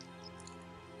them.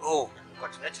 Oh,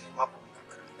 what's letting him up?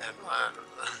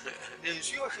 Then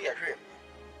she was here.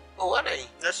 Oh, what a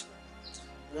yes.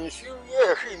 Then she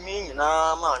mean,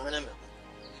 man,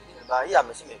 by ya,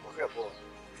 Miss Maple.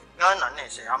 None, I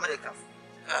say, America.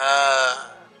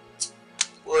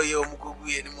 Oh, you go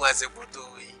be any more as a photo.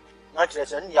 Not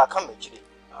as any are coming today.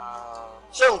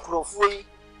 Some crowfoy,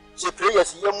 say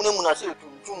players, young women are said to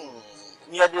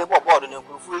near the board and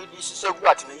crowfoy. This is so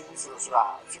good to me.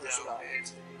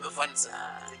 No fun, sir.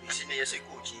 This is a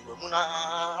coach, Muna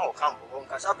or Campo,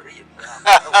 Casabri.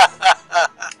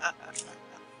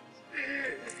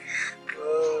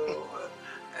 Oh,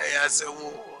 I asked a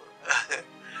war.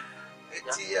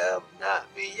 Not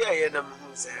be yea, and I'm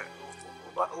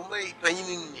only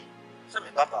paying me. Some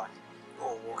papa.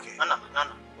 Oh, okay. Nana,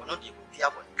 or not you be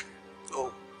up.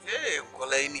 Oh, hey,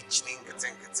 Colani chinning and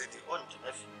city on to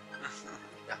nephew.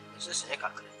 Mrs. Eka.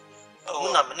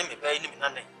 Oh, I'm an enemy paying him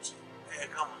none.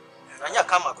 Come on. And you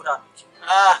come a good habit.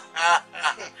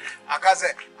 I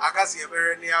can see a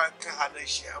very near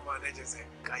Kahanashi.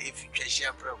 If you can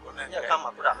share program, you come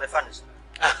up with a method.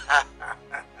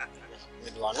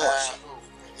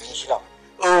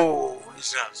 Oh, it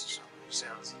sounds.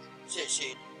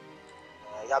 Say,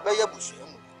 Yabaya Bush.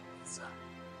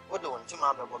 What do you want to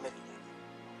mamma for making?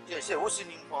 They say, what's in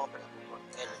important?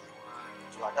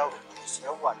 To adult, say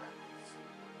one.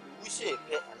 We say,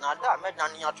 another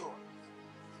Medania too.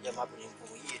 Yamabin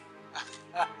for ye.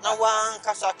 No one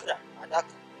Casacra, a duck.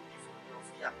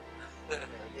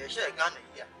 Yes, a gun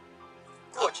here.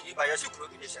 Coach, if I a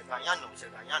secret, is a Guyano,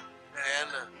 Diana.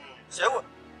 So,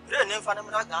 then,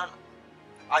 Fanamana Ghana.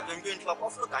 I can go into a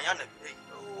coffee Guyana.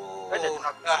 Oh,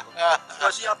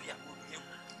 was he up here?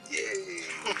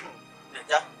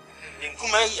 Yeah, in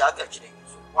Kume, actually,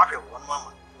 what a one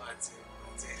mama.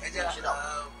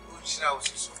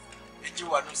 You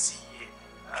want to see,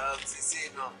 say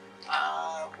no.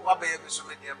 What baby so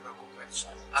many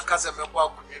I can't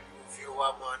walk with you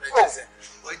one more.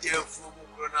 When you have full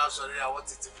grown out, sorry, I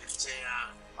wanted to be chair.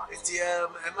 It's dear,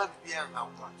 Emma Bian,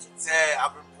 say,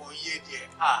 I've been born ye, dear.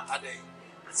 Ah, they.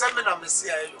 Some men of the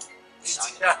CIA.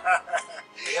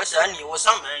 Yes, and you was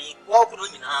some man, walk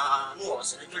with me now,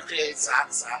 was a little case.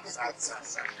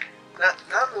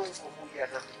 Now, who you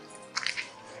are.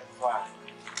 Why?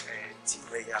 Team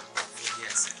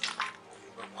yes.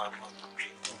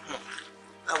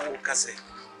 I will say.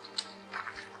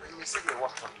 When you say you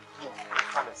walk on,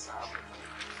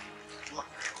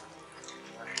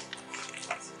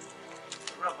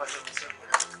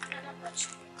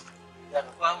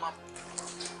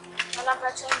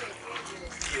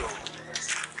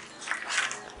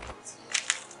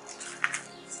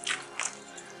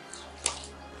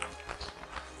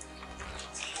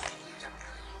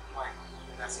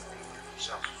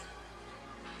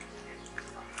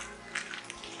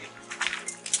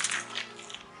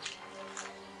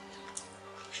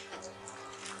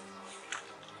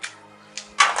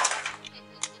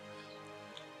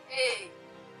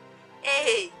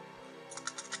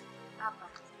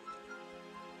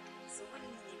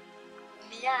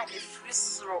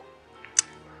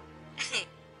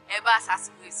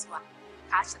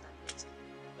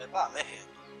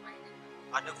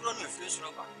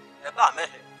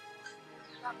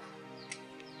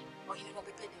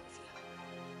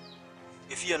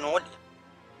 If you know what,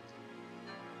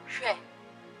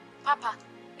 Papa,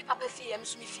 Papa fear me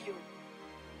feel.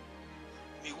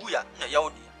 me we are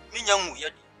Yaudi, me young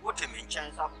yet, what a mean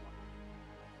chance up.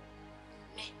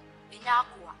 Me, in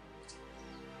Aqua.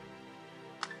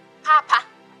 Papa,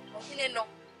 no,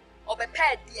 or be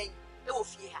paid the no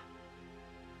fear.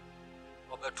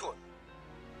 Or better,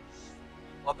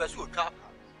 or better, tap.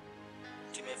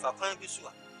 To me, if I find this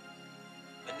one,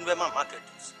 and where my market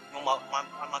is, no my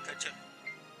market.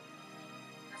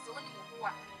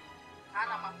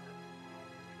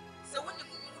 So when you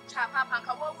tap Papa,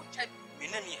 I won't check Me,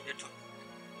 any of the two.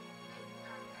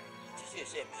 She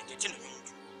said, me, the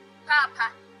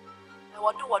Papa, I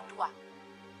will do what do I?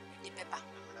 The pepper.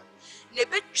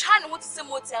 Nebe chan would say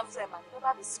more time frame and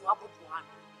never be swap with one.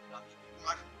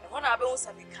 And when I bones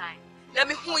are kind. Let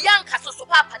me who young castle so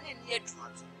Papa in near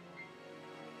truth.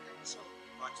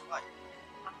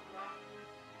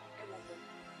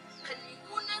 Can you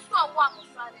know one of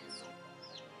Fridays?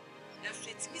 The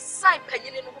fits me sign penny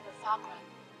in the far cry.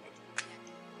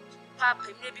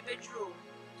 Papa may be bedroom.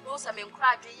 Those I mean,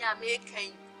 cried in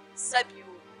making sub you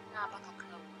now back a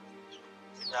club.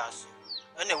 Yes,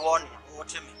 any warning,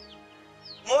 watch me.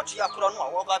 Moti akron wa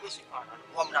woga bisi pana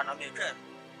wamna na meke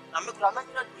na mekura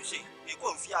mekura dusi e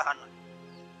ko mfia hana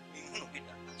mi hunu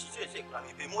bida tise se kura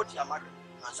mi be moti amado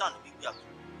na san bi bia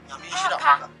na mi shira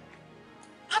papa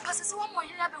Papa sese wo mo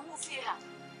hira be hu fie ha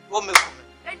wo meku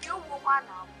e de wo wa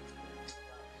na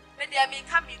be de mi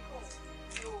ka mi ko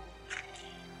yo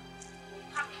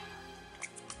ka mi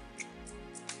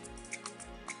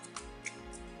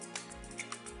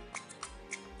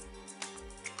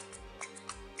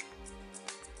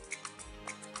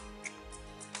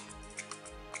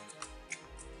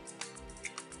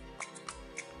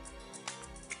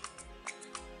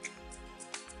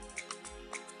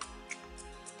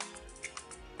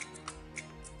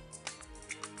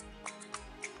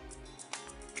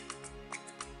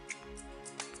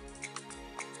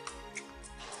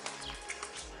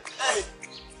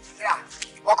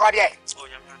There.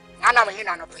 Nana me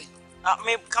hina no pay.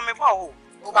 me come about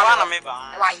o ba na me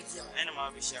ba Why you? ene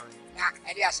ma be share Na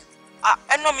e dey asem.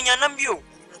 Eno me nyanam bio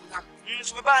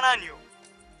so me ba na ni o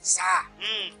Sa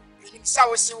Nim sa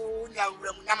wo si wo nya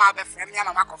wuram na ma be frem ya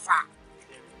na makofa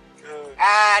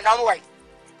na mo wai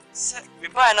se me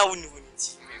ba na woni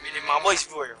ti me de my boys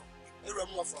boy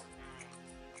ewuram wo fo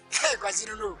kwasi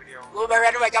no go be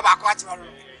ready we ja ba ko atwa ro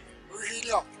o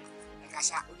hiri o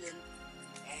kasa o de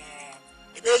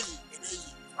ebeyi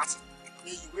what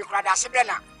ebeyi we kura da sebre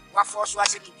na wa force wa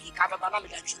se bi ka baba na me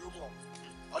da churu mo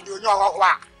o de onyo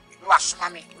wa no wa soma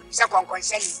me oni se konkon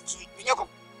se ni ti nye ko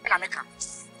na me ka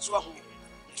so hu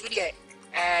ti de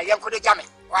yanko de jame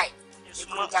why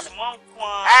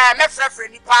me frefre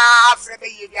ni pa frɛ be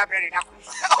yi bia brɛ da ko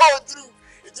oh true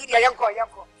ti de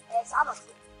yanko sa no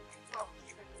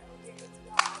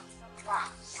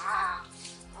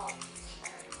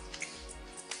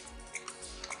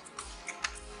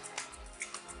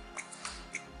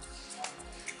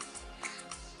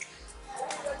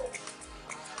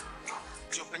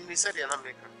said in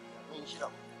America. Oh,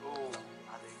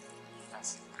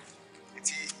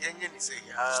 it's Yan say,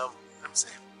 I'm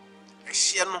saying, a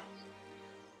shiano,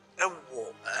 a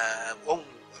war, one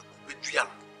bedrian.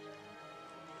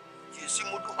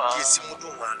 Yesimudu,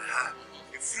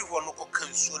 if you want to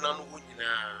come soon, and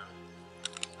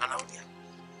out there.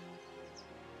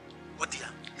 What dear,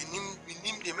 we name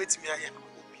the met me.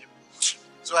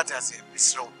 So what I say,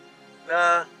 Miss Rowe.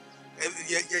 Now,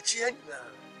 you're cheering.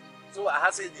 So I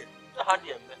have said,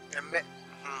 and met.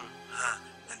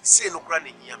 And say no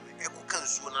granny, I can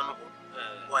soon.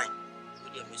 Why?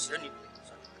 Would you miss any?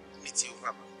 Meet you,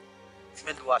 Papa.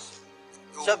 Meant was.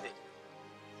 Sabe,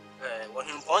 when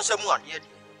him for someone yet,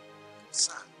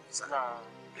 sir,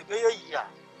 the bay a year,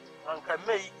 Uncle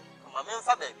May, my man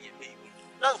father be a baby.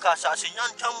 Lancaster,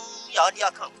 young Tom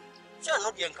Yardia come. Shall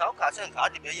not be in Calcas and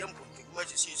Cardi Bay and put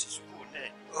emergency school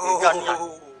name.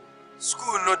 Oh,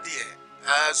 school not dear.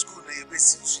 School may be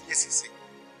yes,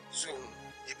 so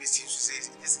you be seen to say,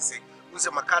 this is a was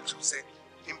a macaque say,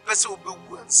 impressive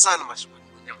and son much with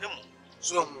him.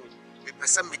 So, we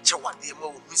person me chow the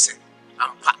more missing.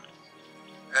 I'm packed.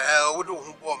 Would do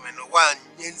woman one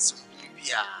yens be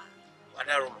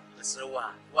whatever. So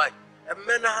why? A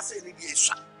man has any gay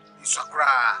shot. You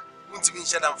sakra. Won't be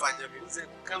shut and find you. Say,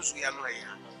 comes we are no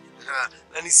here.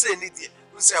 And he said, you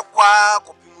say, a quack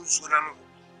of people.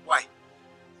 Why?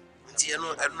 I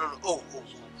don't know. Oh,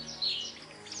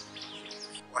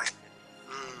 why?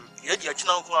 Yet, your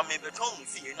channel may be told me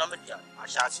for you. I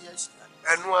shall see us.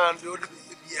 And one, the only be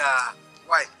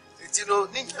why? You know,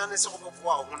 Ninja is over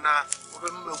for when I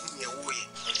remember me away.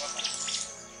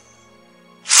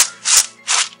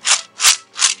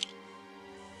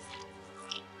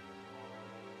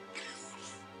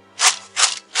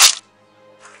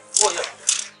 Oh, yeah.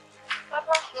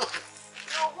 Papa, you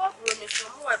walk with me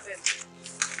from who I've been.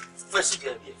 First,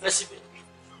 baby. That's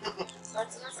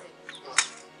nothing.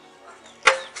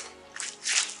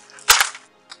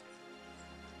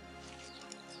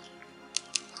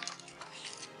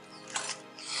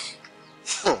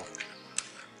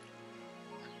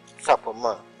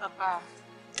 Papa.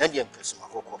 And young person, my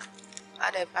cocoa.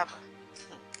 Ade, Papa.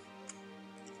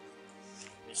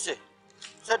 You see,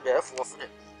 said therefore for them.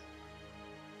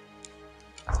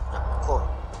 Call.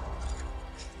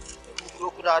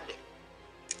 Look at them.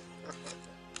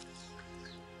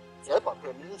 Say,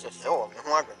 Papa, means a show of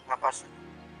one Papa.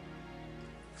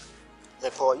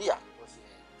 The call here was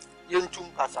young Tum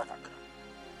Pasaka.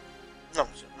 No,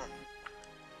 sir.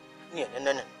 Near and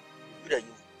then, good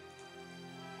you.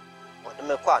 What the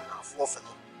Mequan for for me.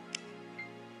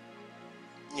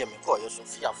 Near me call you so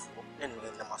fearful, and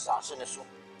the massage and so.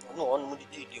 No one would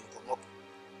do you come up.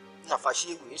 Now, for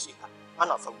she will see her,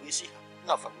 enough of we see her,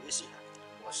 enough of we see her.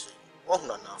 Was one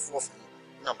enough for me,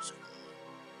 numbers.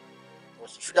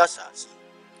 Was should I say,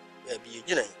 baby,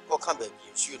 you know, or come baby,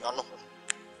 you know,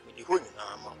 with the whole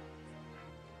arm.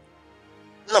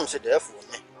 Num said, therefore,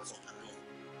 me wasn't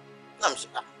Num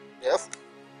said, therefore,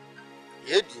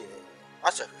 ye dear. I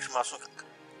said, Christmas.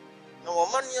 No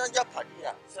money on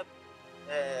Japadia, except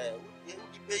you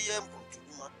pay him to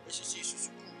do my SCC.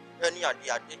 Any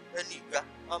idea, any gra,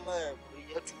 I'm a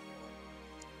year too.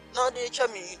 Now they tell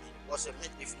me was a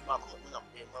bit if you mark on up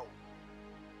their mouth.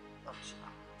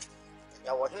 I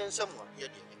was in someone here.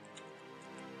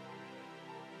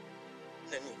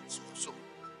 Then so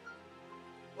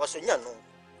was a young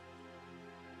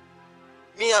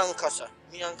me and Casa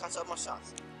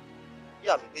massage.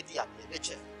 Yeah, maybe at the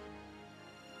chair.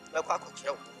 The quack of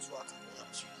jail was walking.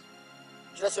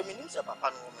 Just a minute,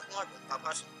 Papa,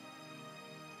 Papa.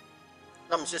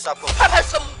 Nam says, Papa,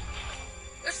 some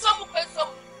person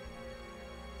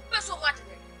wanted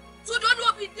it. So don't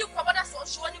know if you come on us or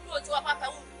show any blow to a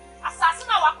Papa. Assassin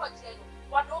our country,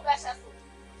 what no best as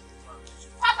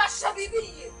Papa shall be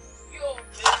you.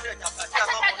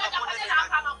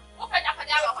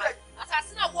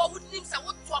 Assassin, what would live and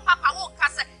what to a Papa won't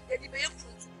cast the debate.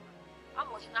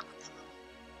 I'm watching up.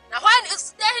 Now, when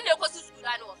is there in the school?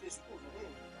 I know this school.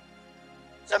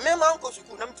 The men uncle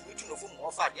who come to meet you from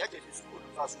more far the edge of the school.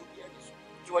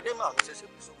 You are the man, says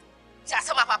so. Just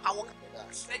some Papa won't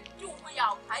do we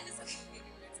are kindness.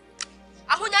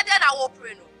 I won't then I will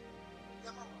pray.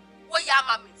 What ya,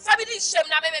 mammy? Family shame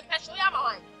now, maybe special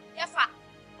yamma. Yes,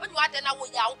 when you are then I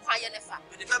will yell quiet.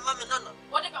 But if I'm mammy, none.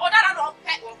 What if I don't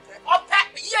pet or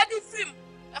pet me? Ye did film.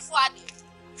 That's why I did.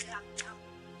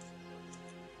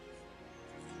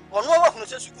 One more of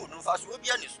Mrs. School, no fast will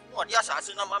be honest. What the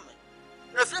assassin of mammy?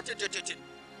 Reflected it.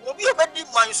 Will be a bad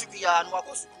mind to be an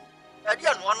walk school. I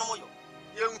did one more.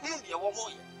 Young whom be a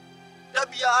woman. There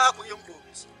be a young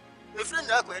boys. The friend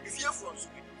I could fear from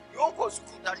you won't go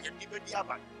school than your debate.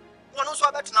 No no so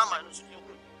abet na man no so you.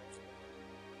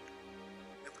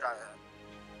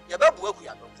 Ya babu aku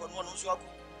ya don no no so aku.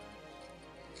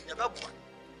 Ya babu.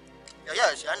 Ya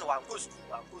yes, ya no wan go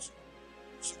school.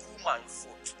 School man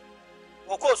foot.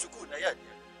 Wo go school na ya.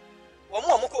 Wo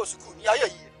mo go school ya ya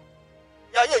yi.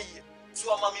 Ya ya yi.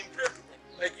 So am in pray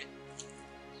again.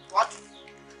 What?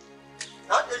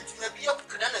 Not into the beer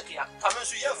canonic, coming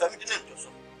to your family didn't so.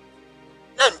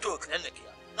 Then to a canonic,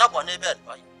 not one a bed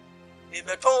by. A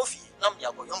betofi,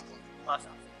 Namia boy, master.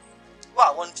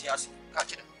 Why won't you ask?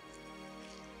 Catch it.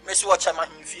 Miss Watch, I'm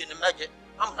in fear the magic.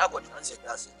 I'm not going to answer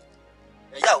that.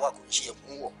 A yawa could cheer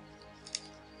more.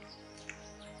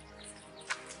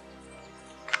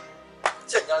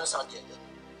 Ten young Sunday.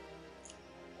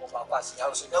 Oh, Papa's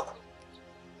house in Elko.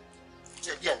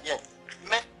 Yen.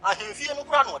 Me a himfie no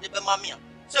kura no de be mamia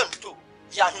se nto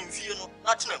ya himfie no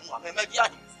na tena mu a me ma ya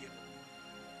himfie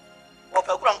no wo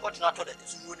pa kura nko tena to de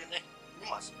so no ne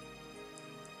mas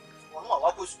wo no a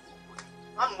wa ko su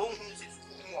an mo hu se su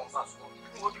mu on fa so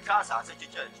wo bi ka sa se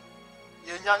church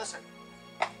ye nyansa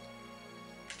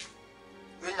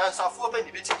fo be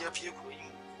ni be ti ye pie kuro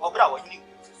yi wo bra wo hini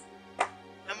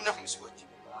na me na hu su ati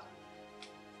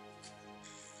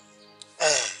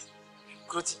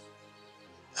Kroti.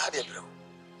 Ade bro.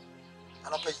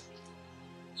 Anopai.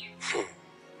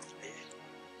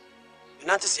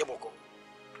 Nanti se boko.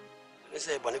 Ne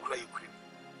se bone kura yikuri.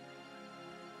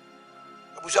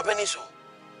 Abuja beni so.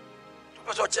 To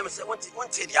paso chem se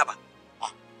wonte diaba.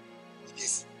 Ah.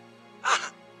 Yes.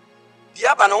 Ah.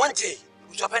 Diaba no wonte.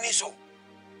 Abuja beni so.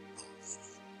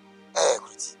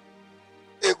 Kroti.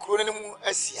 Kuro ne mu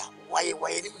asia. Waye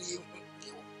ne mu ye hu.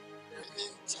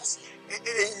 Just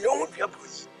no diaba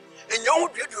ni. And you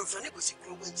would be able to negotiate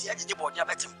when she had the body of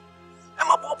it. I'm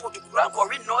a pop to grab or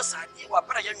read no side, you are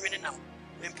better than now.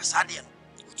 In Passadian,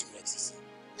 which you exist.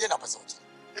 You're not passage.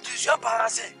 It is your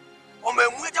parase, or my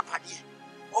mother party,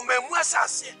 or my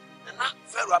mussas, and not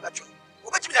fair rabbit.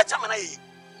 What you that time I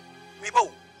may bow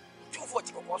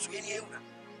 240 was any owner.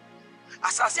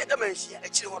 As I said, the man she a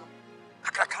children,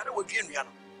 a cracker would be in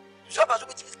Riano. So, I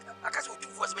can't do 2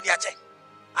 force mediate.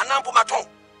 And now for my tongue.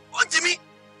 On Jimmy.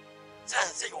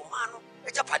 Say your man, a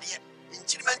Japadi, in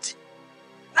Chimenti.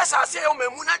 That's I say, oh,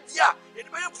 Mamuna, dear,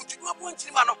 it may put you up one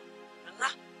Chimano. And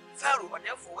now, Pharaoh, but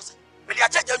therefore, but I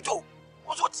check them too.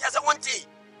 What's what as I want tea?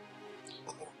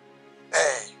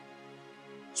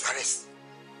 Suarez.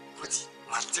 Pretty,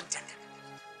 Martin.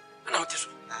 And I'm just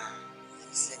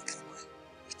saying,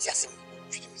 it's just me.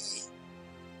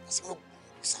 As a book,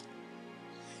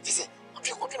 he said, what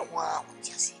you want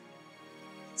to say?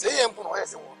 Say, I'm going to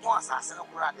say, once I said, I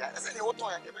said, what do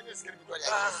I get?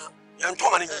 Young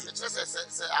Tommy,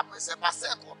 say,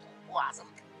 Passeco, who has some.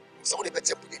 So the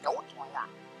better put it out.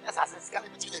 As I said,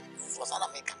 scanning between the was an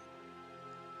American.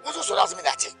 Who also doesn't mean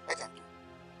that?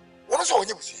 What is all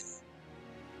you say?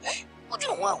 Eh? What do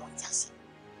you want to say?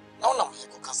 No,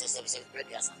 you can say 7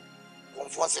 years. One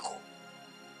for a second.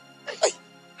 Hey,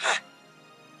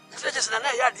 it's just an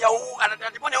idea,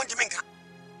 and the money on Jamaica.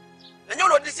 And you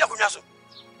know this year,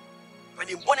 when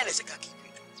you born in a second.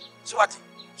 So what?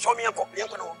 Show me a copy.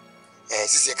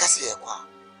 Sister Cassia,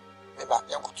 maybe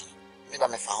maybe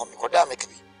I found me. Could I make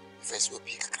me? First will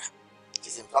be a crap. It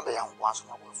is in Pamba young once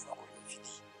more for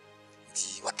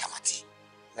the Watamati.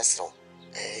 Meso,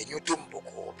 you do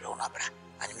Boko, Brown Abra,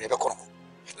 and you never come.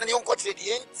 And you got the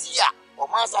end here, or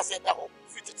Master said that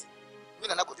fitted.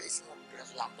 When I go to his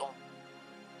Yanton.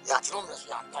 Yaton,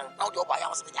 now you're by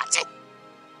us with that.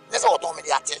 That's all Tommy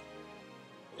the Atte.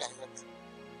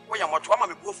 We are much one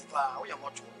of both. We are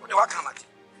much. What do I come at?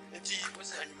 It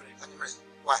was anyway.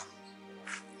 Why?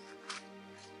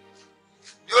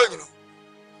 You know.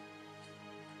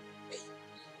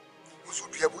 We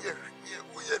should be able to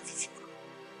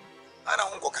I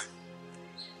don't go.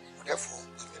 Therefore,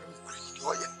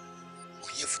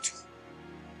 we have to.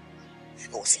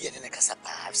 You see it in a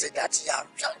Casapa. I've said that young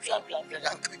champion.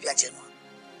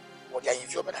 What are you in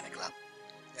your banana club?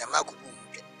 And Marco Boom.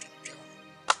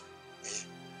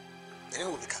 Then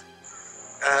we can.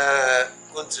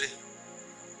 Country.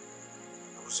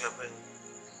 I was happening.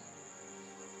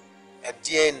 A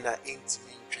dear na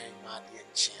intimate train, my dear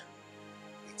chair.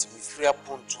 It's me free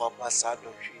upon to a passado,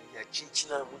 a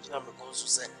chinchina, which I'm going to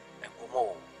say, and go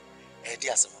more. A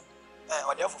dear son.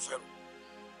 Or therefore,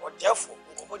 or therefore,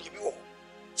 what you do?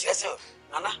 Yes, sir.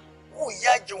 Nana, who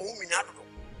ya your woman out of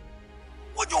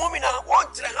what your woman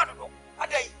want to have a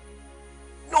day.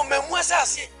 No man was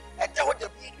asking, and that what the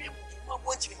people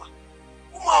want you.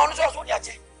 Who are what you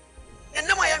say. And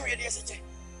now I am really as a check.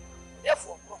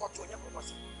 Therefore, what you never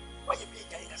was. Why you be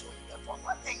telling us what you got for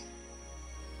one thing?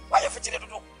 Why you fitting it to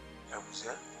do?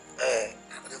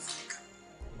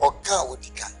 Oka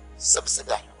Wodika,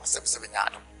 subsidiary, or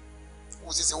subsidiary. Who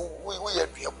is we are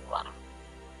real one.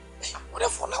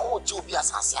 Whatever now, to be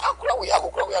assassin, how could we have a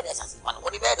assassin?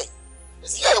 What did they?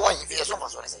 Is here one if you're so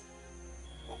fast, what I say?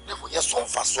 Therefore, you're so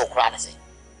fast, so crying, I say.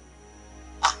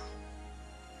 Ah,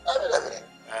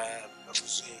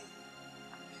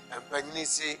 I'm penny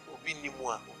say,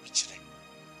 Obinimua, Obichre.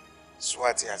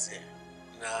 Swati as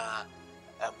na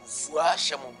abufua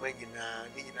shamu magina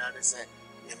ni na ne se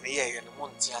ye meye ye no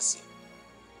montiase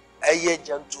eye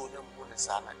janto ne mu ne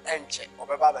sana enche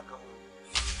obeba be kan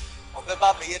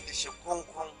obeba be ye de hye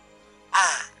konkon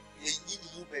ye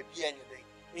yini ba bia anye den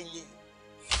enyi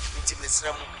nti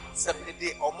mesra mu se be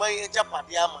de oman ye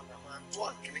japade amana manto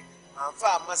ankene manfa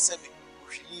amasebe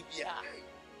ohwini bia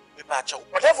be ba chawo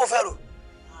whatever fellow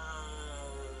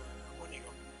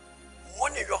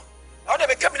woni yo now they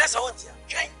become in a sound here.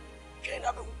 Train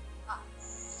up.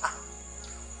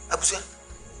 Abusia.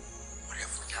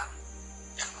 Whatever.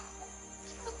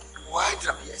 Why did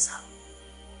I yes?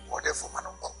 Whatever man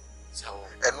uncle.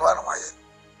 And one way.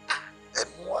 And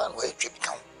one way to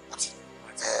become what?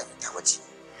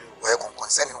 Where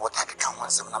concerning what I become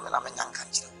once and I'm a young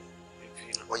country.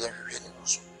 Or you're really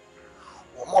also.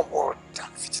 Or more bored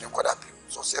than fitting what happened.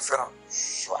 So, say,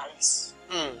 Swalis.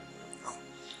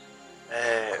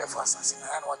 Whatever assassin, I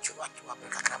know what you want to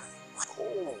make a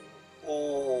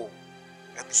oh,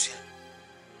 Abusia.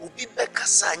 Ubi Becca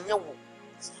Sanya.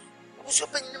 Who's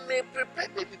opening me prepare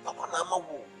baby papa Nama.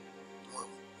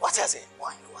 What I say?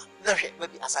 Why you are? No,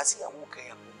 maybe assassin, I won't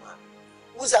care.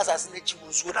 Who's assassinating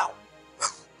you now?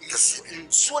 Yes,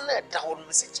 sooner down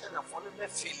message and a phone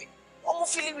feeling.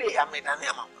 Almost feeling we are made an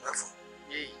amount.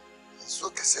 So,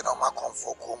 Cassino, my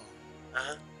comfort home.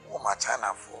 My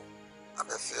China for I'm a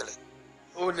feeling.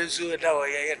 Oh, the zoo that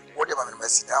way. What am I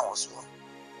messing down also?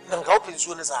 No, open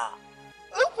soon as I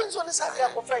open soon as I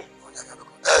have a fight.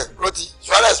 Hey, Roti,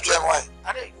 so let's try why. I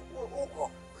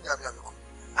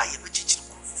am a teacher.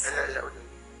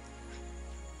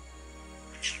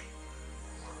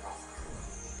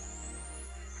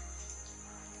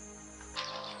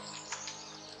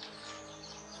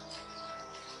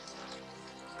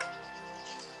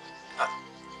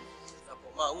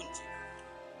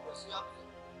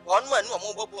 One man, no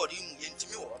more body, you into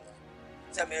me.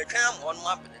 Some come on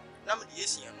map, number the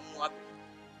Asian map.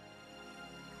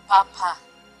 Papa,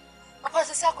 Papa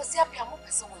says I could see a piano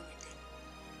person when you did.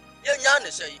 Young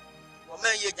Yana say, well,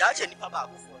 man, you judge any papa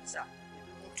before, sir.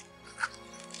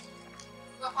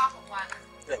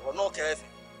 There were no careful.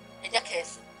 In your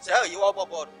case, sir, you are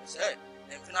board, sir,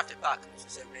 and Penalty Park,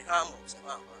 said Reham,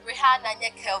 Rehan and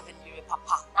your Kelvin, you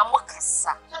papa. I'm what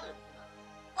Cassa.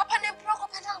 Papa never broke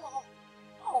up an hour.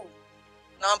 Oh,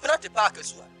 now Penalty Park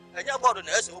as well. And your board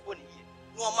as open here.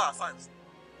 No more fans.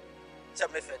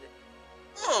 Some method.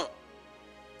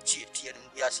 Cheer,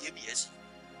 yes, ABS.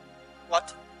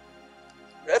 What?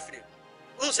 Referee.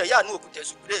 Unsa ya no kuta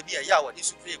su play be ya wadi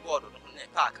su play board on the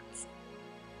park.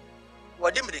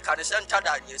 Wadi me can center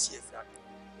that yes here.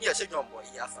 Yes, a young boy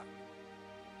yafa.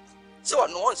 So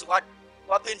no one's what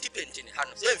painting in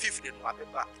hand, 50 no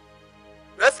paper.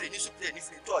 Referee needs to play if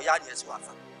you to ya yes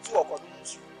wafa. 2 o'clock.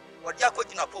 What ya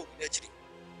coaching up on the tree.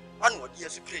 One what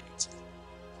years to play it.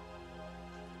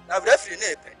 Now, referee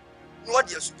nape, no what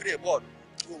years to play board.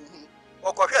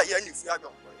 Or compare yen if you are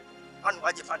young boy. And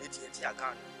what you find it yet, your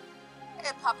gun.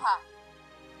 hey, Papa.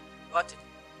 What?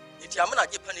 If you are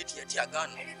not Japan it yet, your gun.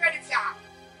 Anybody far?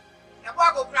 The boy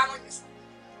go brown on this one.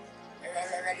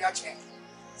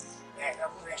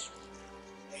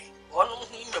 One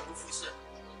in the buffet.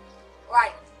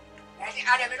 Why?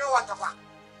 I don't know what to want.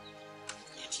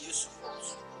 It is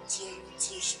supposed.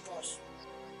 Suppose.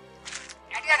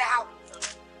 And the other how?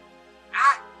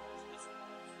 Ah,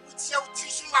 it's your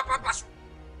teaching my purpose.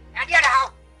 And the other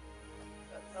how?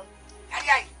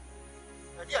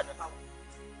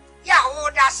 Yeah, oh,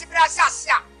 that's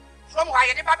Sibra from why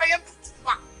any Baba Yam put to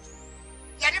one.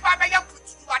 Any Baba Yam put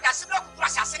to one, that's no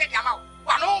process in the amount.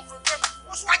 One home from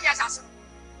who's 1 year assassin.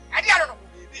 And the other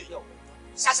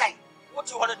Sasai, what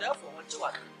you want to do for what you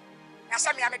want? Now,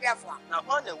 some yam there for. Now,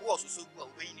 on the walls so well,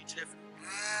 we need to live.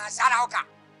 Sanaoka.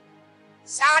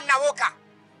 Sanaoka.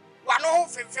 One home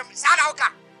from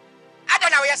Sanaoka. I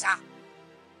don't know, yes, sir.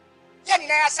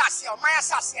 Jenny, I sassy or my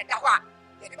assassin, that one.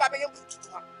 The Baba Yam put to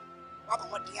one.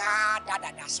 What the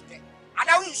other that's it. And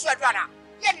now you should run.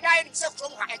 Jenny, I himself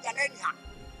from her and Janania.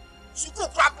 Suku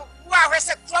crab, who are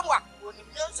rested from one. When the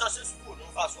young sausage food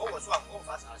and fast always one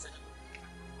fast, I said,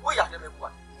 we are never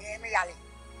one. Name me, Ali.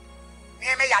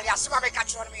 Name me, Ali. I saw me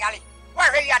catch on me, Ali. Why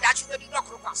are you that you did not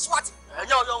look at SWAT? And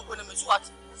your young woman is what?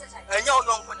 And your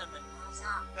young woman,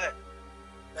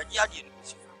 the Yadian.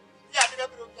 Yeah, the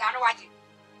baby, I know what you.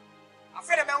 I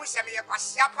feel a man with some Yapa,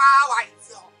 why?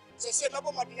 Say, no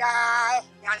more, dear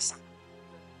answer.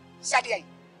 Saturday,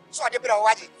 so the bit of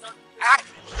what?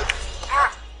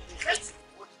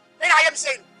 Then I am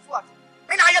saying, what?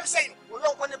 Then I am saying, we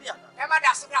don't want to be a man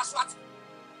that's what.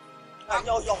 I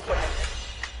know young woman.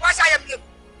 What's I am doing?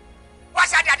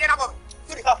 What's I did about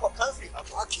 3 country?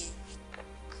 Okay.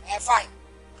 Fine.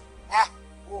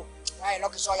 Oh, I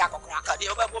look so young. I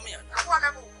deal with me. I want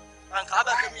to move. And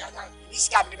cover me. This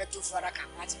can be too far. I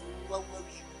can't. Well,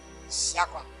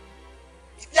 Siakwa.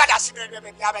 If you had a secret,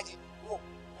 maybe oh,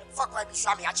 fuck my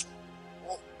swami at you.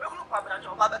 Oh,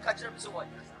 Baba catch him so what?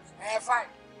 Fine.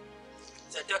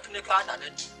 The technical and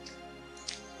it.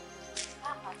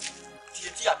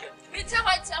 Me tell what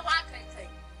I can say.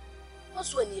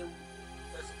 What's when you?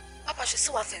 Papa should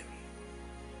see what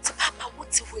to Papa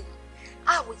would to win.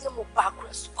 I will give more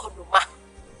backwards to Konoma.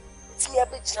 It's me a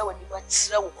bit now when you were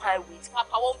slow quiet with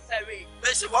Papa won't ferry.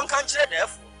 There's one country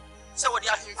therefore. So what you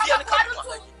are here to come?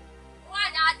 Why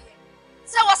not?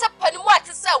 So what's a penny what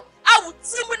to sell? I would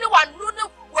see when one knew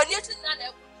when you're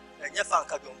none. And your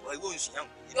father was young.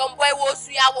 Don't boy was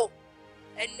Yawo.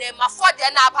 And then my father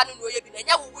and I panel will be a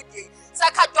young wood.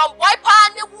 Saka don't boy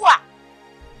pan the war.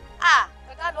 Ah,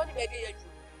 I don't maybe a Jew.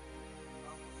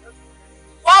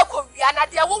 Wow, Koreana,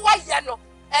 there were white yano,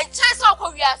 and chance of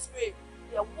Korea spray.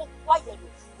 There were white yano.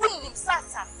 Wouldn't him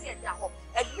Sasa say that home,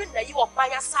 and you know you are by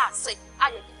your say, I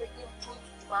am giving proof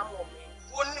to my mom.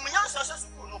 One never answered to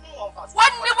no be out.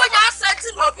 One never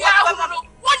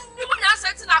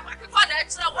answered to not what are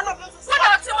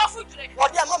two of food?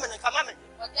 What their mom and come on.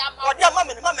 What their mom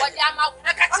and mamma, what their mouth,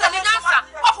 I can't tell an answer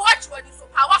of what you are so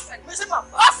powerful. Mrs.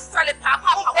 Australia,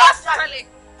 Papa, Australia,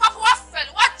 Papa,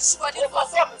 Australia, what you are doing for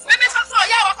some. Maybe some so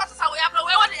yeah, what we have no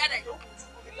way on the other.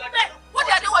 What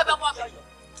are you doing about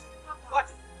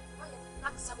what?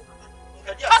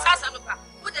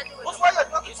 What's why you're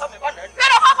talking something about it?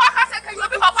 Can you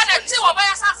be Papa and two of my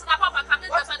assassin? Papa, come in.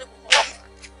 Papa,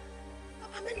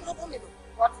 many of women.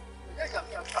 What?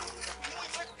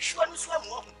 Sure, Miss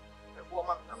Woman.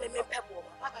 Papa, I'm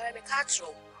a catcher.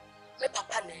 My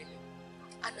papa name.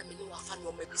 And I mean, you are fun,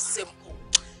 maybe simple.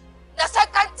 The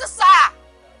second to say,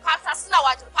 Cassassin,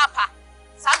 what Papa.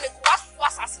 Something was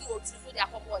assassin to their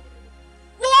home.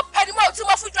 Who penny more to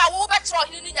my foot? I will bet you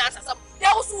in the answer.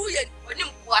 There was who when him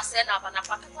was sent up and a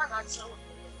packet.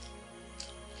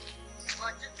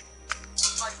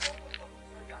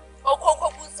 Oh,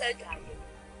 Coco said,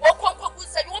 oh, Coco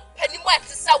said, you penny more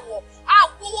to sell. I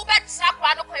will bet slap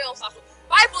one of my own.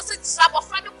 Bible said, slap a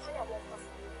friend of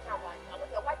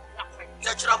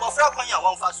the trouble of your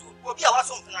own fast will be our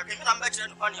something I can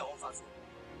imagine upon your own fast.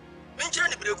 Venture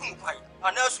in the Brooklyn Pine,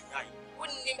 a nurse.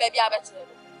 Wouldn't he maybe a better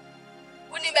level?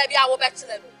 Wouldn't he maybe our better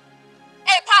level?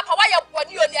 Hey, Papa, why are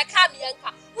you on your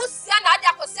camianca? Who's son? I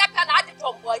could say, and I did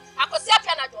boy. I could say,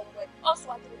 and I don't boy. Also,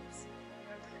 I do this.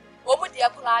 What would they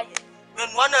apply? When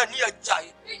one near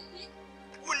giant,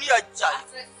 who near giant?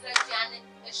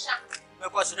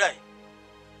 What was today?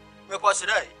 What was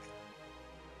today?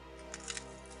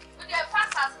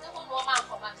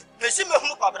 Messi me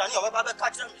hu papa na oba ba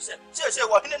catch me say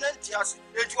what in an antias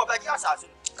e ju oba gi asase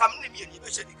kam ne bi ni be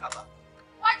she di kaba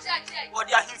what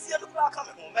dia himfie no ba kam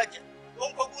ho meje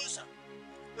won ko gunsa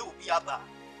e obi aba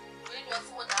we no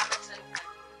so na ba tell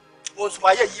wo so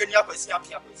ma ye yie ni akwasi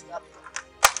apia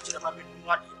kire ma be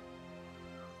nu ade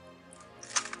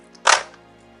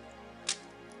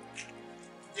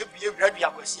e bi e bradu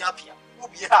akwasi apia wo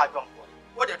bi ha adon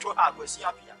wo de to ha akwasi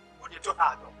apia wo de to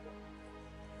ha adon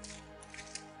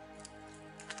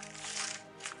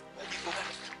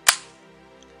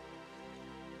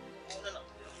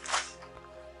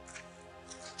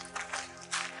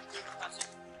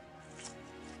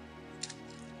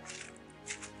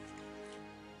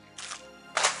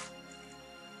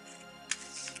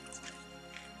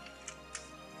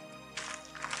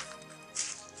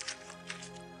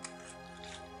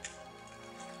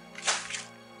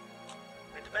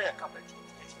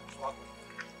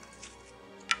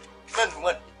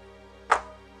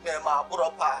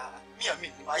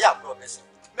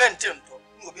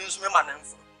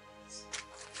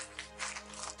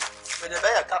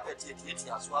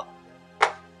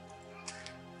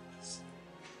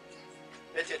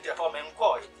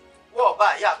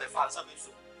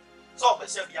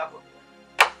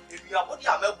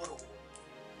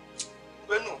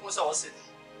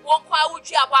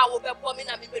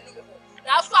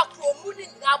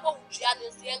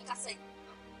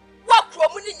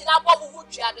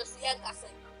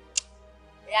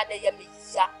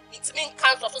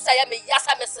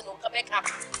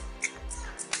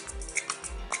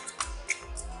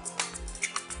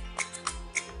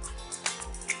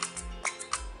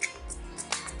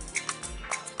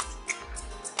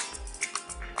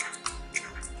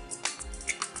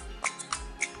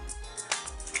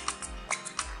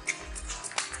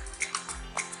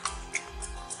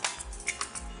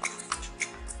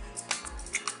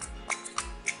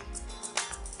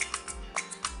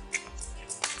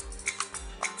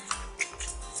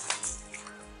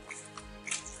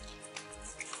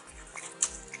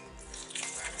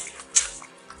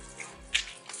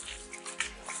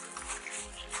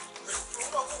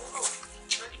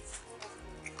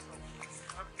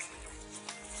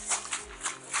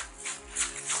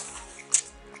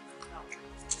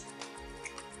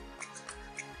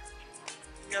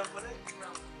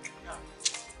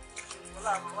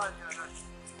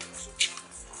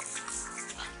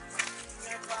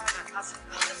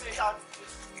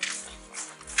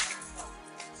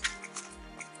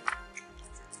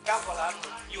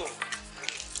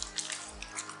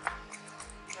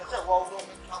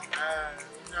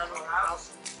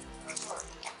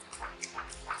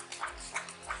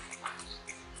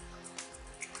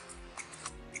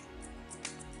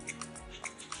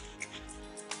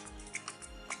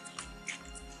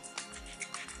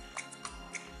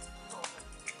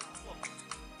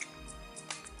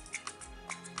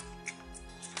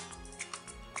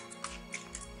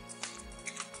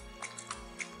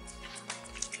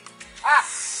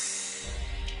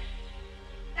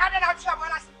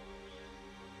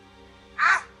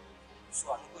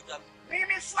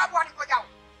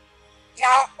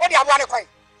Ya, what do you want to call?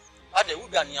 I de would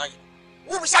be an eye.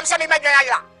 Who be some imagine?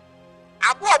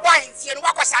 I bought wine in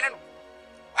Wakasan.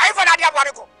 I for that want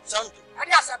to go. Sound. And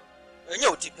yes, And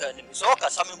you tip enemy, so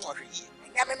some more here.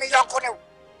 never me young Cono.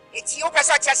 It's you,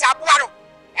 Professor Chesabuano.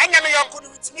 And never young Cono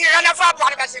with me and a far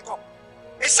one of us.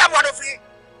 It's someone of you.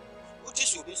 What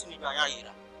is your business in my eye?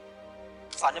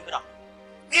 Fanny Brown.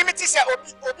 Limit is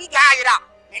Obi Gaira.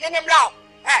 And then now,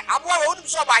 I'm one who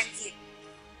saw my tea.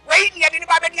 Wait, you didn't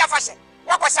buy any fashion.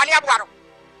 What was Sanya Buano?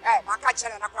 My catcher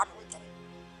and a crop.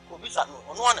 Obisa no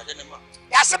ono ana de nema.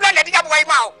 Ya sebla na dia boy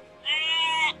ma o.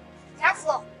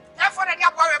 Therefore na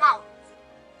dia boy ma o.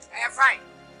 Fine.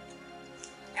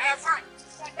 Fine.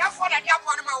 Therefore na dia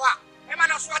boy ma wa. E ma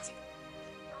na swati.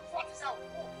 Swati sa o.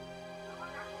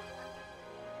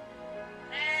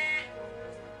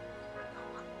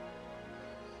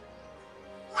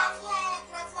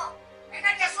 Therefore. And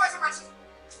then there's what much.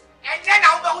 And then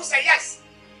I will say yes.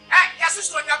 Yes,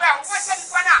 so you know, what's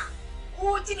that?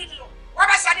 Who did it? What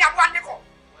is any of one nickel?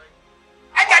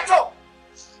 I get to.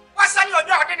 What's on your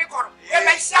door? Didn't go. Hey,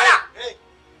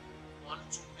 one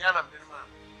to Yana Birma.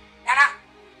 Nana,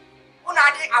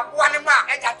 Unadi, a one ma,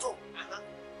 I get to.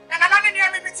 And another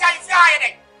near me to tell you,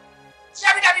 Friday.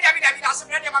 Shabby, that's a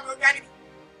very mammy.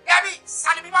 Gabby,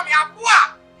 Sandy, Mammy, a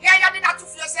boa. Here, you did not to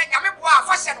feel saying, I'm a boa,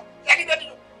 fashion.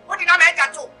 What did I make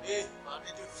that to? Hey, I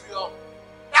need to feel.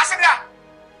 That's a girl.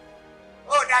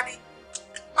 Oh, Dabby.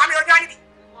 Mammy, or Danny.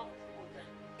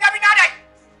 Dabby, Daddy.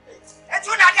 It's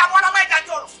you not one of my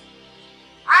daughters.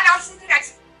 I know shooting at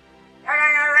you.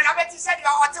 I bet you said you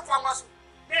are to from us.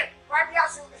 Hey, why be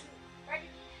us?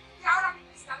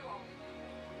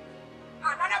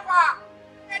 Another bar.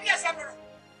 Maybe a several.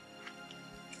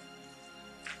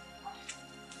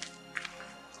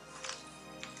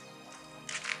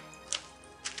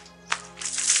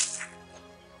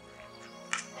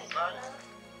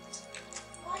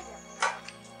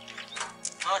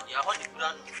 Ya honi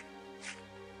brand.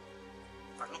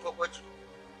 Fanu ko kwaji.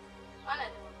 Ana.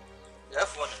 Ya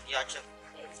fo na ya che.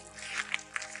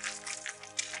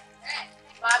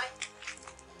 Babe.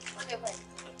 Ode kwa.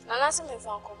 Nana se me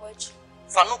fa ko kwaji.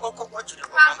 Fanu ko kwaji de ko.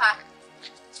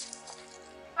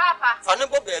 Papa. Fanu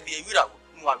bo ba bi ewira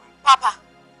nwa. Papa.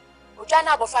 Oja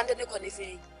na abofra nde ne ko ne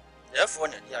fe. Ya fo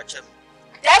na ya che.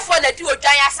 Therefore na di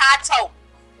oja ya sa ato.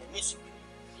 Miss.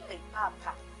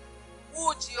 Papa.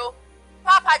 Udio.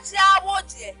 Papa tia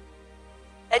wodie.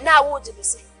 And now would be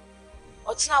say.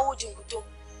 Or tia wood in Kuto.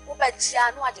 Who bet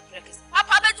tia no at the breakfast.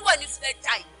 Papa bet when you spend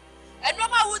time. And no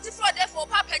more would for therefore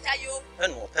Papa you.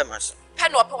 And no pemas.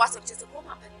 Pen or was just a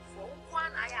woman for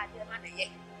one I had the money yet.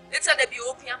 Let's say be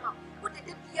opiama. What did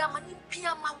the piama in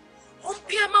piama?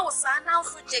 Piama was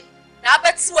announced reject. Now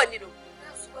bet when you know.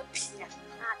 That's what pia.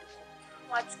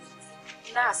 What?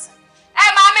 Nasa.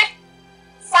 Hey, mommy.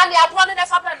 Sandy, I wanted a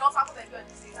fabric and offer to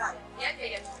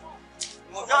yeah.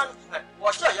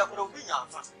 What's your opinion?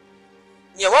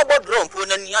 You want what drone put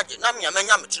in the agent? I'm your man,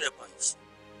 I'm a 3 points.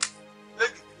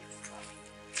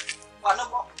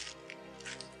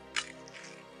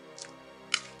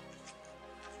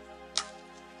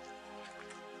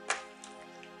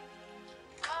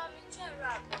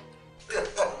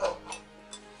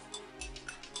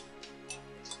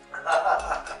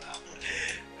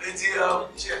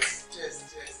 Cheers.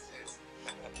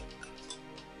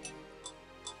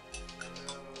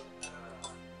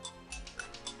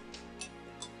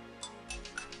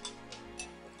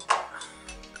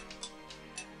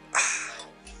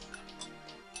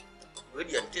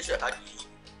 Really, and this had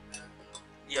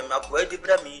you. My boy, the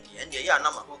Brahmin, and the Yana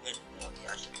Mahogan.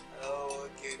 Oh,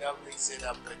 okay, that makes it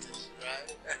up better, right?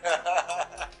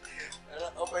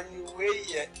 Open you way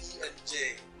here, E&J,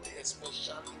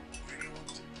 especially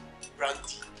brewed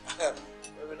brandy.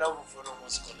 Maybe now for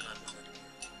almost Scotland.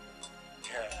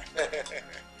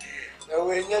 Now,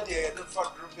 when you're there, the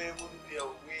fuck would be a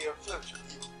way of search.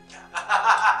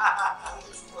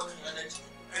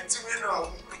 And to me, no.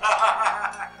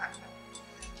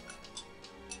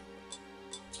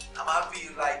 I'm happy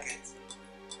you like it.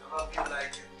 I don't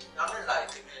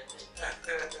like it.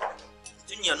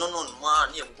 Didn't you know man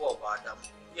near Bob Adam?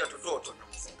 You have to go to them.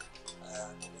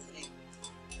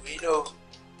 We know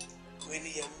when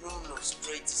you know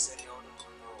straight to say no.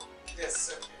 Yes,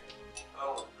 sir.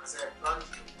 Oh, I said, plant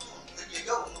you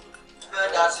go.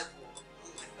 That's it.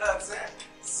 That's it.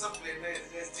 Simply,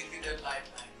 they're sticking it like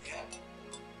that. Yeah.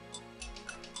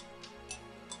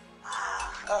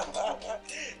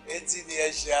 It's in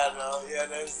the shadow, you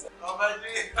understand? Oh, my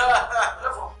dear.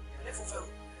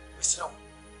 Listen,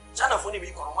 China for me,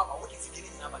 what if you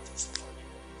didn't have a taste for me?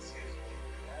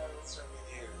 What's wrong with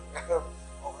you?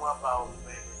 Oh, my bow,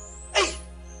 baby. Hey!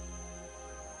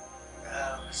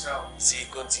 So, see,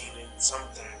 continuing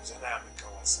sometimes, and I'm a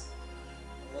coward.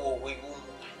 Oh, we will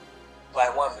buy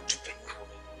one to pay.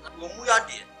 We are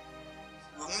dear.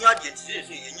 We are dear today,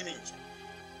 so you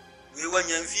we were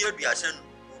young fear be a son,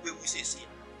 we will say, see.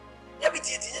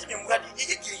 Everything is being ready.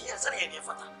 Yes, I am your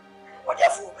father. What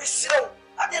therefore, Miss Slow,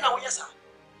 I didn't know, yes, sir.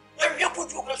 You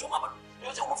put your place, woman.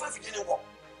 There's a woman in the walk.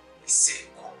 He said,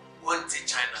 one day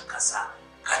China Casa,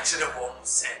 catch the woman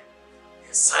said,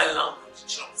 a sign language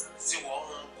jumps and see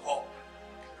woman call.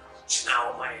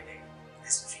 Now, my name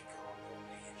is Figure.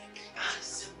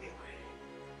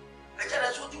 I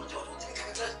cannot do you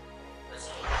think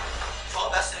so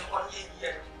that's 1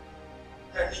 year.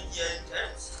 Then year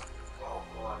ends. Oh,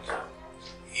 God.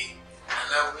 And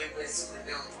I will be sitting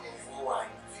there for wine.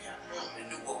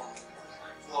 And the woman.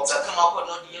 Well, that come up with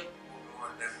no dear.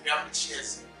 Young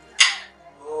cheers.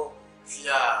 Oh,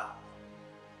 yeah.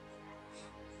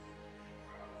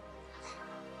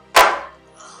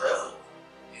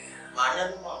 My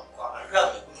young man, I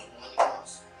love you.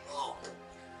 Oh,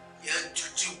 you're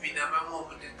too big. I'm a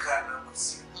moment in Ghana.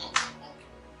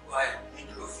 Why? You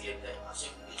do fear that I say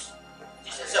this.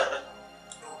 This is a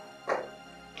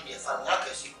if I'm not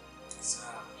a sick.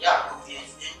 Yeah, the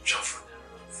inch for the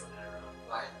room.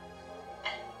 Why?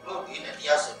 Look in at the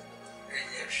asset.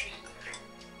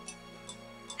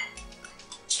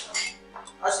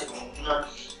 I said, do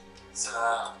not be, sir.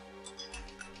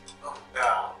 Oh,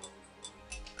 God.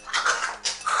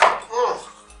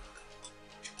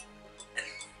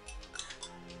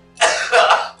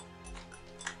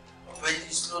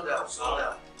 Slow down, slow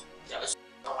down. yes,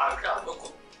 no, I can't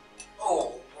look.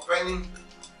 Oh, Benny.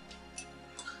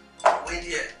 Wait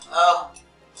here.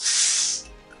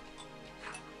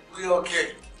 We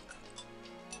okay?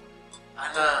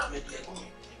 Anna, Maybe a woman.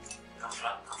 come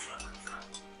flat.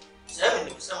 7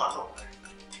 is a man.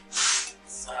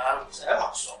 Sir, 7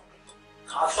 so.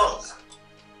 Cartons.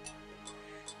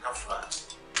 come flat.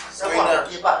 Someone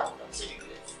be back. See you.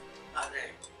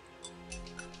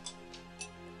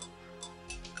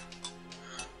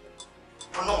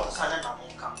 No, son, and I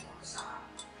won't come.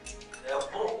 They're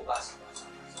broke.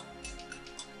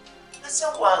 That's a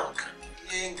one.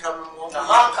 You ain't coming home. The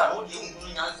man can only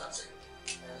answer.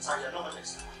 And so you're not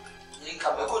next time. You ain't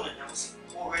coming good and see.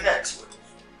 Or we net you.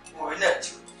 Or we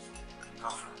net you.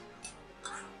 Come from.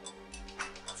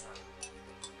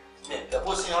 The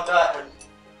posting of that.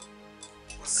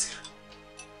 What's it?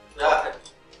 That.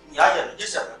 Yayan,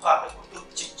 just a papa who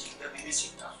took changing the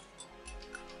BBC now.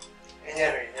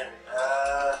 Henry.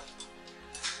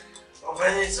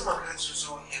 When it's someone who's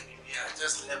so heavy,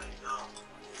 just let me know.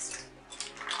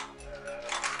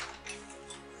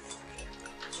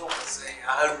 So I'm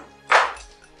saying,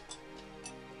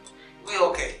 we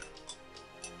okay?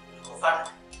 Go find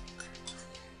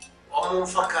I'm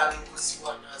for calling to see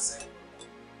what I say.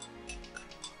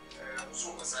 So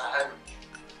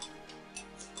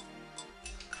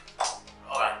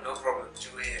alright, no problem.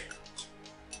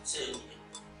 say,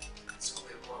 So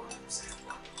we're going to say,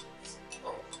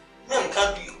 men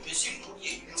can't be missing.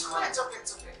 it's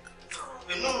okay.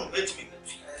 We know better.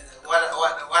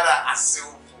 What I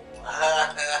assume for.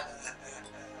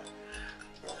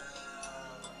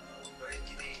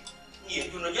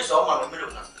 You know, just all my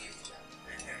middle now.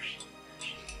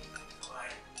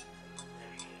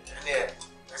 Yeah,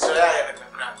 that's what I have a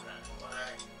crap.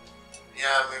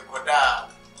 Yeah, we go down.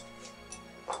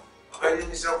 But you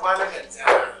miss a one against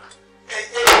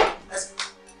hey, let's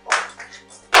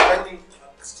I think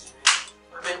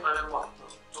I make my one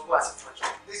to what's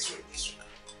this way.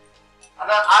 And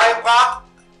I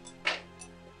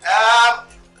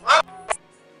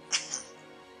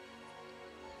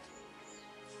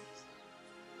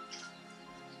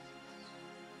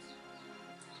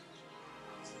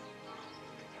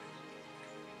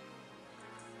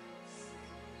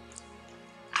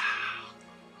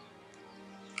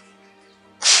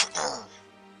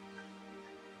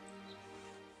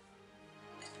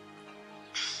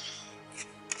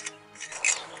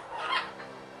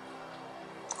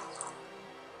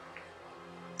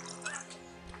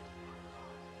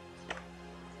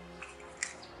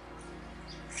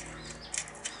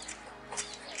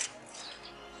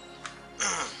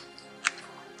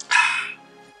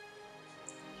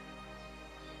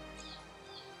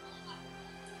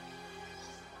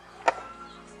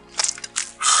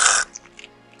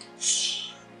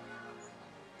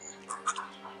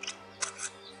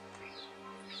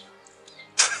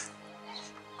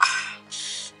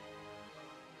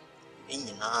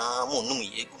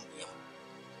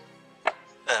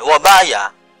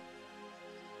Wabaya.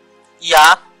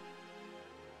 Ya.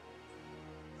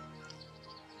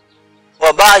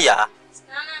 Wabaya.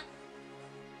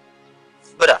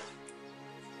 Brother.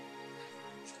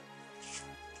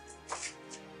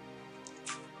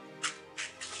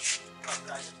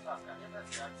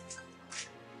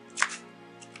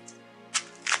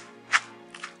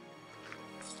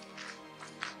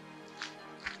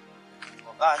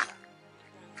 Obanya.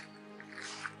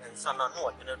 Sana no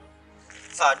odene do.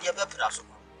 Fa de be pra so.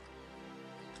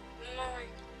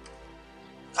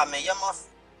 Kame yama.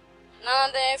 Na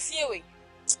de fiewe.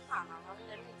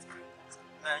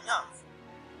 Na nya.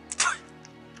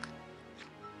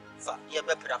 Fa de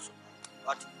be pra so.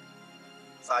 What?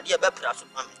 Fa de be pra so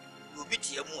mame. Obi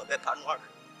tie mu be pa no ara.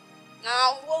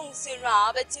 Na wo nse ra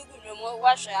abeti gunwe mo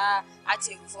wa hwa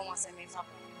ategu fo mo se me fa.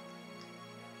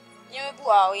 Nyeme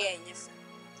bu a o ye nyefa.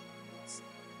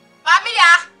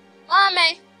 Mamia!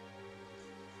 Mame!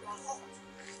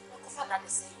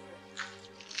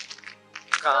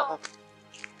 Ka.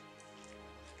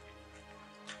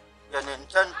 Ya ne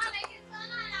ntan.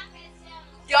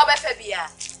 Yo be fa bia.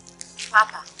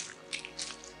 Papa.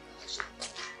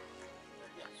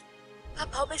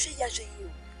 Papa obe hwe ya hwe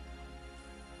yi.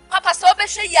 Papa so obe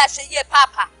hwe ya hwe yi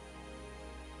papa.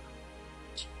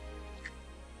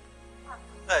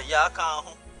 Ya ka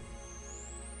ho.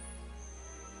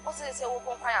 O se wo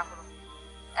kon kwan ahoro.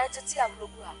 E tete ahoro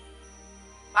bu ha.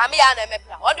 Mami ya na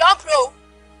emepla. O de on pro.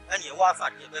 Ani e wa fa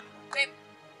de be.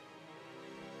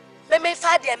 Me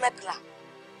fa de emepla.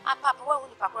 Ah papa wa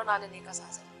huni pakro na ne kasa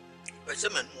asa. Be se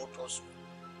men mo to so.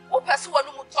 O pese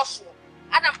wonu mu to so.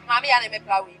 Adam mami ya na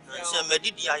emepla we. Se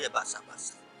medidi aye basa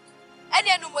basa. Ene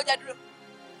enu mojaduro.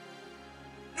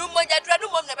 Nu mojaduro nu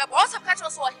mom na be. O sa ka cho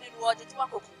so ohini nu o je ti wa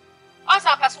koku. O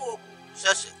sa pese wo ku.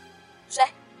 Sese.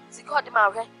 She. Sika de ma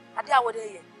hwe. Ade a wo de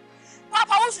ye.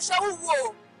 Papa wo hwehwe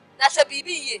wo na hwe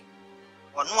bibi ye.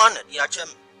 Ono ana de achem.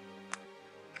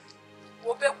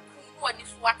 Wo be ku woni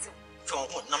so ate. Chon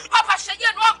ho na me. Papa hwe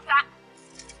ye no mpra.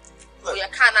 O ye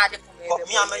kan na de ko me. Ko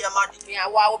mi amaya ma de. Me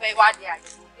awa wo be wa de a.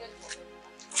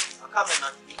 Aka me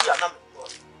na bibi ana me.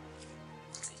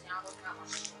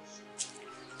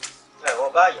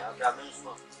 Oba ya bra me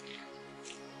nso.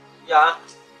 Ya.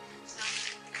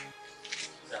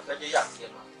 Ya be de ya tie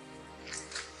no.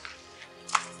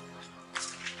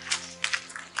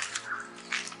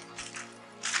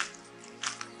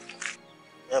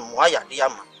 Mwaya de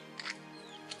ama.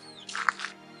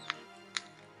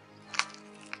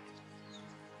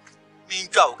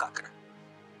 Minja o kakra.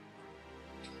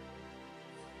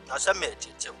 Na se me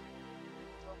tete.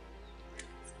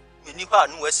 Mini pa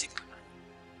nu asi.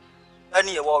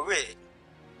 Ani e wo re.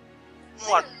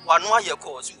 Wa no aye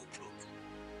ko si opro.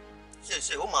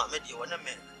 Se o ma me de wo na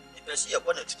me. E pe si e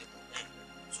bo na tete.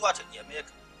 So ate de me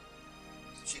ka.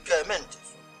 Sika mente.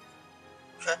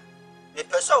 Hwe. Me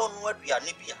pesa onu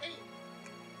aduane bia.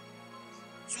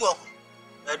 Suo ho.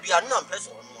 Aduane na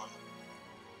pesa onu ano.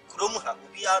 Krom ha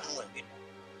obi anu abi.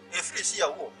 Efrisi ya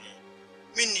wo me.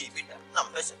 Mini bi da na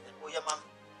pesa o ye mam.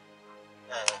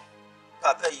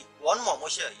 Papa yi won mo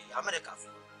hye yi America fo.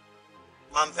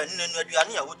 Mam pen nu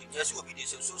aduane ya wo di ese obi de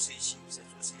se so se shi se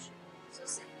so se shi. So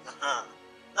se. Aha.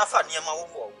 Na fa ne ma wo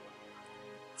wo.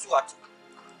 Suat.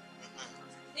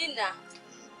 Nina.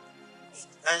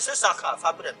 Ense saka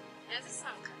fabrem.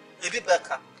 Ebi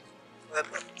beka.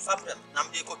 Fabrem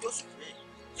nam de ko to su.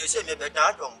 Je se me be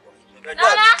da don bo. Me be da.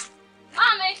 Nana.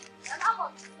 Mami. Nana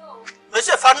mo no. Me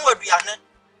se fa no aduane.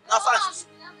 Na fa si.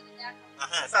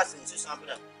 Aha, fa si nsi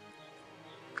fabrem.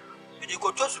 Me de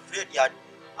ko to su pre dia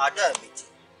ada miti.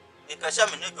 Me pese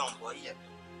me ne don bo ye.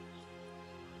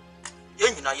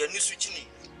 Ye nyina ye ni su chini.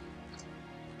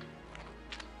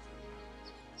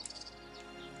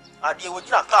 Ade wo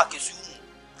jira ka kesu.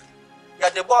 Ya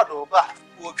de board oba.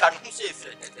 O kan hu se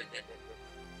fe de.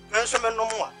 Menso me no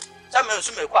mo a. Sa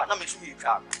menso me kwa na me su mi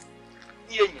twa.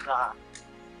 Iye nyina.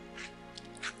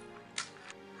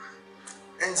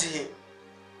 Enji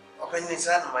openi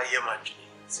sana ma ye matwi.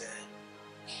 Se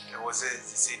e wo se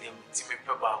dem ti me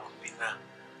pe ba ko bi na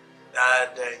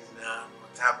da na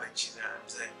mutaba china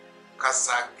se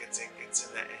kasa keten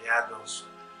na e ya don so.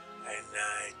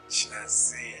 And china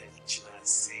say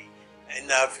and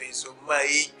na fi so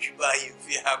mai juba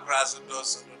fi across do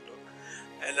so do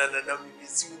and na mi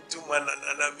si tuma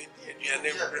na mi dia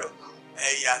na bro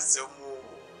ya so mu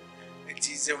it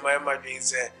is my madin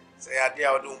say ade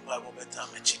a do mpa go beta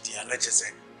ma chidi na che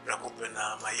say bra ko pe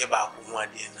na ma ye ba ko mu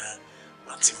ade na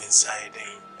matimi inside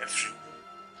every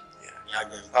Ya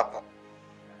gbe papa.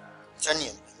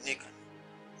 Chani nika.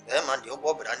 E ma de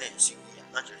obo bra na nsi ya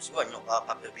na che si wa nyo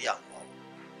papa bi anwo.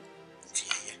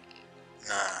 Tie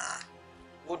na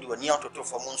wodi wani atoto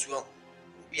fo mo nso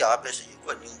bi a pese yi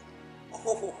kwa ni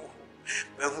mahubi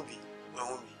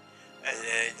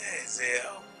say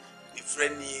if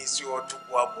any is your to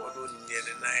go up on the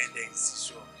 9 days.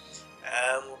 So,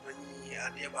 when you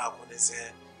are near about when they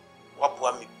say,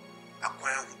 what me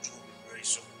acquire with you very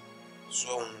soon.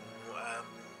 So,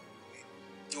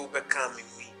 you become me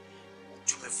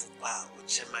to me football,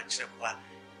 which I match up.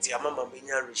 The Mama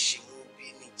Minya regime will be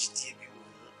in each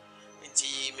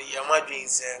me Yamadrin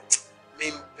said,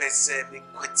 Mim Pesse, me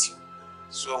quit you.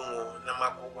 So,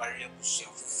 Namako warrior,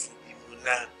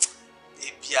 Muna, the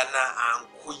piana and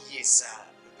Kuyesa,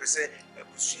 Pesse, a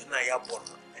Pusiana Yabon,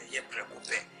 and yet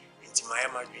precope, into my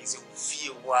Yamadrin,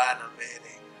 feel one a man,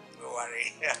 no worry.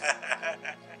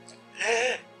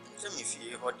 Let me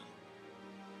feel hot.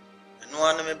 And no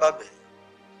one me baby.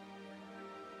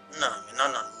 No, me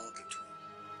none and monkey too.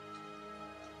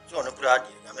 So, on a crowd,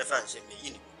 I may fancy me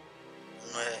in.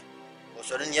 No,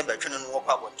 so then you better not walk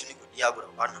up to Diablo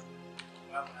Banner.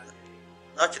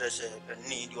 Naturally, say,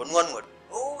 need one word.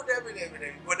 Oh, David,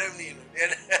 what I mean.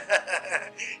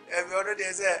 Every other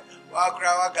day, say, walk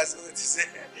around, I say,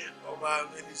 oh, my,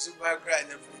 many super crying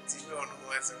and putting on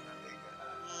once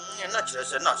and naturally,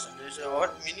 say nothing. They say,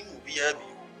 what meaning will be a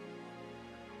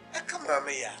come on,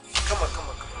 me, come on.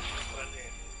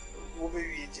 Who may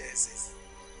be Jesus?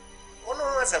 Oh, no,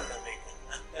 I'm not making.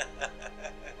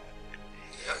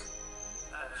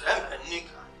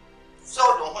 So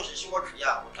don't want to see what we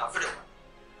are with our friend.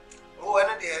 Oh, and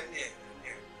at the end,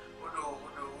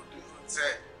 would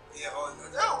say, yeah, all the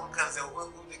cancer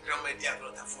will be grammar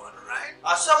diagram for, right?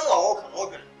 As someone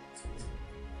open,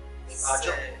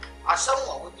 as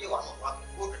someone would be one of our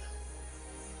good.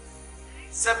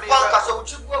 Send me one castle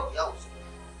which you go out.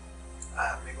 I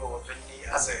may go open the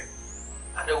assay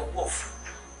and a wolf.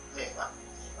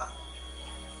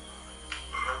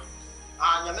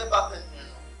 I remember.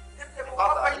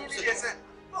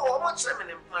 No, I'm not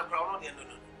sending my problem.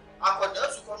 I could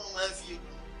just come and feel.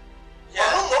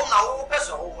 Yeah, no, now,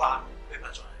 person over. I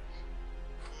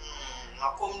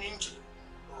come into.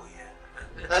 Oh, yeah.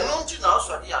 And no, you know,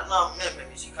 so they are now men,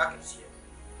 Miss Cackers here.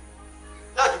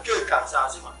 That you kill cats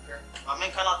as him, my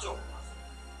men cannot talk.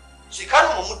 She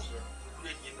can't move here, you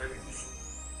couldn't be very useful.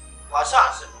 Was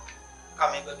answered,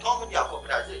 coming but Tom with your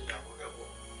cooperation,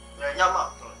 where your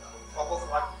mouth told them.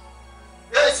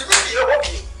 There is a video of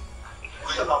you.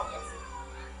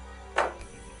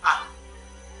 Ah,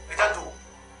 a gentle.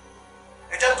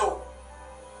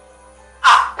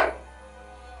 Ah, a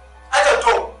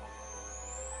gentle.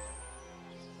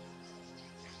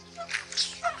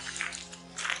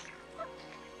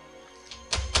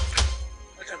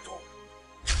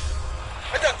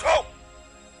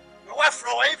 Your wife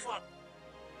from Avon.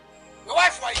 Your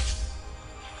wife from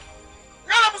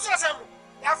None of us are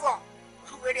therefore,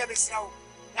 who ready to be so.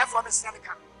 Therefore, Miss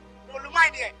Navica. No,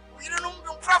 mind it. We don't know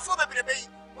for the baby.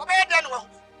 What may I done well?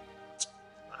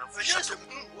 I'm for sure some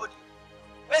moon wood.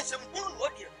 When some moon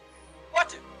wood here.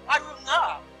 What? I will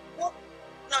now. What?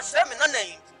 Now, Sam and a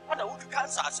name. What I would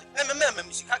cancer. And remember,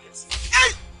 Miss Caggins.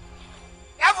 Hey!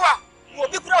 Therefore, you will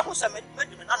be proud who some men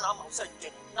and I'm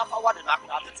saying, not for what I'm not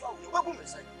to tell you. What woman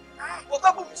say? What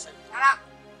that woman say?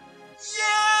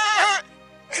 Yeah!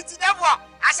 It's therefore,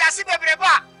 as I see the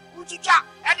breva.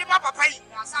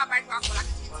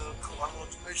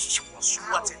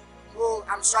 Oh,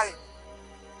 I'm sorry.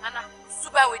 Anna,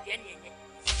 super with the ending.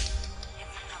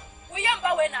 We am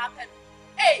going up.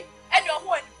 Hey, and your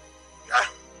one.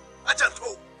 I just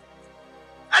told.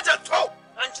 And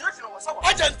children was our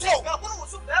agent told. was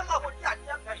so bad.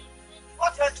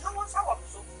 What no one's our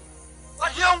so.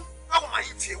 But young, how am I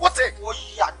here? What a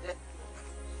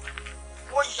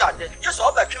yes,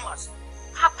 all back to us.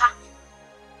 Papa.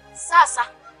 Sasa.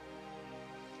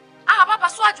 Ah, Papa,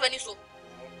 so I do any so.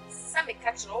 Some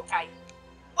catch okay.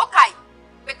 Okay.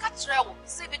 We catch rail,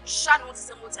 say the channel to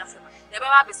the motor from the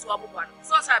baby swab one.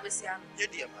 So I be see.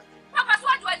 Dear man. Papa, so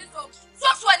I do any so.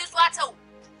 So any so I tell.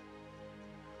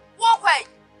 Walk away.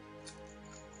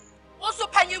 Also,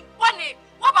 penny one.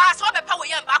 What about us all the power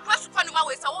yam back across the Panama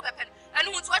way, so open and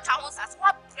who to what I want us.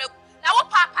 What? Now, what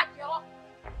Papa?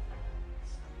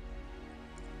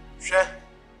 Share.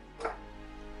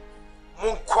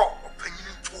 Munko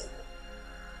opinion to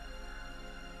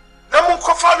na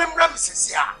munko fa me Ramses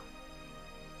ya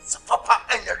sa papa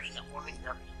anyarina woni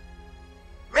nyame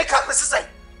make up Mrs.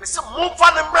 Me say mun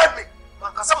fa ne mrami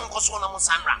man kasa munko so na mun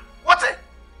sanra what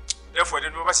therefore they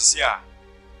do ba sisi ya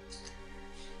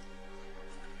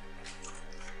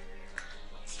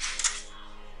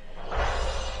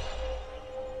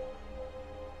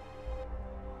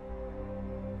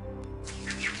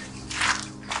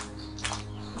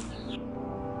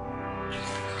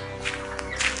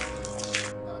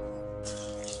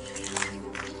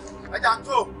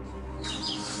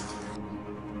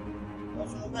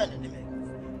That's no better.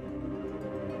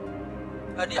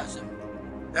 Adi asem.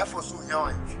 Therefore, so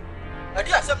young.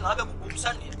 Adi asem na abe bubu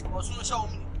Sunday. Osu no sha wo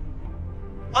mu.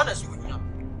 Honest you nya.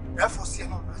 Therefore, see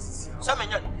no.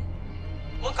 Samenya.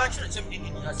 Won kan chere chem ni ni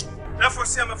asem. Therefore,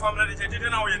 see me family dey dey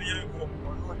na wo ye ni ko.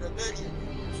 No the baby.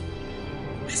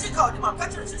 This is how the man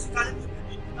catch us can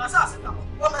na sa se ta.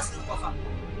 Wo mess ni ko fa.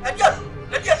 Adi ni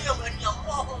am ni am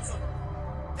mo ho so.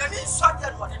 Then he shot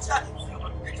that one. It's not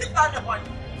the kind of one.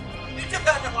 It's the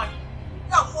kind of one.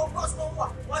 Now, more cost no more.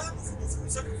 Why you do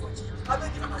this? I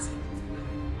beg you, I say.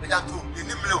 I got to in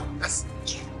the middle. Yes.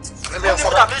 Let me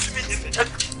for that.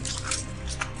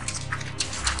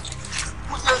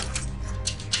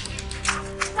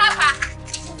 Papa.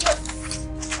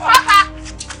 Papa.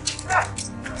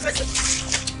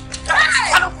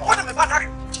 I don't want to be back.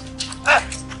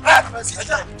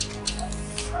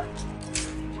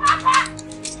 Papa.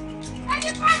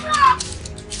 Any problem?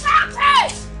 Stop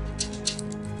it!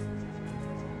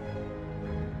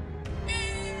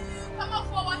 Come on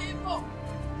forward, Info.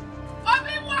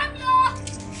 Everyone,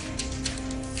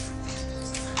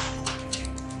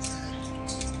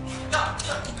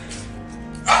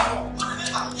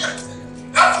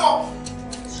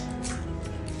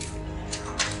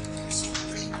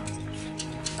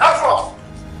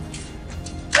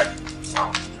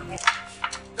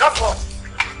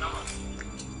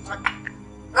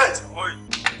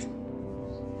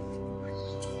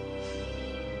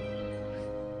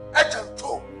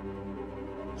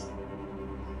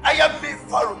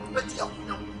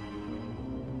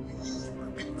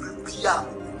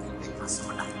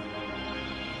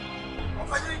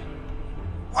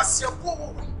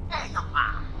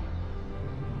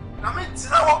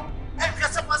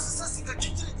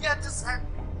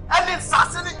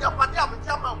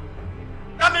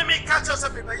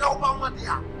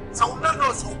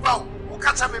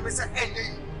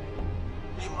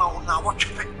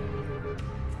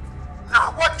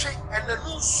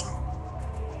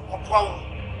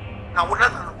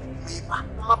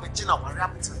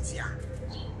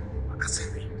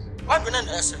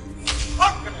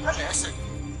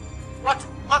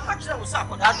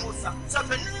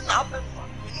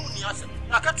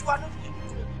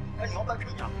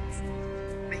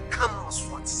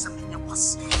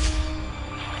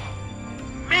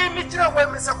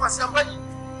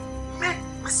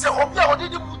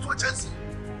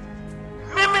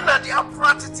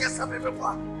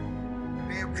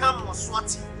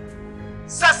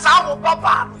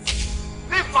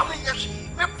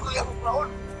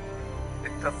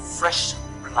 fresh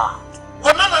blood.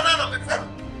 Well, no, I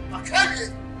can't hear.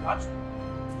 What?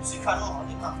 You can't know.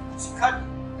 You can't.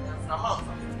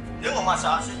 You know, my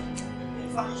son.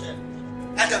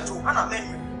 And the two, and a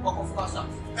man, walk of course.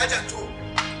 And the two.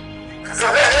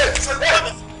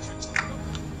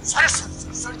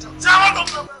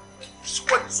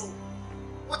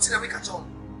 What's in the week at all?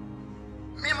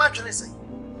 Me, imagine saying,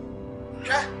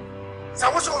 okay?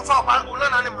 So, what's on fire about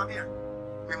Ulana and Mamia?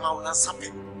 Me, Mauna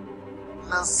something.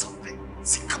 Something.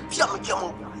 See, come here, my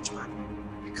camel,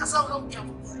 because I don't care.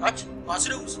 What? What's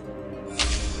it?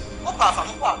 What part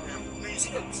of what? Me,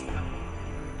 see,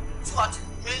 what?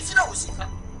 Me, see, I was sick.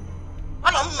 I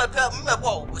don't remember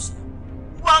what was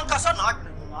one cousin. I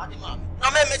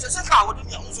may make a second out of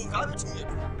me. I'm so glad to meet you.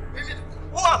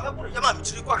 Oh, I'm going to come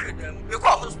to the question. You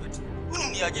call hospital.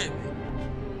 Wouldn't you again?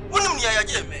 Wouldn't you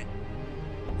again?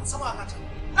 Some are not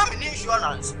an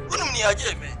insurance. Wouldn't you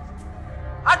again?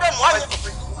 I don't want to be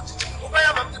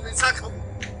able to be sick.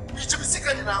 You should be sick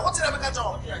now. What's the other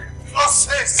job?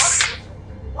 Nonsense.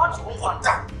 What you want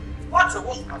that? What you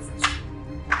want?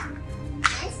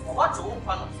 What you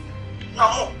want? No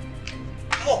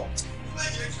more.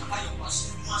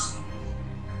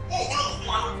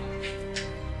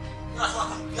 That's what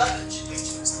I'm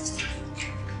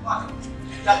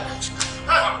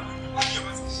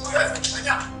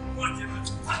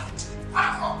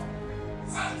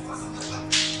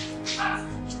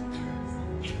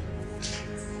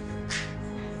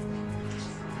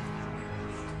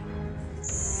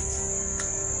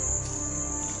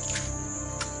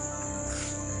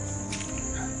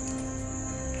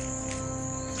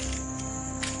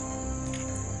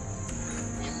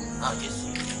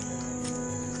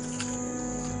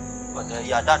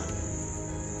you are done.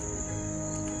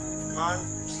 Man,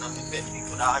 it's not the best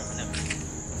people that I'm never.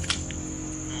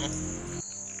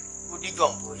 Who did you go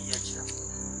here?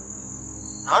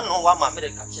 I know what my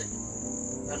medical check.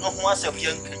 I know who was a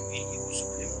young can be you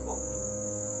Supreme Court.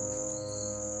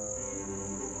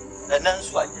 And then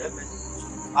so I never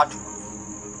at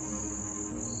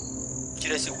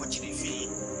Chelsea, which is free.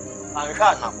 I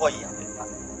ran a boy.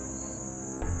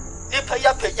 They pay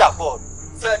up a board,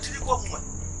 30 woman.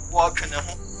 Walking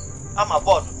home. ama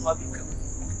board no abi kam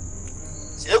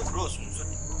se ekuro sunso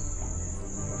di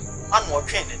anu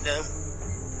otwen ne dam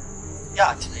ya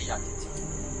atene ya tete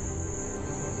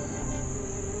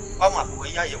ama ko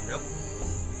ya ye wura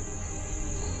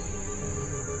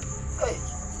hey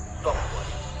don't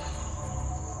worry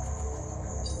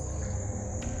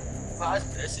vice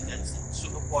president so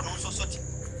ko no so ti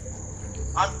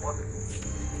anu what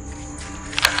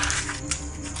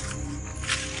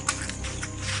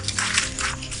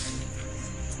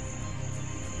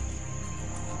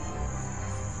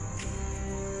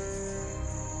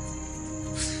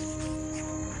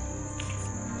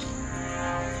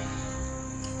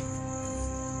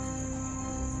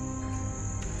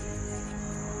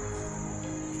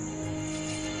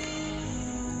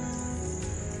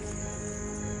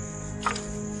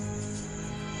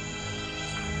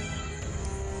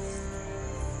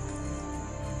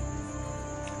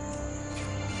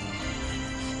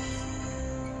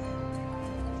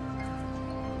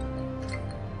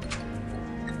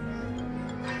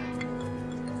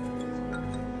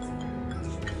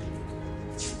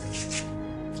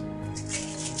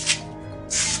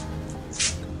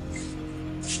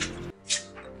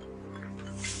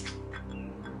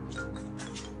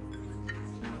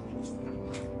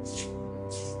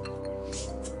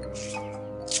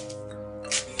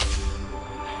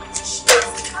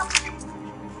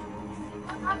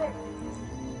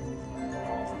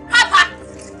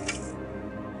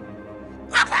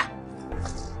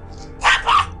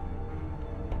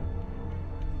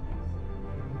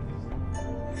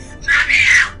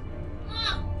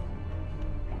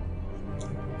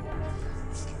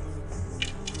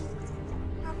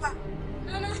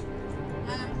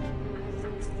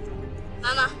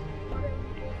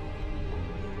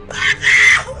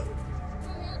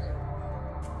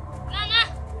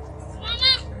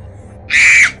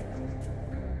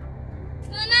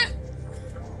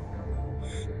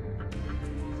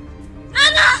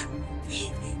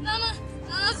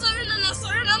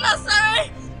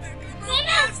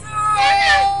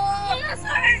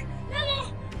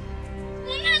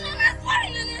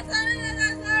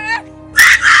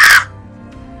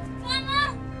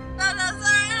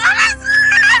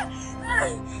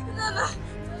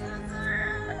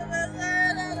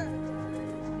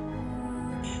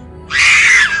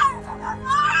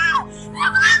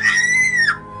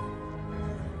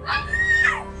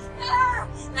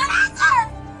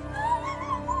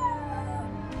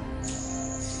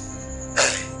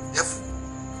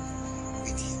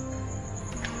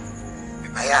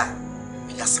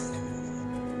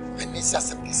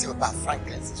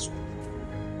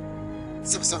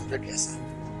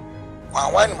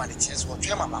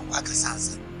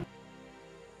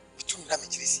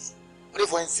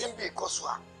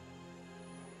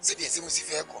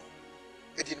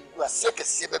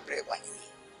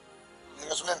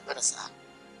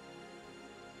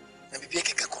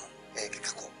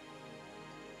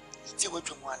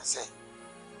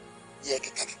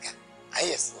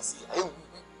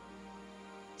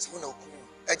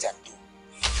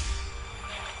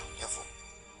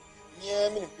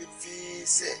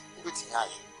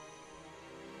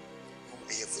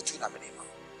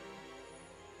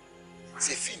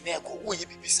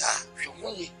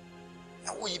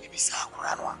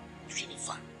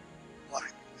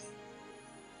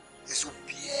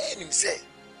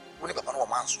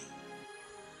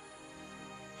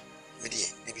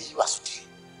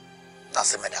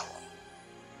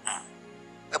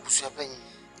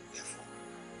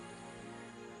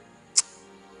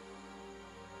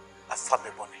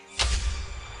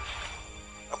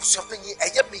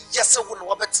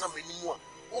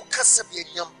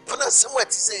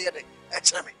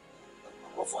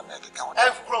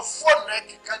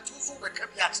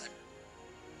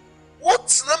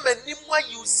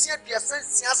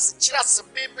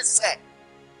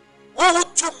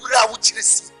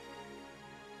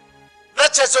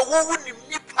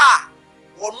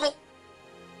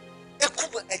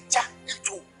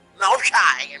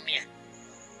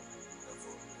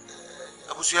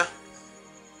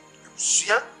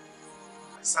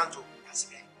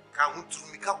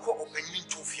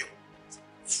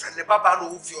Baba no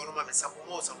ufi ono ma mesa ko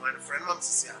mo someone friend mam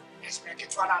sisi a expect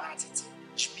to ala na tete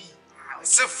chimi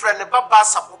se friend baba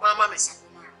sapo mama mesa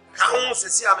ka ho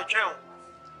sisi a metwen o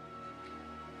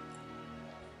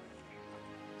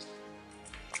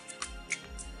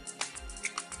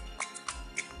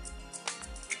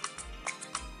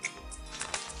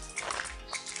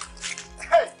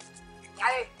hey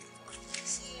ai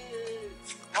si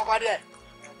ogode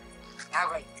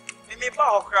agoi me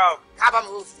ba o crowd kaba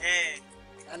mo eh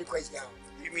ani kwezi ya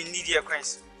we need your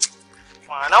coins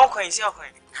fa na wo kwan si akwan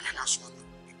Ana na so.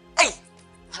 Ei.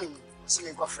 Se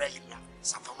me go friend me.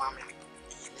 Sapa mama.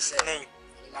 Ni se nei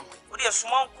na mo. wo de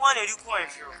suma nko na ri kwan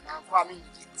fi o Na kwa mi ni.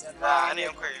 na ne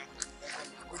nkwan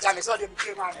Ko jame so de mi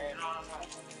ke ma.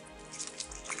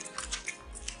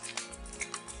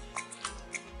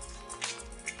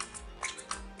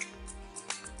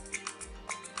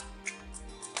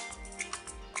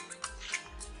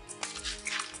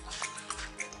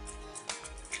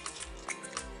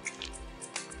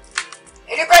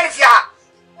 Ele benefia.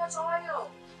 That's all I know.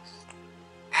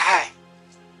 Eh.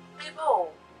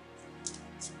 People.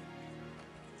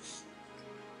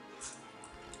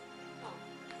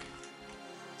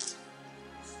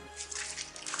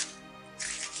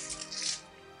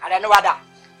 Ada no wada.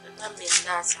 I'm being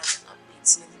nice. I'm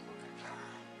beating him.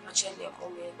 I'm changing your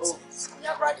comment. Oh,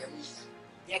 ya brother me.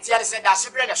 Ya tia se da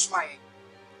sebre na suma ye.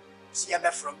 Si ya be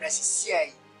from bless si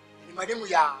ye. Ni mademu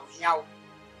ya hiawo.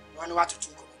 Wanu watutu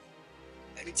ko.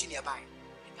 Eni ti ne bai.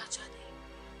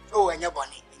 Oh, enya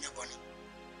boni.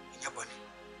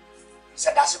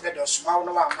 Se da sebre do suma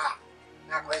no wa ma.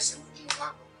 Na ko ese udi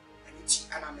ma. Eni ti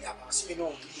ana me ya ba. Si me no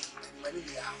udi. Ni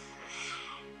mademu ya.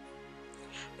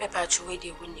 Pepper chuwe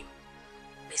de winning.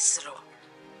 Besro.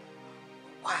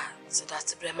 Kwa, so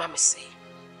that's the blame I say.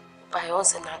 By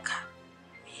once and anchor,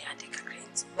 me had a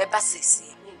great. Pepper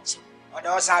says, O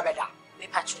do sa beda.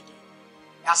 Pepper chude.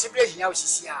 Ya sebre hia o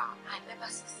sisi a. I pepper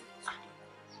says.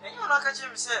 enyo na ka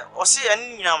chem se o se ya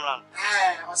ni nyina mra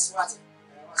O si wate.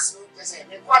 O si o se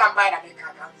me kwa na mbai na me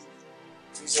ka ka.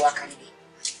 Tuzo akani bi.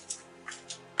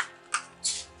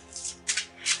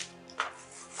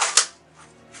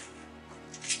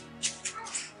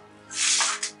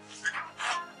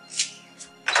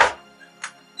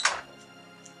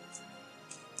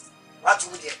 Watu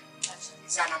uje.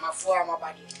 Sana mafua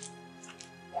mabadi.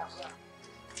 Ya kwa.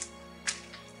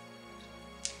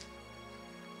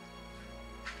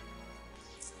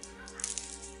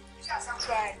 Sasa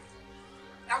try.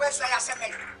 Na wewe sasa yasema.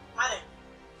 mane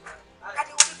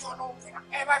Kadi uli tono mpena.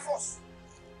 By force.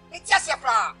 It's just a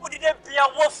plan. wo de bia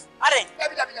wolf are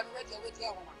Dabi wait ya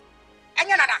woman.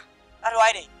 Enya nana. are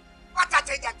why dey What I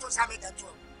take to some that to.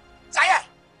 Saya.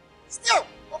 Still,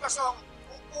 what was so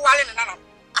wale na nana.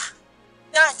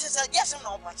 ya just yes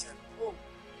no pa chere Oh.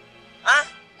 ah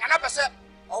Yana pese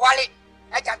o wale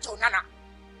eja to nana.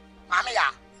 Mama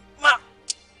ya. ma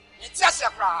It's just a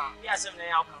plan. ya sem na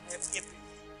ya ko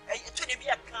to de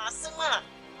bia ka asema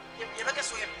ye be ke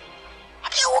so ye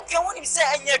ade wo ke woni se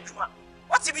anya adwuma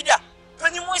what be da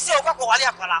pani mo se o kwakọ wale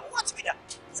akwala what be da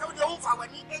So the own for when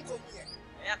you enko mu ye.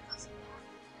 ya ka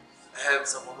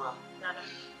So mama,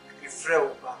 if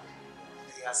you ba,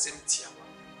 they are same tia.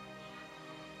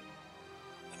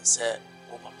 I'm say,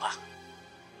 oh papa,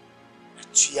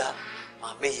 atua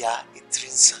mama ya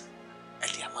etrinsa,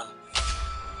 eliaman.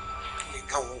 You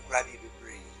can walk rabi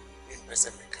be in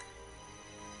person make.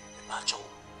 The bacho.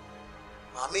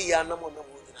 Mama ya na mo na no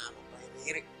ba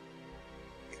yire.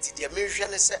 Enti dia menhwe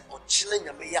ne se o chile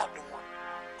nyame ya adoma.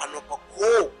 Anopa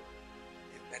ko.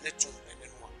 Benetum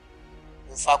benenwa.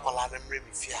 Mfa kwala na mre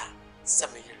mi fia. Se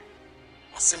me yire.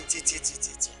 Asem titi.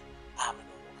 Amen.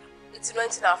 It's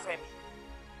 19 our friend.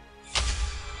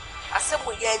 Asem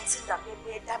we yenti na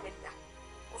me da.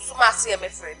 Usuma se me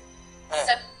friend.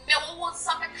 Se me wo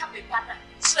sabe ka be bana.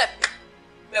 Slep.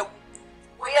 Me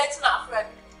we yenti na friend.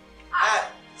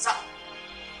 Sa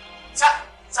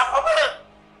papa.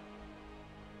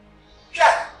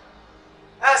 Ja.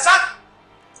 Sa.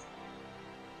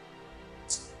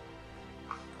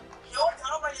 yo ka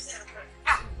ro ba se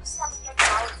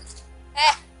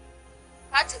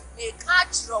Ati me ka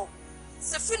chiro.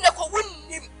 Se fi ne ko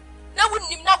wunnim. Na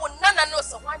wunnim na won nana no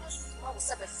so hwan so wo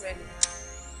sabe friend.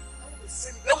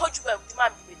 We ho djuma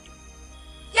bi be.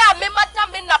 Ya me mata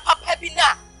me na papa bi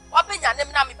na. Wa benya ne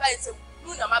na me ba ese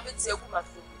nu na ma beti egu ma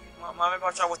so. ma me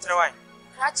ba cha wo tre wan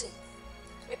Ati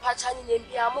me pa cha ni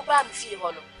bia mo ba me fie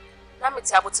ho no. Na me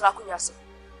ti abotra kunya so.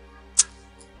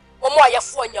 Omo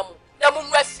ayefo nyam. Na mo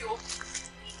nwa fie o.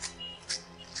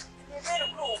 me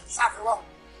be no Sa fo.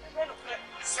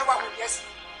 Se wa mo yes.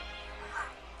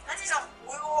 ati sa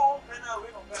wo na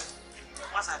we no be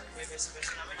masa be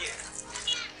na me de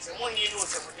se mo ni no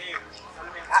se mo de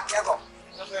Ya go.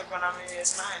 no be ko na me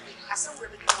smile Asem we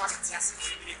be wa ti ase.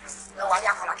 Na wa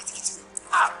ya kola kitikiti.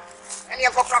 Eni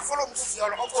en ko fra follow mu fi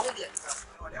olo ko hu de.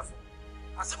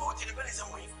 asem wo ti ne be se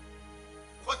mo yi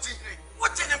Continue. wo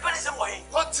ti ne be se mo yi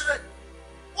Continue.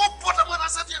 O pota mo na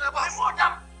sa ti na ba.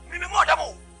 me mo dam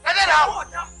o Na de na. mo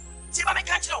dam ti ba me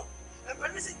ka chiro e be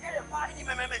me se ke ba ni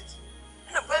me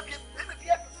na ba bi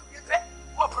pe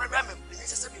wo problem me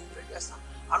se se bi previous na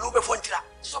anu be fontira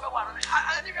so be wa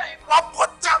na ni bi Wa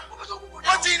pota.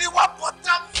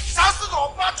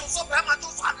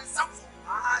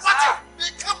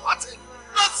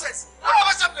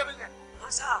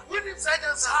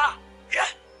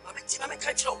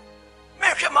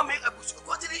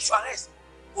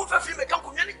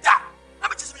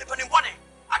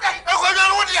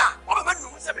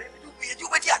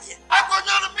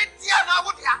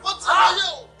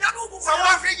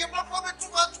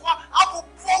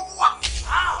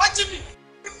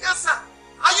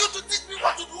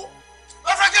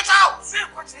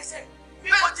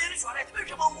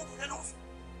 on move the roof.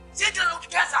 Sit down to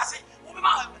Kansas.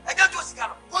 I don't do a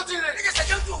cigar. What do you think? I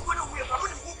don't do what we are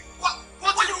moving.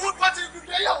 What do you do?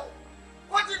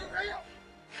 What do you do?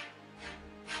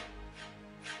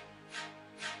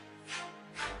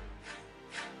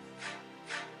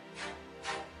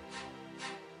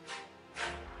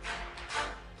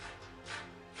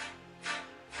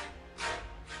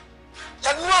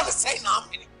 Say now,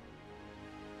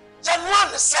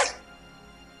 January say,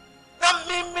 that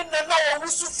mean no we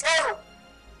should follow.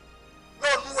 No,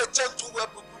 a gentle web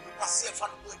will be safe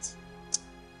and good.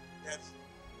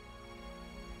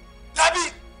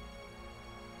 Debbie,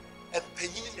 and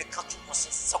penny in the country was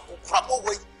a supple crab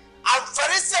away. I'm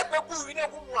very safe, but we know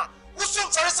who soon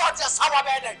very sorry as our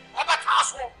bed, and a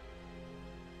castle.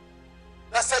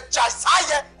 That's a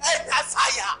Josiah and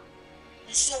Josiah.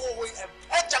 You saw away and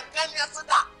pet and can answer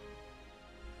that.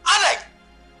 Alec!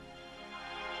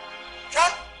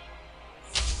 Come!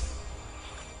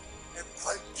 And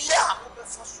quite dear, the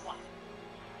first one.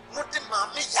 Not the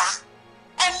mammy,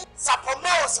 and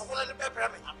Sapomo's one of the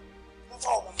Birmingham. Move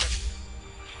on.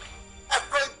 And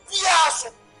quite dear, so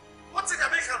what's in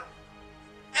America?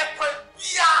 And quite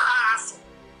dear, so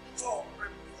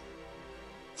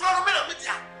for a minute with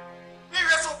ya. Maybe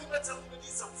that's all we better with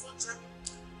this unfortunate.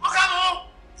 Okay, home.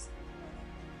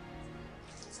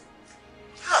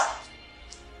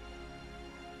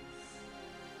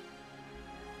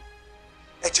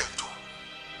 Ejento.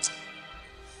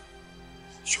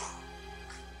 You.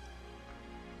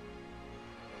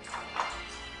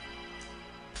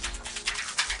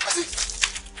 Masi.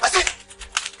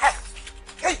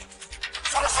 Hey.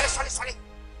 Sorry.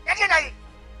 Get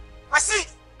Masi.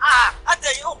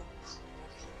 Ate yo.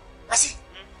 Masi.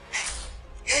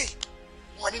 Hey.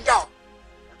 Morning down.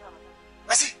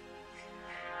 Masi.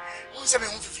 Who say me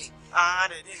home free?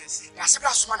 They see. That's a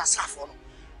small staff on.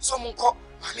 So Munko,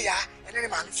 Mamia, and then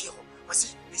Mammy Fio. Was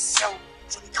it Miss Shell?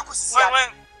 Johnny Cacos?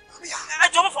 I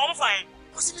don't form fine.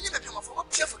 Was it never come for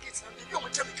a for kids and you will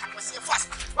tell me can see fast.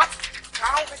 What?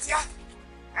 Now, Messia?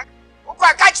 Oh,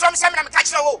 I catch from some and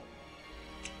catch no.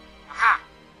 Aha.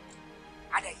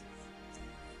 Ade.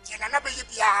 Can another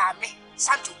me,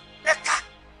 Santo, Becca,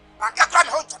 Bacacran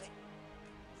Hunter.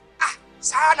 Ah,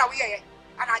 Sana, we are,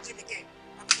 and I did again.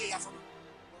 I'm here for you.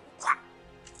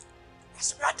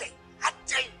 That's a day. I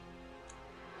tell you,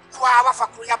 Quava for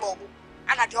Kuya Bobo,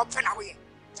 and I drop an away.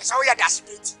 That's how we are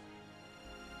desperate.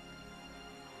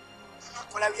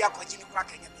 We are continuing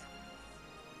cracking.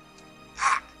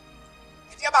 Ah,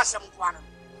 if you have some one.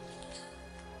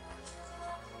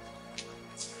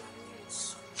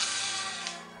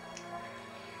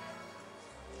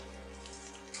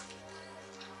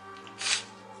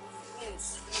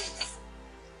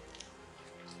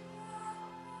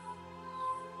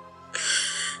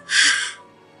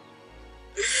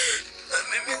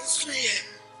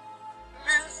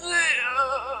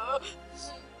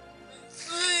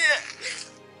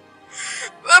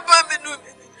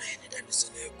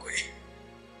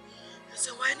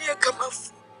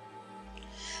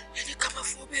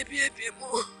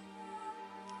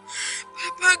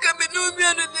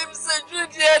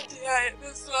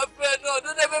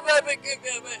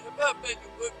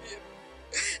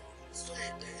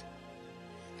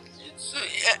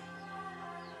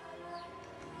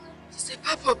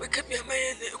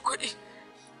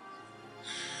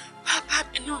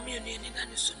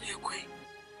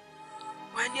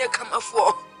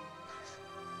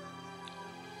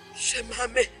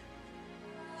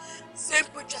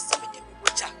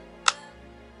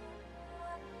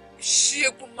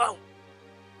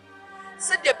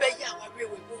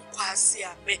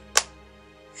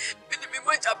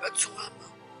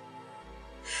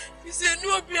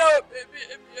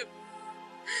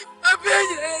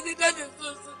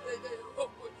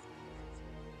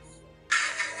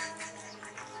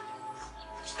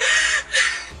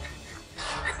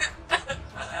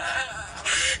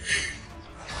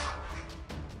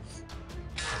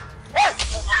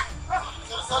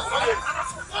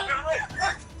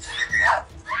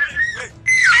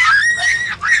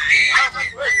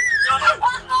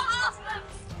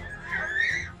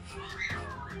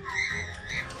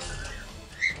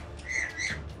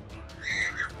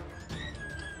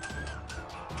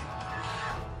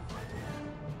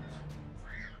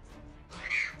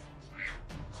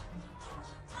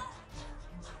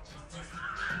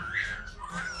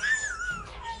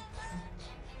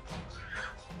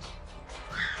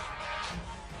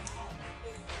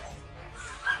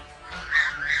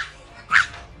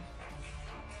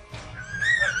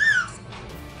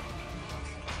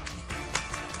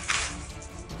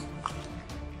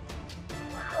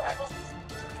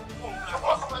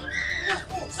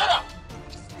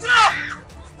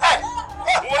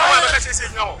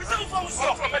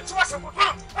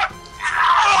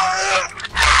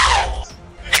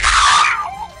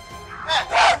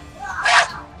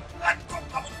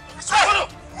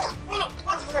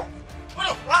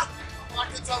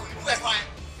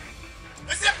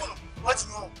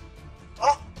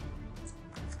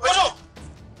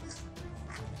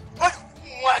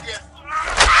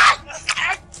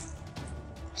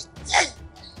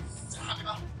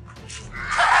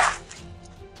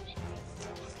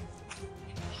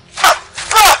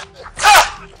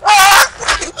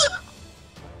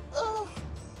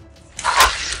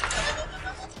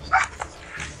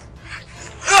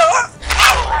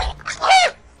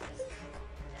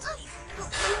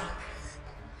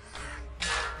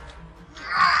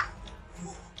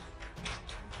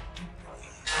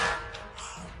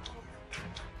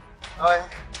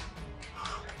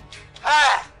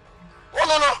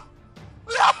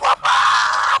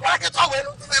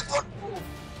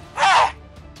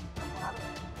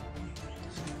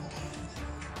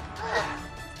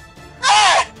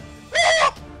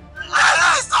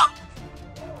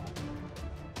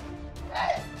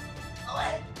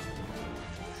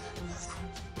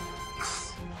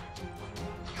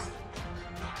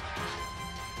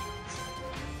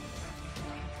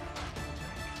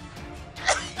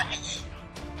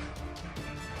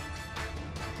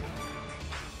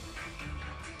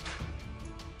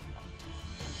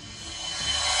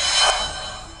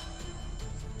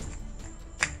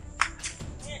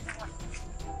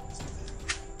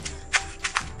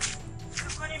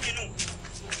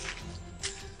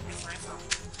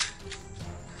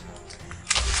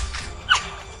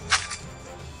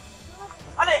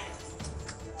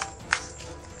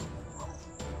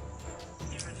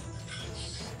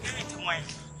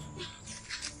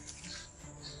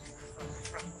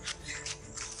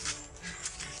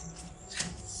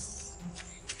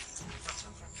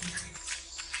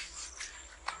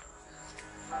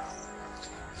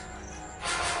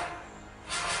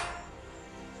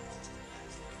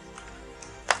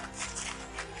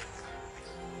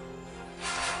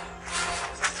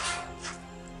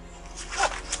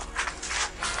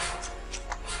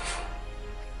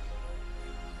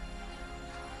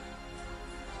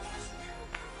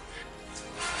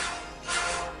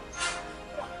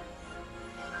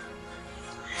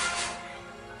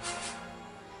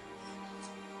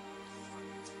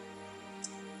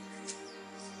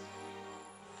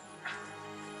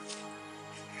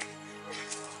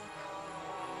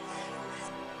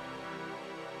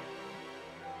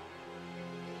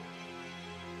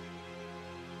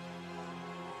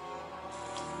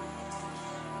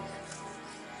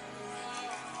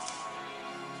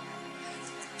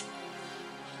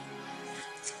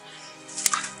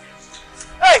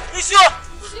 Monsieur.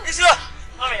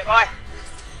 Mommy, bye.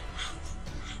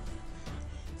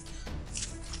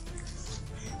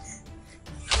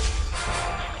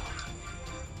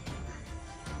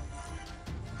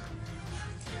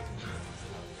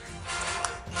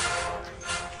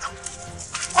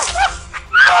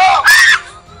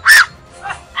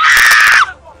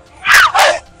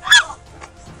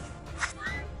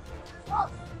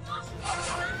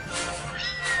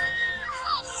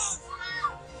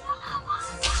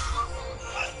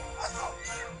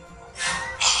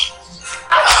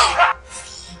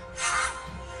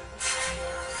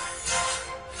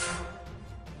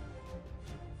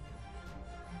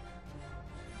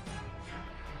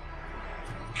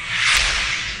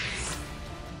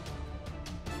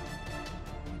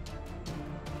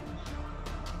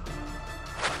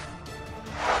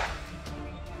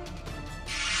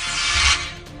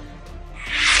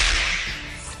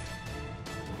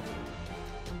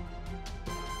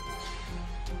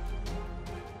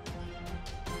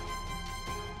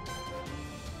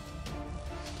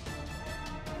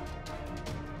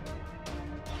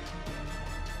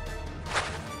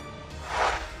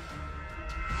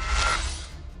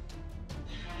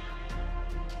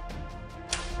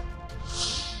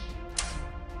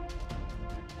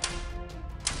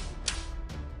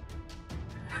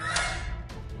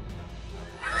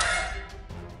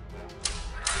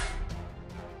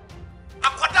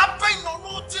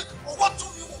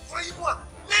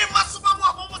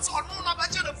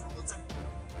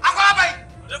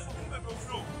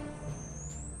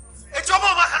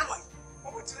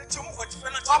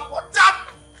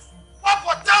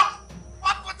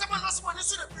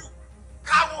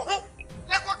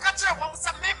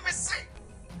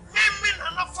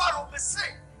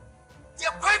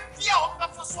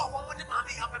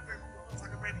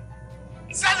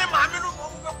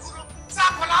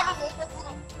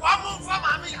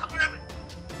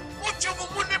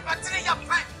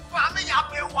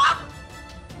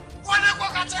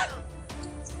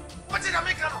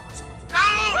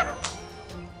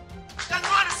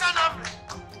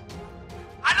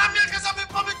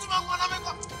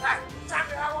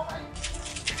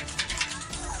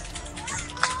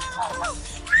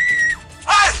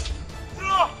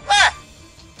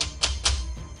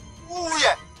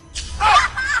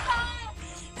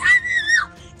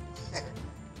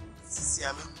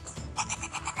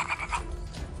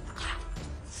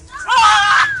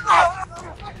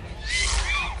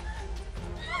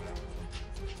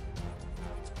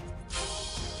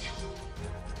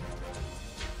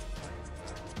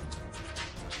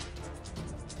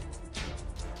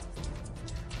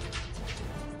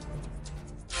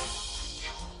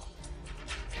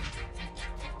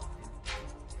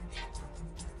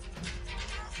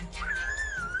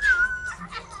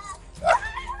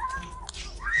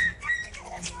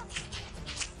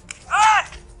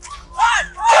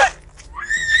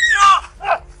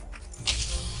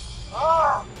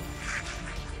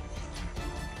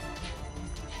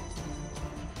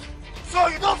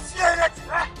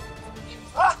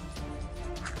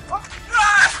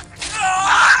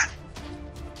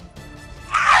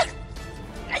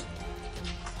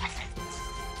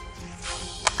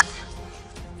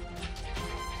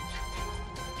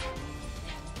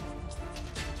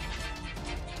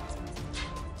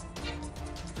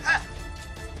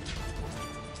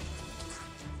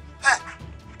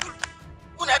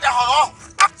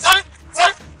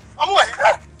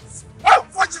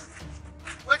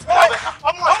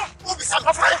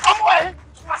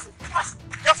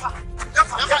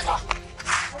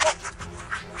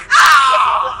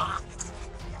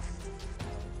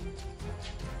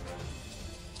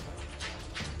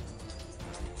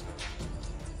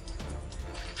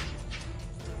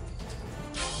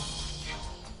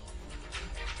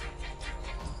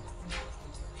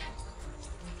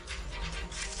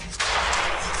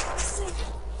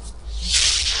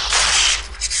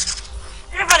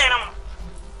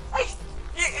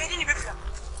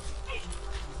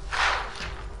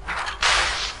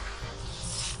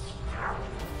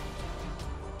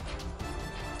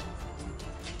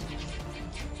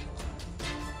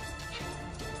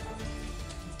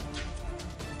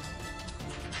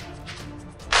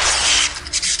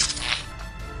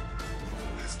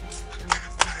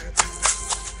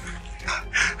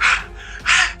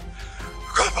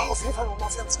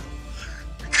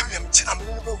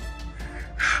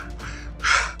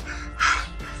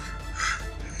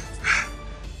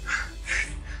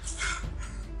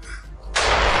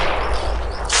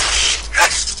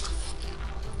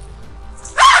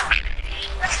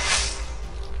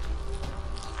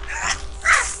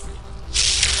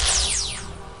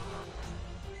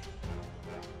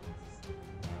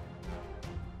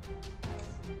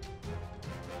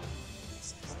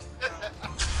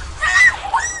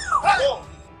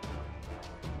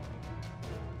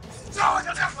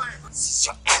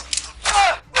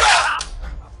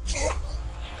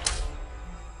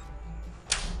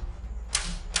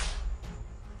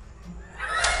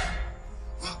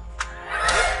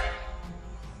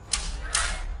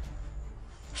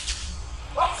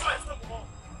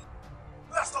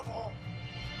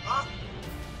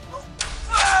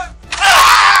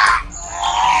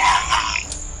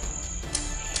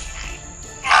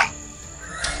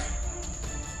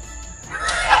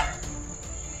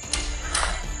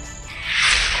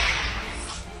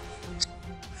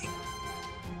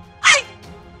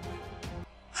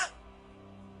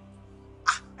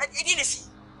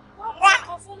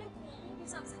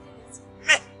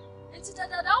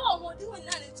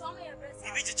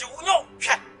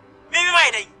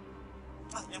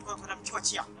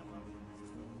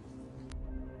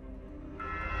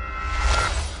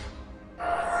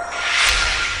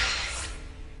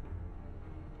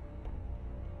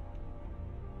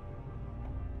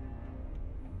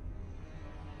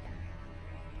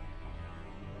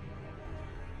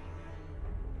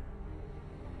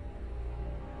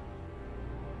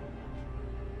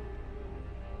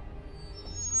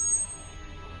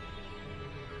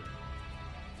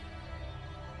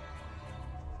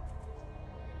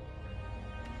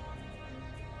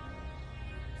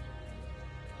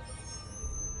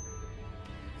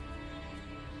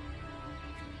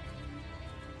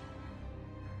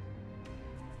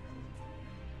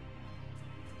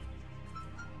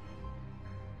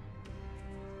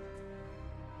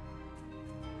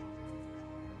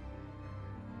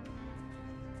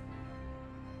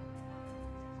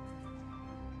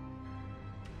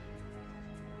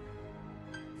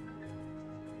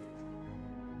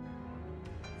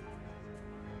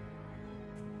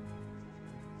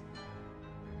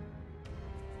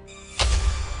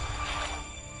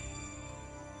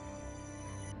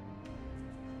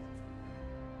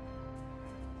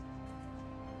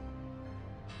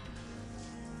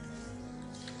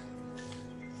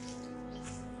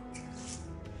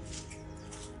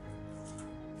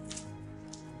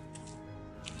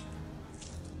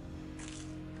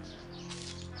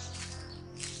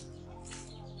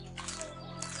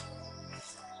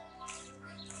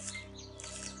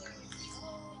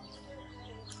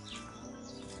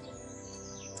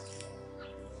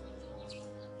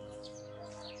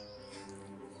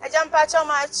 Pacho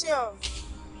Macho.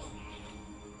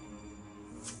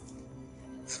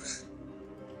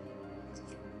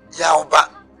 Yaoba,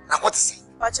 now what is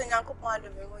it? Pacho Yanko Pond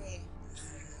of me.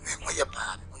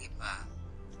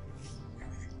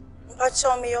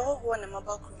 Pacho me your one in my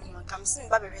back room. Come see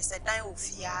Baby said, I will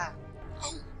fear.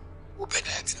 Who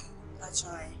better at him? Pacho.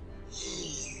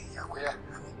 Yakoya.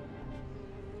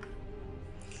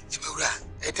 Chimura,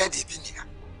 a daddy Binia.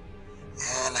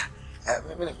 And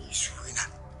maybe you should win.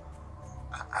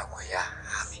 Akoya,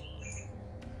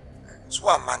 so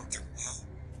a month.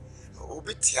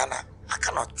 Obitiana, I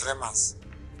cannot 3 months.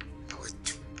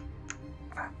 Wait.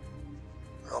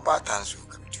 Robert and you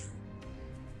come to.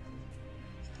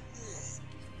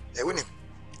 The winning.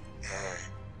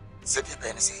 Said the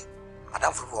pen say,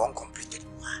 Madame for one completed.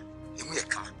 You may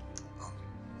come.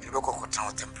 You will go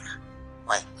town tempera.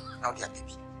 Why, now, dear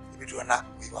baby, if you do not,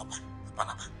 we will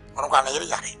Panama. On one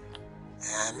area.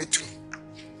 Me too.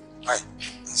 Why,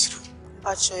 it's true.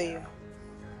 I'll show you.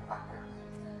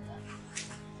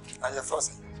 And your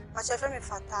first. Pacho Femi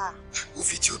Fata. Who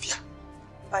fit you, Bia?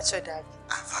 Pacho Daddy.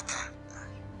 Fata.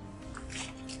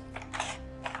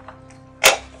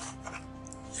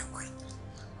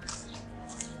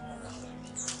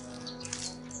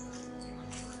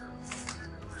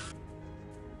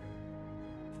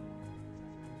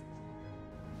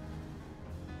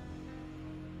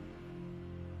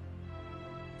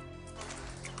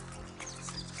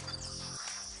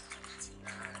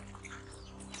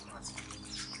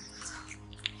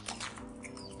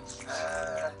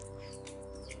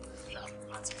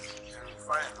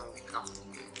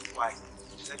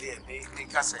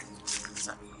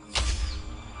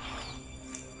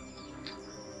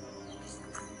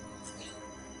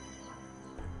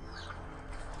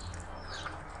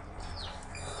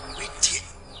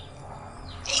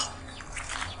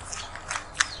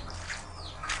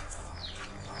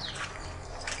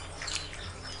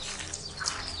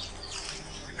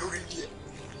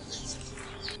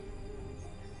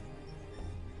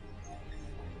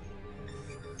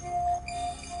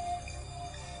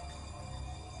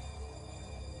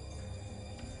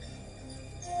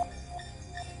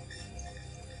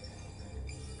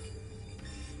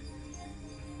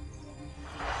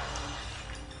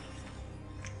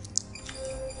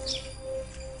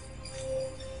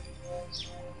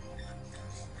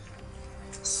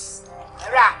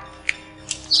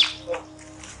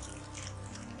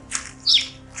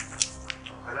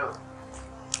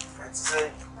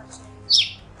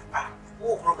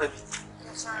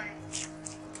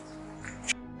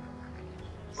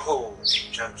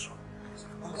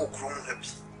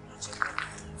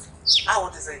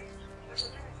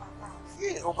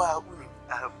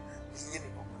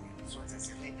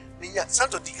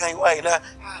 Santo Dikai Waila,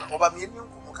 Obamian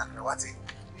Kumukawati.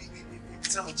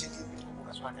 Some Jenny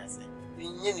Kumukaswati.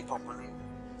 Yenny Popoli.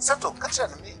 Santo Kacha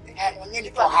me, and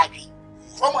Yenny Pohaki.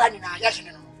 From one in our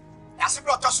Yashin. That's a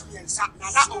lot of me and Sam.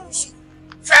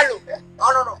 Fellow.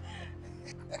 No.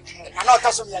 I'm not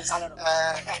touching me and Salon.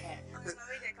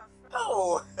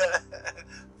 Oh,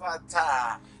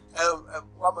 Fata.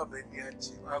 Wama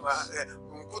Beniachi, Wama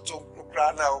Kuto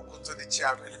Kukrana, Kuto the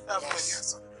chairman.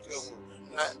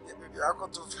 You are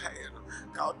going to fire.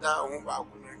 Count down about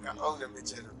all the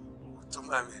material to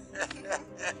mammy.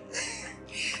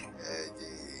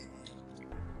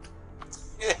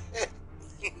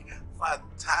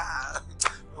 Fata,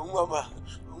 Mama,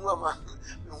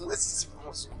 what's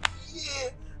most? Yeah,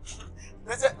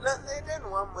 there's a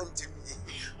one month to me.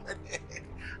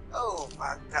 Oh,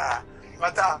 Fata,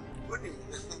 good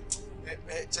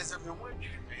just a moment.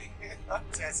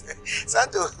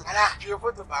 Santo, you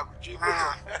put the back.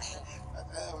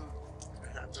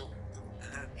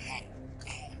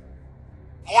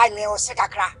 I know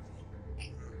Sakakra.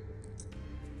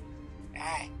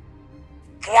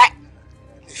 Crack.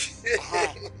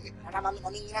 And I'm not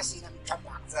going to see them come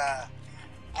back.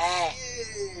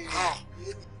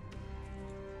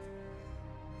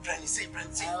 Francie,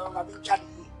 I've been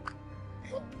chatting.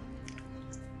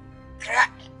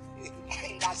 Crack.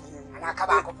 And I come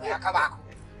back.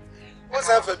 What's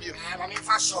up for you? I'm in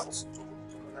fast shots.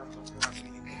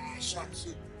 Shots.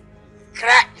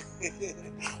 Crack.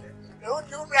 Don't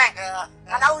do that.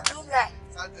 And I will do that.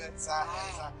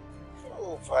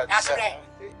 Oh, for that's okay.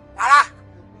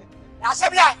 That's a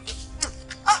black.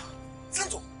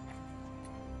 Santo.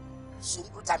 So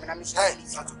good time and I'm saying,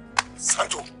 Santo.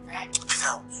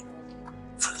 Sounds.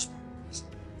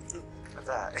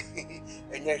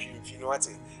 And yes, you know what?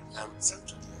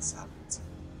 Santo is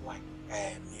why?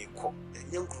 Me cook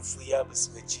a young crew for Yabas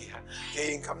Mechiha.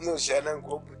 They come no share and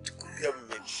go to Yam.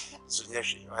 So,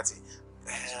 yes, what?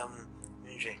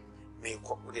 me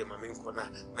ko de ma me ko na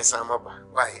me san ma ba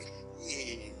why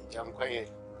jam kwaye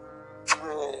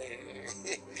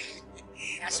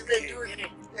Asube do here.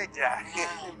 eja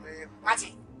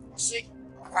Mati, shake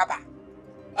kwaba.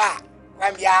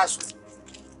 Kwambia asu.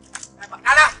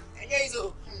 Ala, enye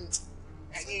izo.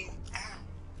 Enye.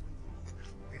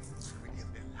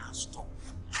 Stop.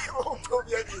 Oh,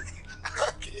 problem.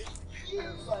 Okay.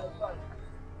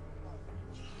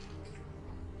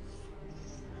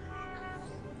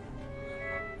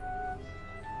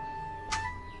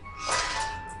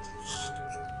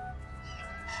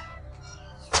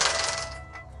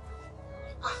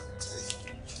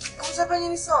 Fine.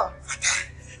 Ni so.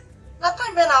 Na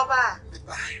time be na ba.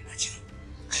 Bye.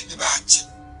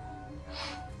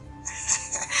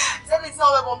 That is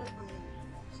not what people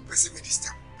need. Person me this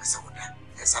time. Person would that.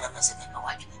 Yes, I person me no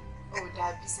watch me. Oh,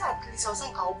 that be sad. At least I was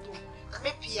on ka opo. Ka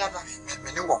me pia ba.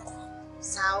 Me no wonko.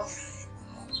 Sao.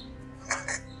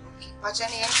 Okay. Pacha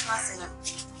ni en class na.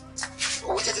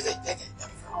 Oh,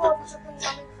 Oh,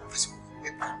 person me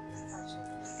pa.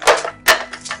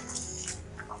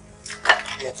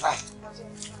 Yeah, try.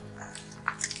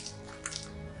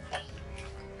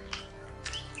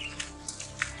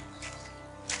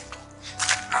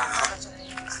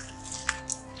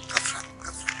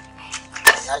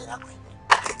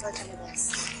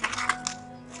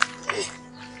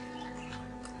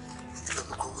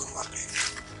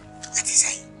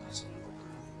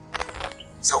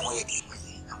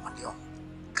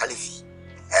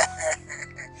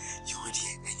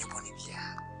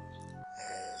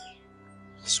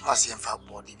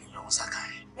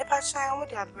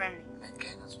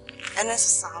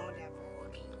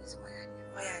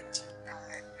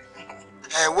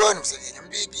 One said,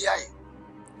 baby, I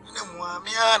know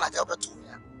me, and I got to me.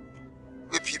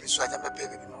 We people so I can be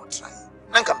baby more try.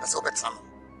 None can be so better.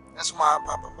 That's my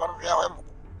papa,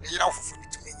 you know, for me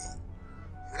to me.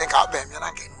 You think I'll be me and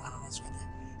I can one of us with you.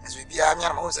 As we be a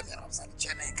man, most of them, and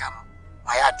Jenny come,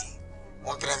 my auntie,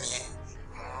 won't tell me.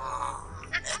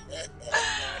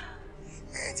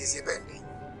 It is a bending.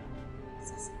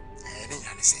 I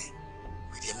didn't say,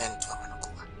 with your men to a man.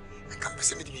 I can't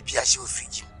present me to be a show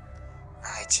free.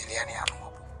 I tell you,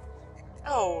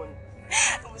 oh,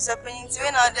 what's happening to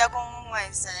you now? They're going my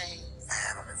side. I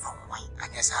am from white,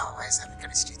 and yes, how I am going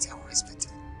to street and respect.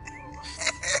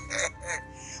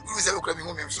 Who is ever coming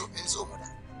home so much?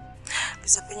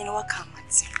 It's a penny what come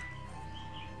at you.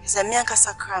 It's a mere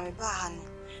casacram, Bahan.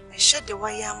 I shed the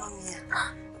wire,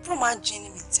 mamma. From my Jenny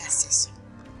Tessis.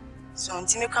 So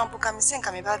until you come to come sing,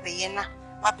 come about the Yena,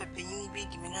 my baby, you be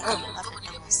giving up.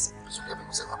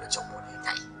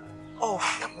 Oh,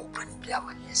 I'm opening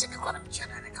Piama, yes, and economy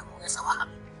channel and come on as a one.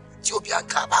 Jobian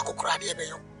Cabaco cried a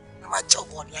bayo. My job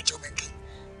on your job again.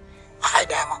 I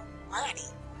damn, my lady.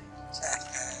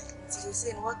 So you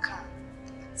say, what car?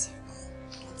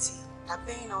 That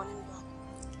pain on him.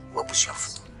 What was your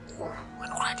foot? Oh, when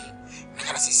already. I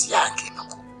can see young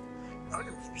capable. No,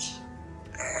 maybe.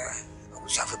 I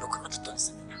wish I would look at the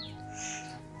dance.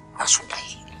 I should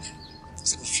die.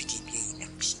 Send me 15 days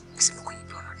and be. Send me quite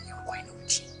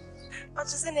but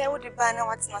you say, I would depend on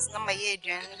what's not my year,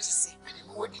 Jan. say,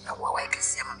 what I can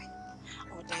see, mammy.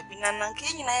 Oh, there be none, and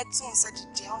can you not soon such a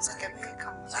deal? I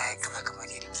come on,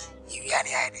 you are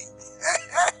the idea.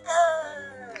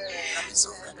 I'm so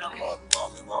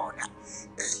more.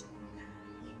 Hey,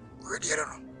 where do you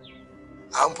know?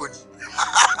 I'm putting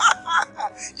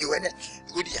you and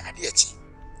good idea.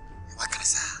 What can I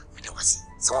say? There was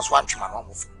someone's one to my mom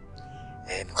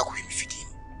and what could be fitting?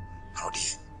 How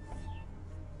dear.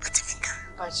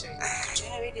 But you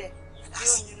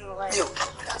know, right? You,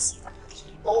 that's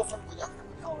all from good.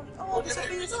 Oh, this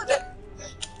is all that.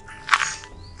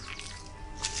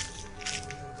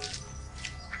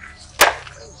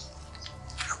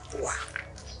 Wow.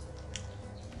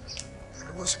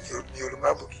 It was you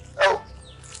remember. Oh.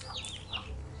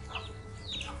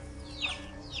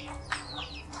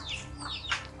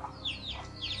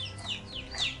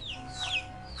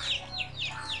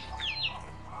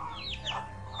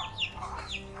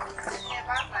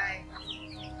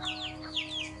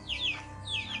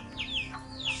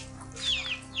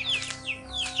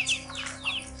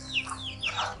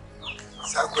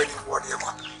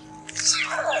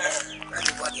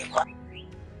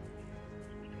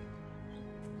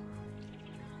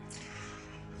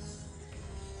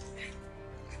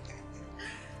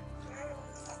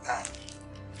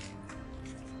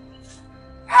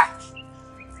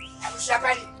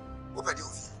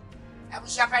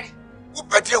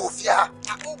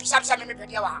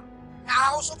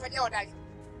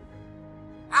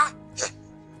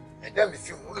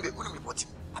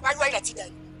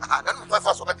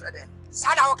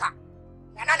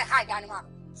 na na ha dan ma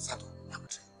Sato,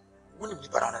 namtre. Woni mi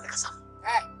bara na kasa.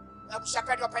 Abusha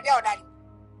do pede o dan.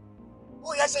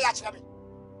 Wo ye say ya kire me.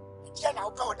 Dia na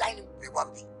wo pe o dan ni be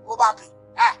bambi. Wo bambi.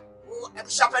 Wo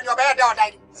abusha pede o be ya o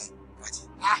dan ni. Ati.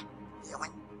 Ya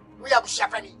man. Wo ya abusha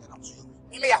pede na so yo.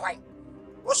 Ni ya hwai.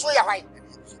 Wo so ya hwai.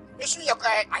 Esu ya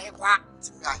ayekwa.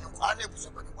 Ti mi ayekwa na abusha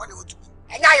pede wo ne otu.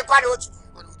 Enya ayekwa na otu.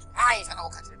 Ai, sana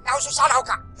wakati. Na wo so sana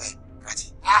uka.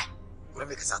 Ati. Wo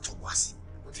me kasa to boase.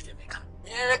 Wo ti de me kan.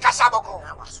 Kasa boko.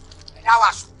 Na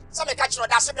wasu. Se me ka kiro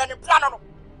da se bra ne plan no.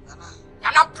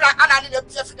 Nana plan ana ni de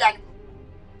pie fidan ni.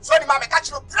 So ni ma me ka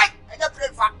kiro break, enya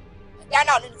break fa. Ya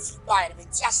na oni ni fi ba e me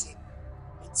tiase.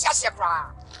 Me tiase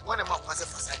kra. Wona ma kwase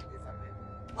fasa ni fa me.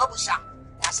 Wabusha.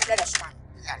 Ya se bra da suma.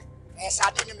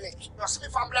 Sa de ni mle. No se me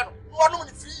fa mble no. No no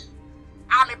ni free.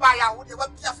 Me ba ya wo de wa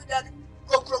pie fidan ni.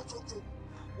 Kro.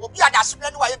 Obi ada se bra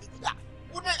ni wa ye bibida.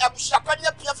 Wo ni abusha pa ni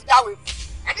pie fidan we.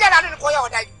 E de na ni ko ya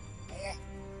odan.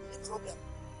 Problem.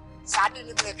 Sadi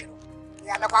ni break no.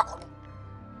 Ya me kwa kono.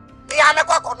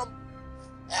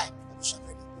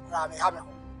 Shapeni. Kura me ha me ho.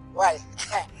 Why?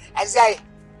 Azai.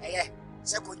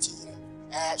 Se ko ti.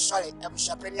 Sorry,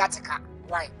 shapeni ateka.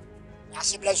 Why? Ya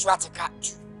se bless you ateka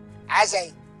too.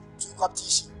 Azai. To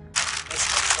competition.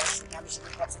 Ya me se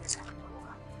ko ti sa.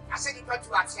 I said you got to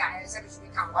atia. I said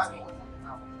you can wa me. Ya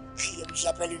me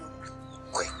shapeni no.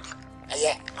 Koi.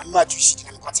 I'm not to sit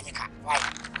in ko ti me ka. Why?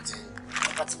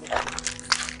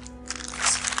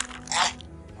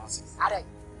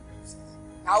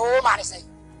 Now, man, say,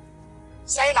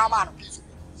 now, man,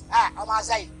 I'm a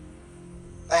say,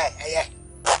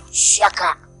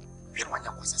 Shaka,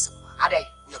 Pirmania was a son. Are you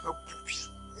have no pupil?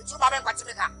 The two men got to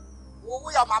make up.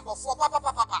 We are mambo for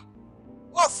papa.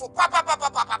 What for papa?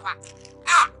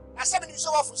 I said you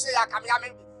so often say, I come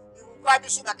here, you will grab you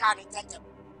soon. I can't intend them.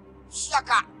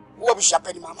 Shaka, what we shall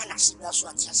pay my man, I see that's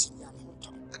what I see. I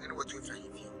don't know what you're trying to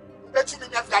do. Bet you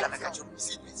never got your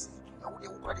business. I would go.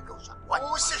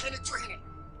 Who see him to him?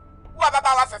 What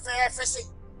about a say?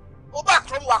 Go back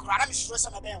from work, I'm sure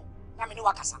some of them.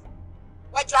 Naminiwakasa.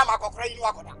 What drama go crazy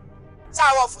wakoda?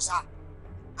 Sawa fusa.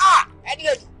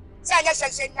 Eddie. Say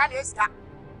yes, and yes, that.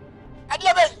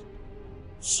 Eddie,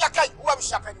 Shaka, who am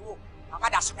Shapen, who?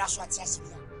 Amada Subraswat, yes,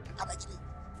 come at me.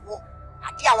 Oh, a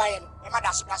dear Ryan, Amada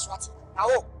Subraswat.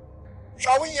 Now,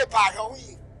 shall we buy her?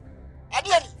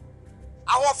 Eddie.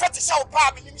 Our fetish so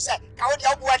probably said, How do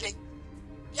you wedding?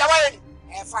 Yawa,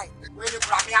 fine. When you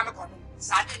brought me, I'm a con,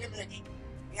 Saturday morning.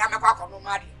 Yamako no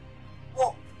Madi.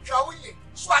 Oh, shall we?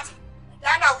 Swati.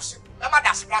 Then I was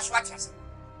Lamadas Braswatias.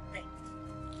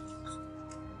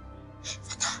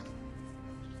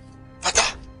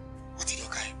 Fata, what did you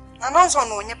say? I don't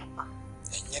know your papa.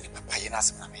 And yet, Papa, you're not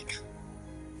some America.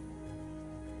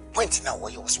 Point now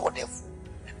where you was wonderful.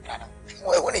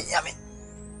 Where were you yummy?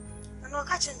 I'm not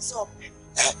catching soap.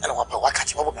 And what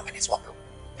catch you over when it's wappo.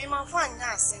 Me, my friend,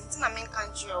 yes, and I mean,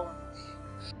 can't you?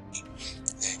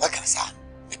 What can I say?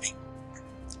 Maybe.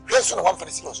 Yes, one for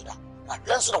the Silos.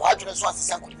 Yes, the white dress was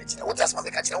the uncle. What does my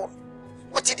catch you?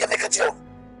 What did you make a joke?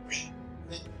 Me,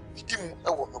 didn't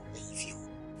know what if you.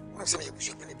 When some of you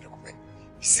should be able to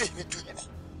see me doing it.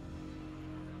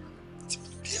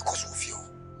 Because of you,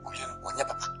 on your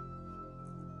papa.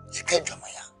 You can't do my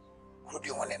young. Could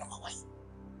you want to know why?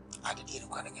 I did you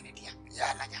calling an idea?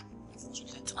 Yana,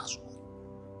 international.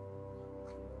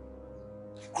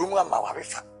 Gruma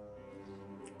Mawarifa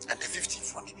and the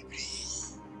 15th for the Bible.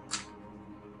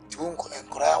 To Uncle and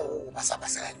Corao,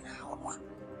 Masabasa, on one.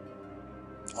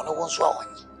 On a one swallow.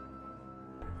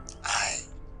 I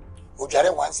would carry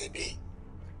once a day.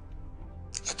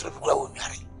 A trip grow in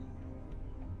Mary.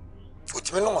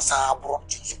 Which men almost are brought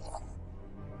to you.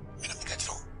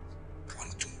 Minamicato.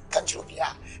 Can't you be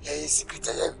a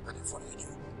secretary for you?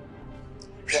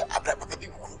 Where I brought my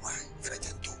people who are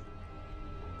threatened to.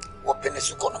 What pennies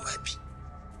you gonna maybe?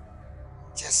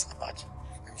 Just about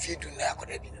if you do not could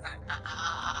have been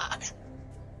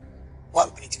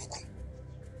one minute to come.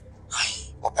 I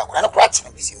what back when I cracked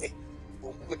him this way.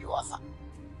 Who will be offer?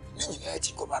 Then you had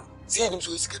to come and see him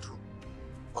to his schedule.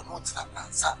 But not that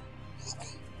answer.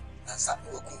 Answer,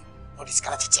 no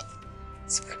disconnect.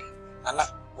 Spread. Nana,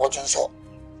 what you saw.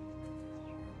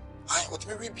 I would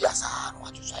maybe be as I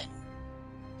want to say.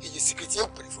 He is secretly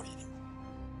open for you.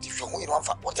 If you want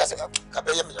to what does a cabin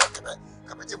body in the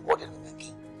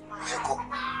game? I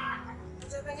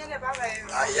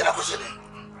am a city.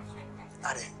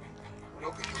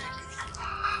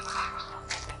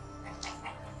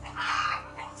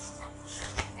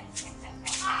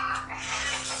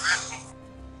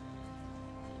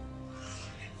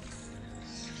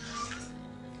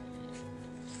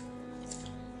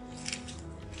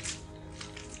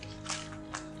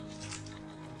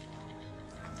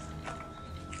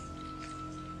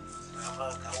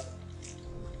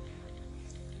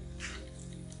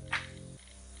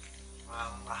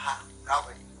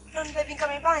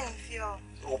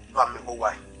 ba me ho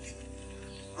why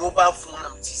mobile phone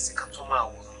am ti sika to ma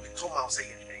wo no me to ma say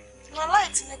yen no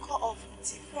light ne call off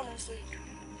ti phone so you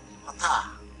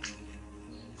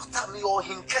Pata me yo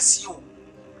hin kasi o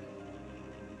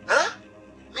huh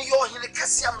me yo hin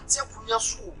kasi am ti akunya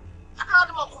so ana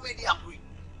de ma comedy akuri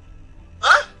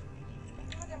huh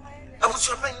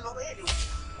abusu afanyi no be yede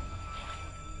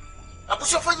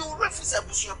abusu afanyi wo refuse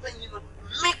abusu afanyi no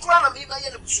me kura na me ba ye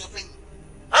abusu afanyi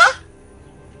huh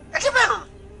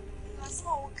ekebeno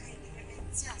asma wo kai ne me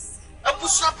ti ase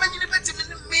abusu afanyi ne beti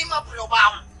me ma pre oba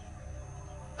am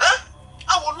huh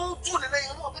awo no tu ne na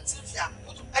ye no beti fia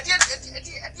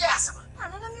edi asama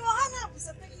ana na mi wa hana abusu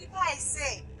afanyi ba I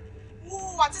say wo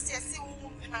what is say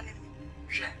wo na ne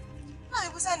hwe na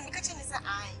you say me kache ne say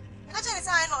ai me kache ne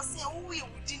say ai no say wo we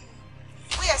wudi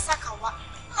we are sakawa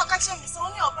na kache me say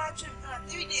only oba twem na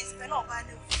 3 days pe na oba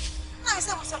na na me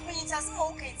say abusu afanyi ti ase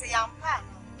mo okay say yampa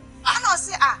ana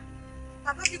say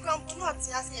papa bi kwa mpo no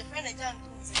ti ase e friend e jan to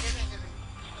say debe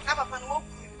na papa no wo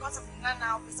because of na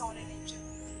now person on the nature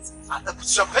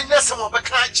abusu afanyi se mo be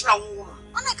kan kira wo no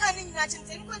ana ka ni nyina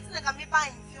chinte ni kwenti na ka me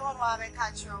ban fi ho no abe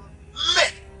ka kira wo me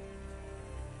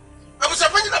abusu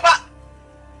afanyi na ba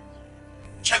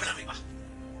check na me ba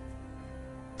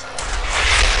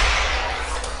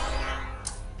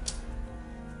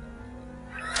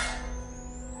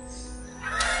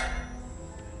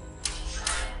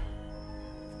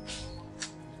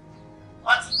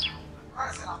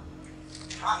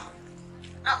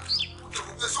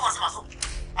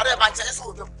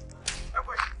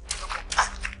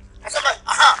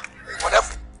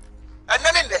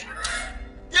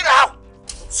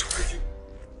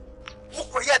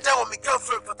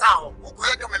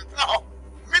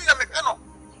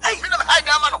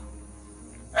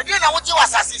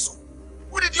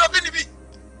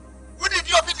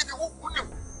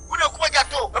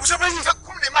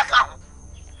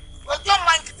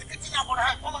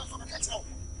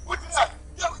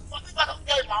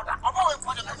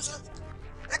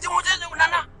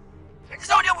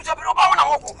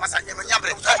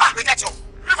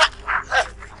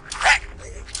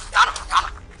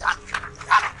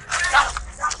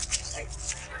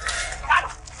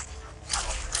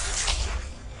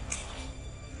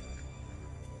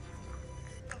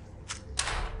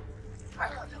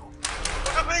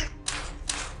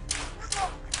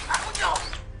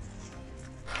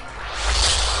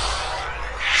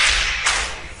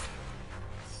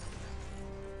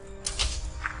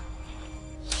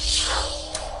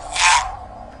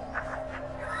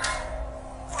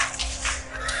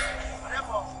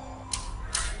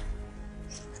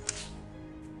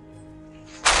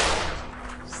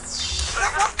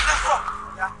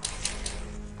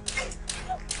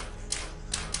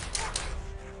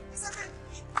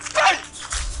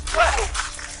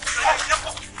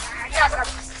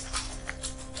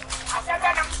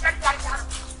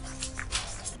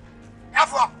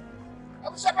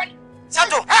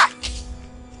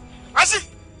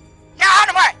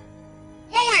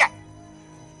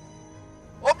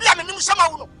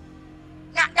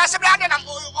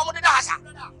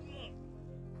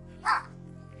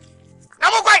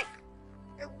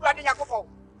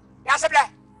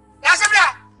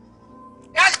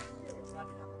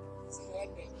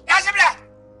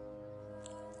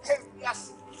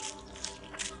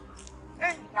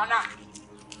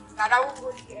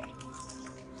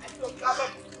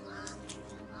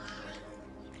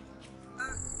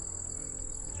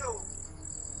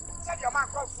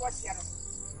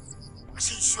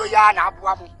na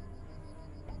aboa mo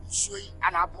sui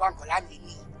ana aboa nkola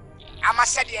mini ama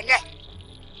sede ne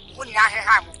woni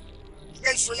aheha mo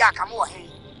ye sui aka mo he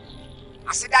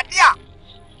asedade a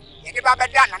ye de ba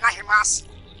beda na hema ase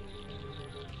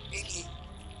eni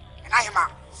na hema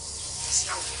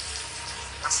sina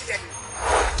asede ni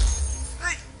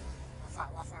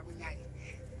wafa mo nyai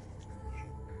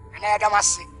ana ya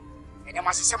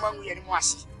damase se mo anwu ye ni mo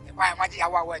ase e ba ma di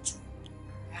awa wa tu